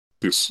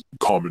this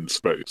common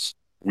space.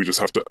 We just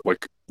have to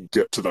like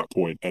get to that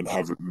point and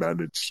have it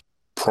managed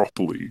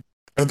properly.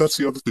 And that's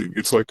the other thing.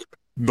 It's like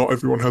not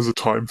everyone has the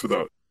time for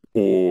that,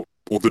 or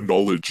the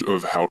knowledge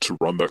of how to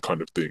run that kind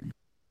of thing.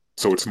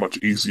 So it's much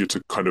easier to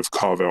kind of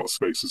carve out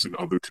spaces in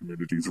other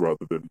communities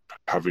rather than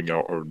having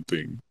our own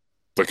thing.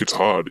 Like it's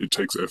hard, it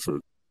takes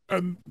effort,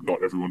 and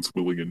not everyone's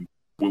willing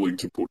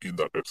to put in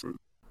that effort.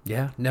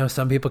 Yeah, no,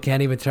 some people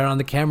can't even turn on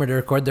the camera to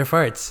record their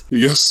farts.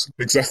 Yes,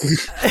 exactly.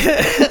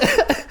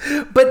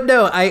 But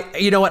no,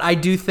 I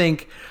do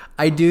think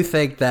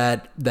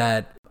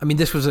that I mean,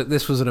 this was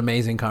an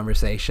amazing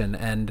conversation,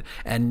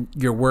 and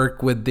your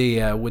work with the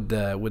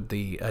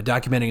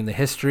documenting the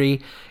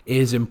history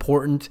is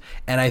important.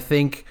 And I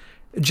think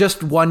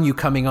just you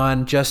coming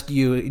on, just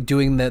you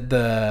doing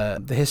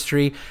the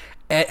history,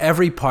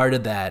 every part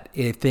of that,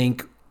 I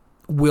think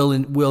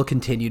will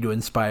continue to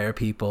inspire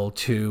people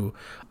to,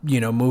 you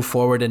know, move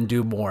forward and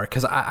do more.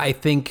 Because I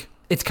think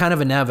it's kind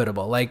of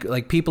inevitable.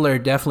 Like people are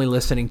definitely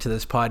listening to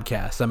this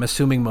podcast. I'm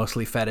assuming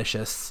mostly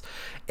fetishists,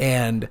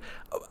 and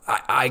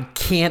I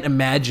can't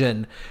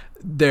imagine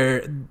many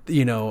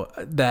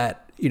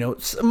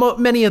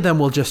of them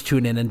will just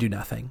tune in and do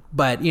nothing.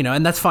 But, you know,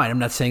 and that's fine. I'm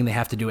not saying they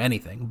have to do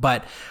anything,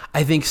 but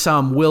I think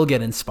some will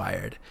get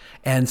inspired,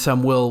 and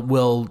some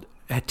will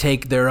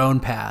take their own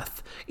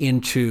path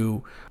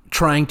into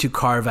trying to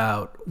carve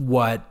out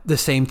what the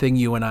same thing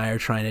you and I are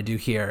trying to do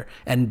here,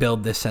 and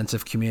build this sense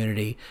of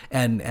community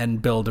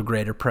and build a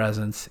greater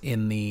presence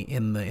in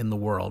the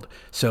world.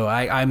 So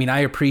I mean, I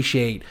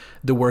appreciate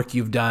the work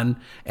you've done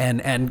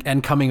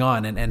and coming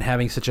on and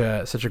having such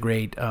a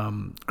great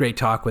great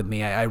talk with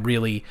me. I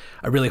really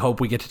hope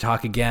we get to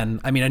talk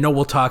again. I mean, I know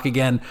we'll talk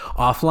again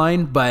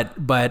offline,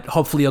 but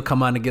hopefully you'll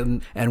come on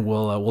again and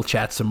we'll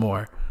chat some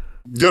more.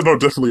 Yeah, no,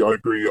 definitely, I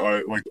agree.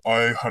 I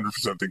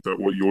 100% think that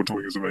what you're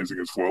doing is amazing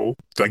as well.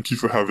 Thank you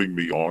for having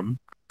me on.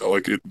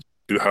 Like it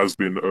has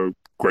been a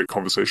great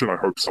conversation. I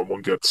hope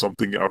someone gets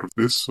something out of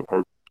this. I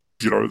hope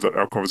that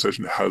our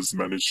conversation has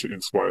managed to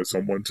inspire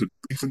someone to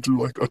even do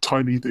like a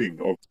tiny thing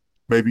of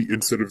maybe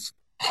instead of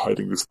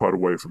hiding this part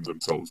away from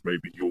themselves,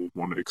 maybe you'll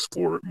want to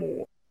explore it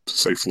more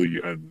safely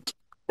and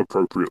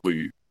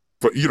appropriately.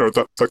 But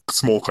that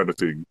small kind of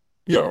thing.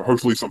 Yeah,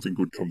 hopefully something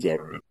good comes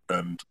out of it.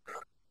 And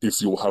if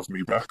you'll have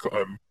me back,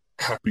 I'm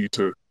happy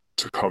to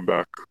come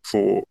back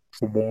for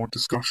more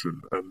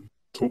discussion and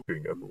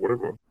talking and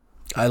whatever.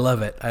 I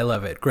love it. I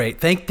love it.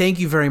 Great. Thank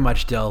you very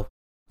much, Dill.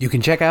 You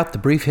can check out the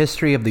brief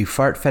history of the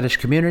fart fetish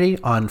community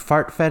on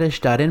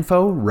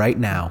fartfetish.info right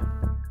now.